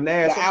and Kevin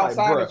Nash. The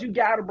outsiders, you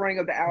gotta bring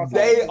up the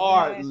outsiders. They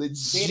are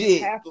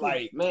legit.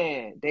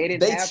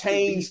 They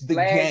changed the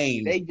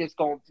game. They just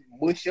gonna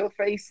mush your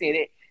face in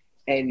it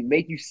and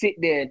make you sit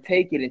there and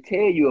take it and tell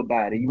you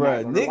about it. You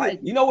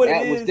know what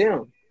that it is? Was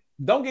them.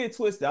 Don't get it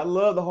twisted. I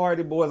love the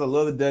Hardy Boys. I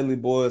love the Dudley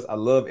Boys. I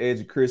love Edge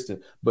and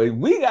Christian. But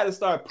we got to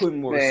start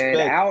putting more respect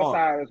the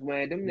outsiders,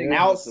 man. Them niggas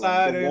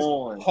outsiders,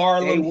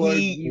 Harlem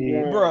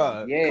Heat,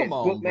 bro. Yeah, come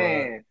on,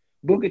 man.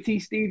 Booker T,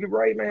 Stevie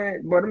Ray,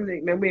 man. But me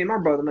and my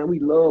brother, man, we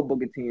love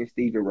Booker T and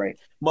Stevie Ray.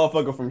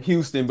 Motherfucker from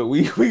Houston, but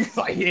we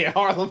like, yeah,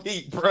 Harlem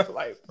Heat, bro.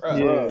 Like, bro.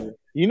 Yeah.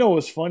 You know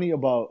what's funny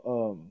about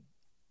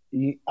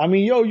I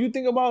mean, you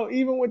think about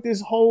even with this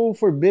whole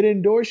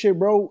Forbidden Door shit,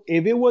 bro.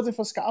 If it wasn't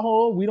for Scott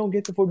Hall, we don't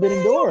get the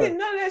Forbidden Door. You get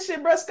none of that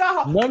shit, bro.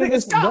 Scott Hall,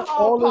 Scott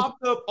Hall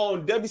popped up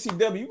on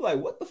WCW. You like,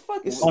 what the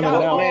fuck is Scott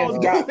Hall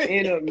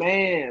doing?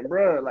 Man,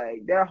 bro,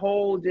 like that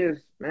whole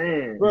just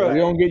man, bro.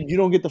 You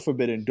don't get the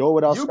Forbidden Door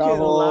without Scott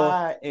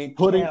Hall. And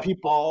putting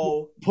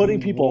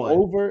people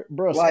over,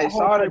 bro. Like,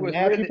 Scott Hall was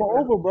really people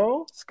over,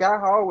 bro. Scott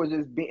Hall was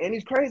just and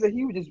it's crazy.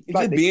 He was just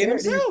like being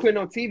himself. He was putting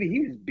on TV.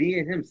 He was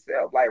being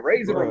himself. Like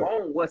Razor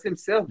Ramon was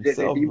himself, just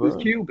if he was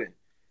Cuban.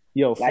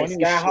 Yo, like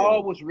Scott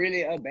Hall was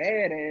really a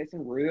badass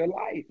in real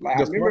life. Like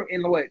I remember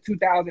in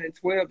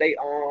 2012, they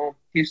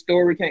his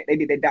story came. They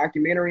did that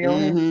documentary on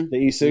him. The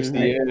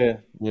E60,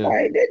 yeah.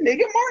 Like that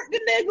nigga marked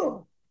the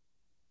nigga.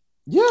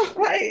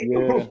 Yeah, like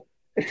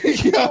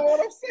you know what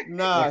I'm saying?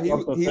 Nah, he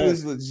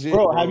was legit.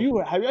 Bro, have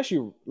you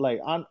actually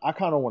like I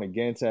kind of want to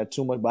get into that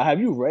too much, but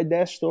have you read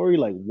that story?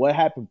 Like what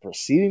happened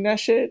preceding that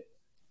shit?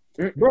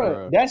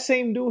 Bro, that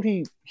same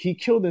dude he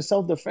killed in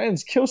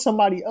self-defense, killed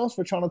somebody else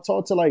for trying to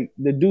talk to like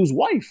the dude's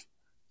wife.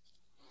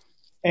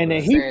 And then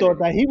Right. he thought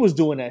that he was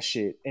doing that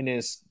shit, and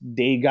then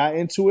they got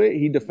into it.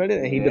 He defended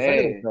and he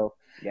defended Yeah. himself.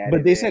 Yeah,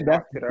 But they said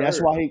knocked to the that's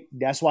earth.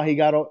 why he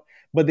got off.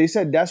 But they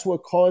said that's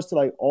what caused to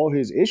like all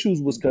his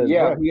issues was because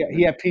Yeah.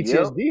 he had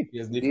PTSD. He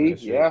has different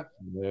shit. Yeah.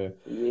 Yeah.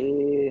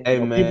 Yeah. Hey, You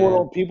know,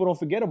 man. people don't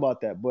forget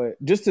about that.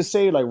 But just to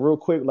say like real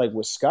quick, like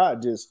with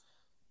Scott, just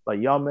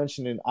like y'all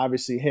mentioning,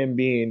 obviously him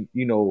being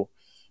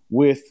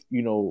with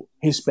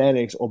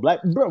Hispanics or black.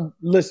 Bro,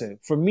 listen,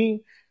 for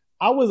me,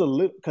 I was a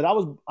little because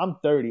I'm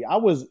 30. I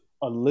was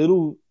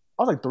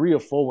like 3 or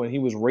 4 when he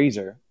was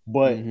Razor,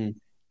 but. Mhm.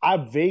 I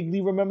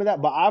vaguely remember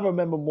that, but I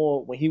remember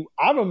more when he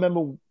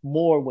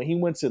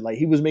went to like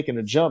he was making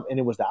a jump and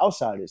it was the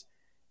Outsiders,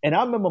 and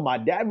I remember my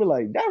dad be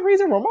like, "That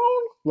Razor Ramon?"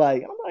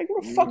 Like I'm like,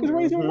 "What the fuck is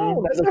Razor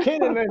Ramon?" As a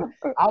kid, and then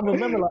I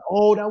remember like,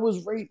 "Oh, that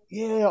was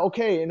yeah,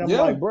 okay," and I'm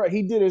like, "Bro,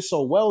 he did it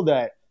so well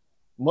that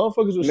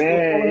motherfuckers were still calling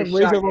Man, him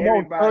Razor shocked Ramon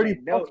everybody.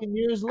 30 No, fucking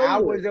years later." I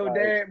was your Like,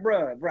 dad,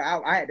 bro.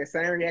 I had the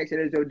same reaction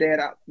as your dad.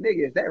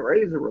 Nigga, is that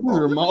Razor Ramon?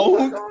 Ramon?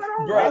 What's going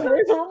on, Bro. that's brother?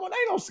 Razor Ramon.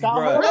 Ain't no Scott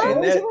Bruh, Hall. That's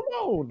and Razor that-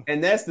 Ramon.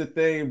 And that's the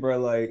thing, bro.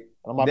 Like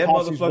And my that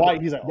pops, he's motherfucker,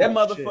 white. He's like, that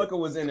 "Oh, shit." motherfucker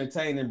was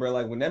entertaining, bro.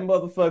 Like when that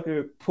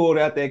motherfucker pulled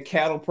out that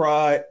cattle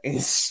prod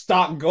and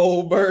stopped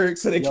Goldberg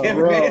so that Yo, Kevin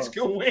bro. Nash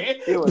could win.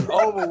 It was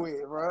over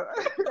with, bro.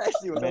 That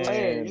shit was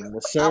hilarious. Man,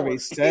 the survey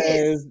was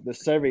says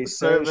Survey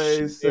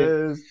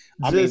says.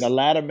 I mean, just- the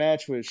ladder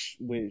match with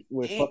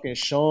fucking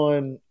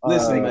Sean.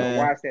 Listen, I man.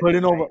 watched that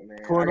putting tonight, over man.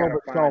 I Sean gotta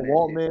find that shit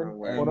Waltman,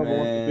 somewhere. putting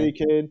over Man. the big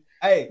kid.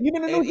 Hey,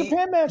 Even the New and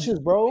Japan matches,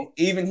 bro.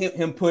 even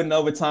him putting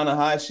over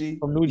Tanahashi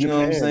From New you know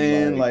what I'm Japan,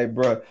 saying? Like,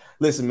 bro,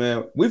 listen,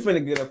 man, we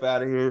finna get up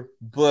out of here.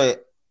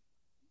 But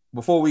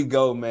before we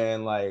go,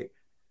 man, like,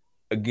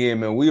 again,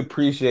 man, we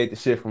appreciate the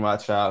shit from our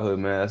childhood,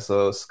 man.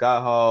 So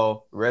Scott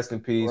Hall, rest in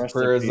peace. Rest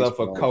in Prayers peace, up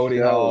for bro. Cody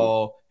Yo.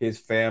 Hall, his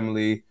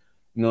family.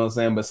 You know what I'm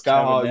saying? But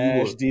Scott Kevin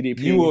Hall, Nash, DDP.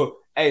 you will.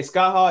 Hey,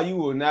 Scott Hall, you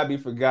will not be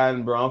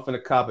forgotten, bro. I'm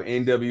finna cop an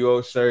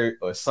NWO shirt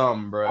or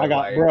something, bro.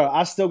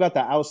 I still got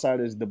the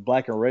Outsiders, the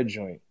black and red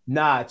joint.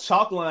 Nah,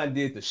 Chalkline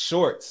did the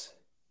shorts.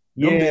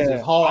 Them Yeah,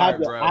 bitches hard, I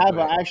have, bro, I have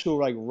but- an actual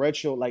like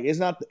retro. Like it's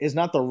not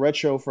the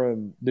retro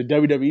from the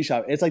WWE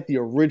shop. It's like the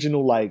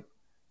original like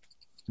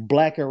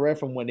black and red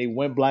from when they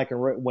went black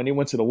and red when they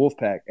went to the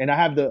Wolfpack. And I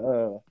have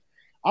the.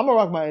 I'm gonna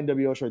rock my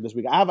NWO shirt this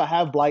week. I have a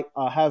have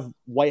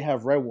white,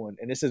 have red one,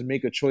 and it says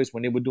 "Make a choice"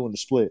 when they were doing the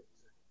split.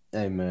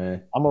 Hey,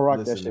 man. I'm gonna rock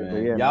Listen, that shit. man. But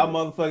yeah, y'all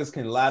man. motherfuckers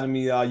can lie to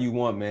me all you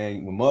want,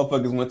 man. When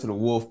motherfuckers went to the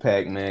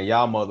Wolfpack, man,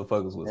 y'all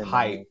motherfuckers was Hey, man.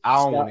 hype. I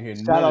don't want to hear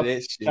none of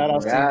that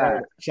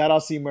shit. Shout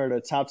out C Murder,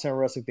 top 10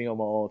 wrestling thing of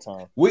my all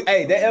time.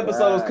 That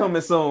episode is Right.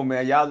 coming soon,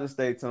 man. Y'all just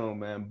stay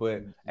tuned, man.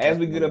 But as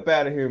we get up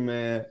out of here,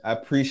 man, I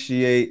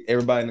appreciate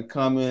everybody in the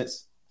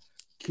comments.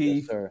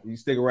 Keith, Yes, sir. you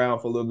stick around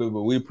for a little bit,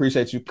 but we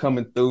appreciate you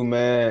coming through,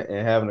 man,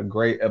 and having a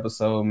great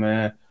episode,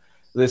 man.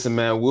 Listen,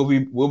 man,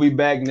 we'll be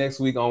back next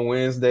week on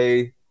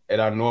Wednesday at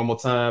our normal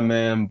time,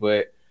 man.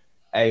 But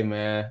hey,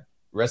 man,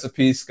 rest in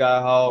peace, Sky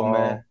Hall,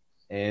 man.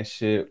 And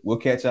shit, we'll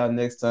catch y'all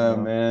next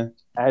time, man.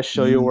 At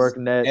Show Your Work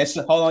Net.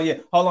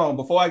 Hold on.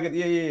 Before I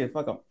get,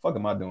 fuck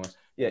am I doing?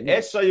 Yeah,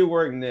 at Show Your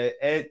Work Net,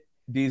 at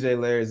DJ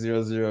Larry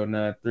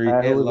 0093,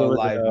 at Low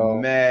Life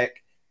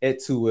Mac, at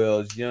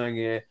 2L's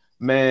Youngin.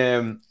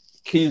 Man,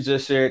 Keith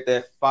just shared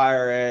that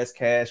fire ass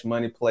Cash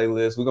Money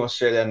playlist. We're gonna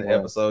share that in the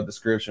episode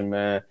description,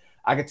 man.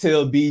 I can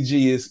tell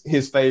BG is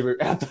his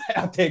favorite out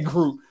that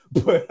group,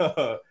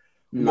 but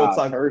we'll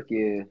talk.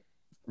 Turkey.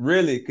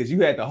 Really, because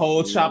you had the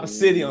whole Chopper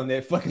City on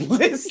that fucking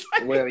list.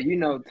 Well, you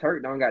know,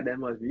 Turk don't got that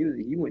much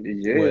music. He went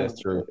to jail. Well, that's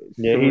true.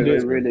 Yeah, he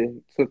did.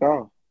 Really took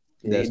off.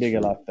 Yeah, he did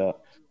get locked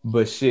up.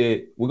 But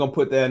shit, we're gonna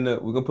put that in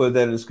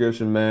the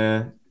description,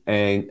 man.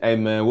 And hey,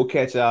 man, we'll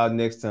catch y'all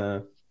next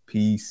time.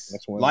 Peace.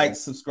 Like,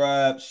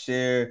 subscribe,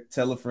 share,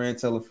 tell a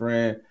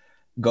friend.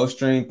 Go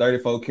stream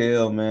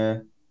 34Kel,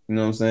 man. You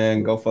know what I'm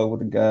saying? Go fuck with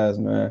the guys,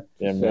 man.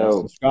 Yeah, man.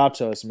 Subscribe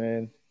to us,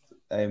 man.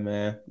 Hey,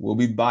 man. We'll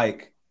be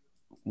bike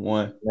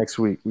one next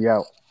week. We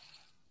out.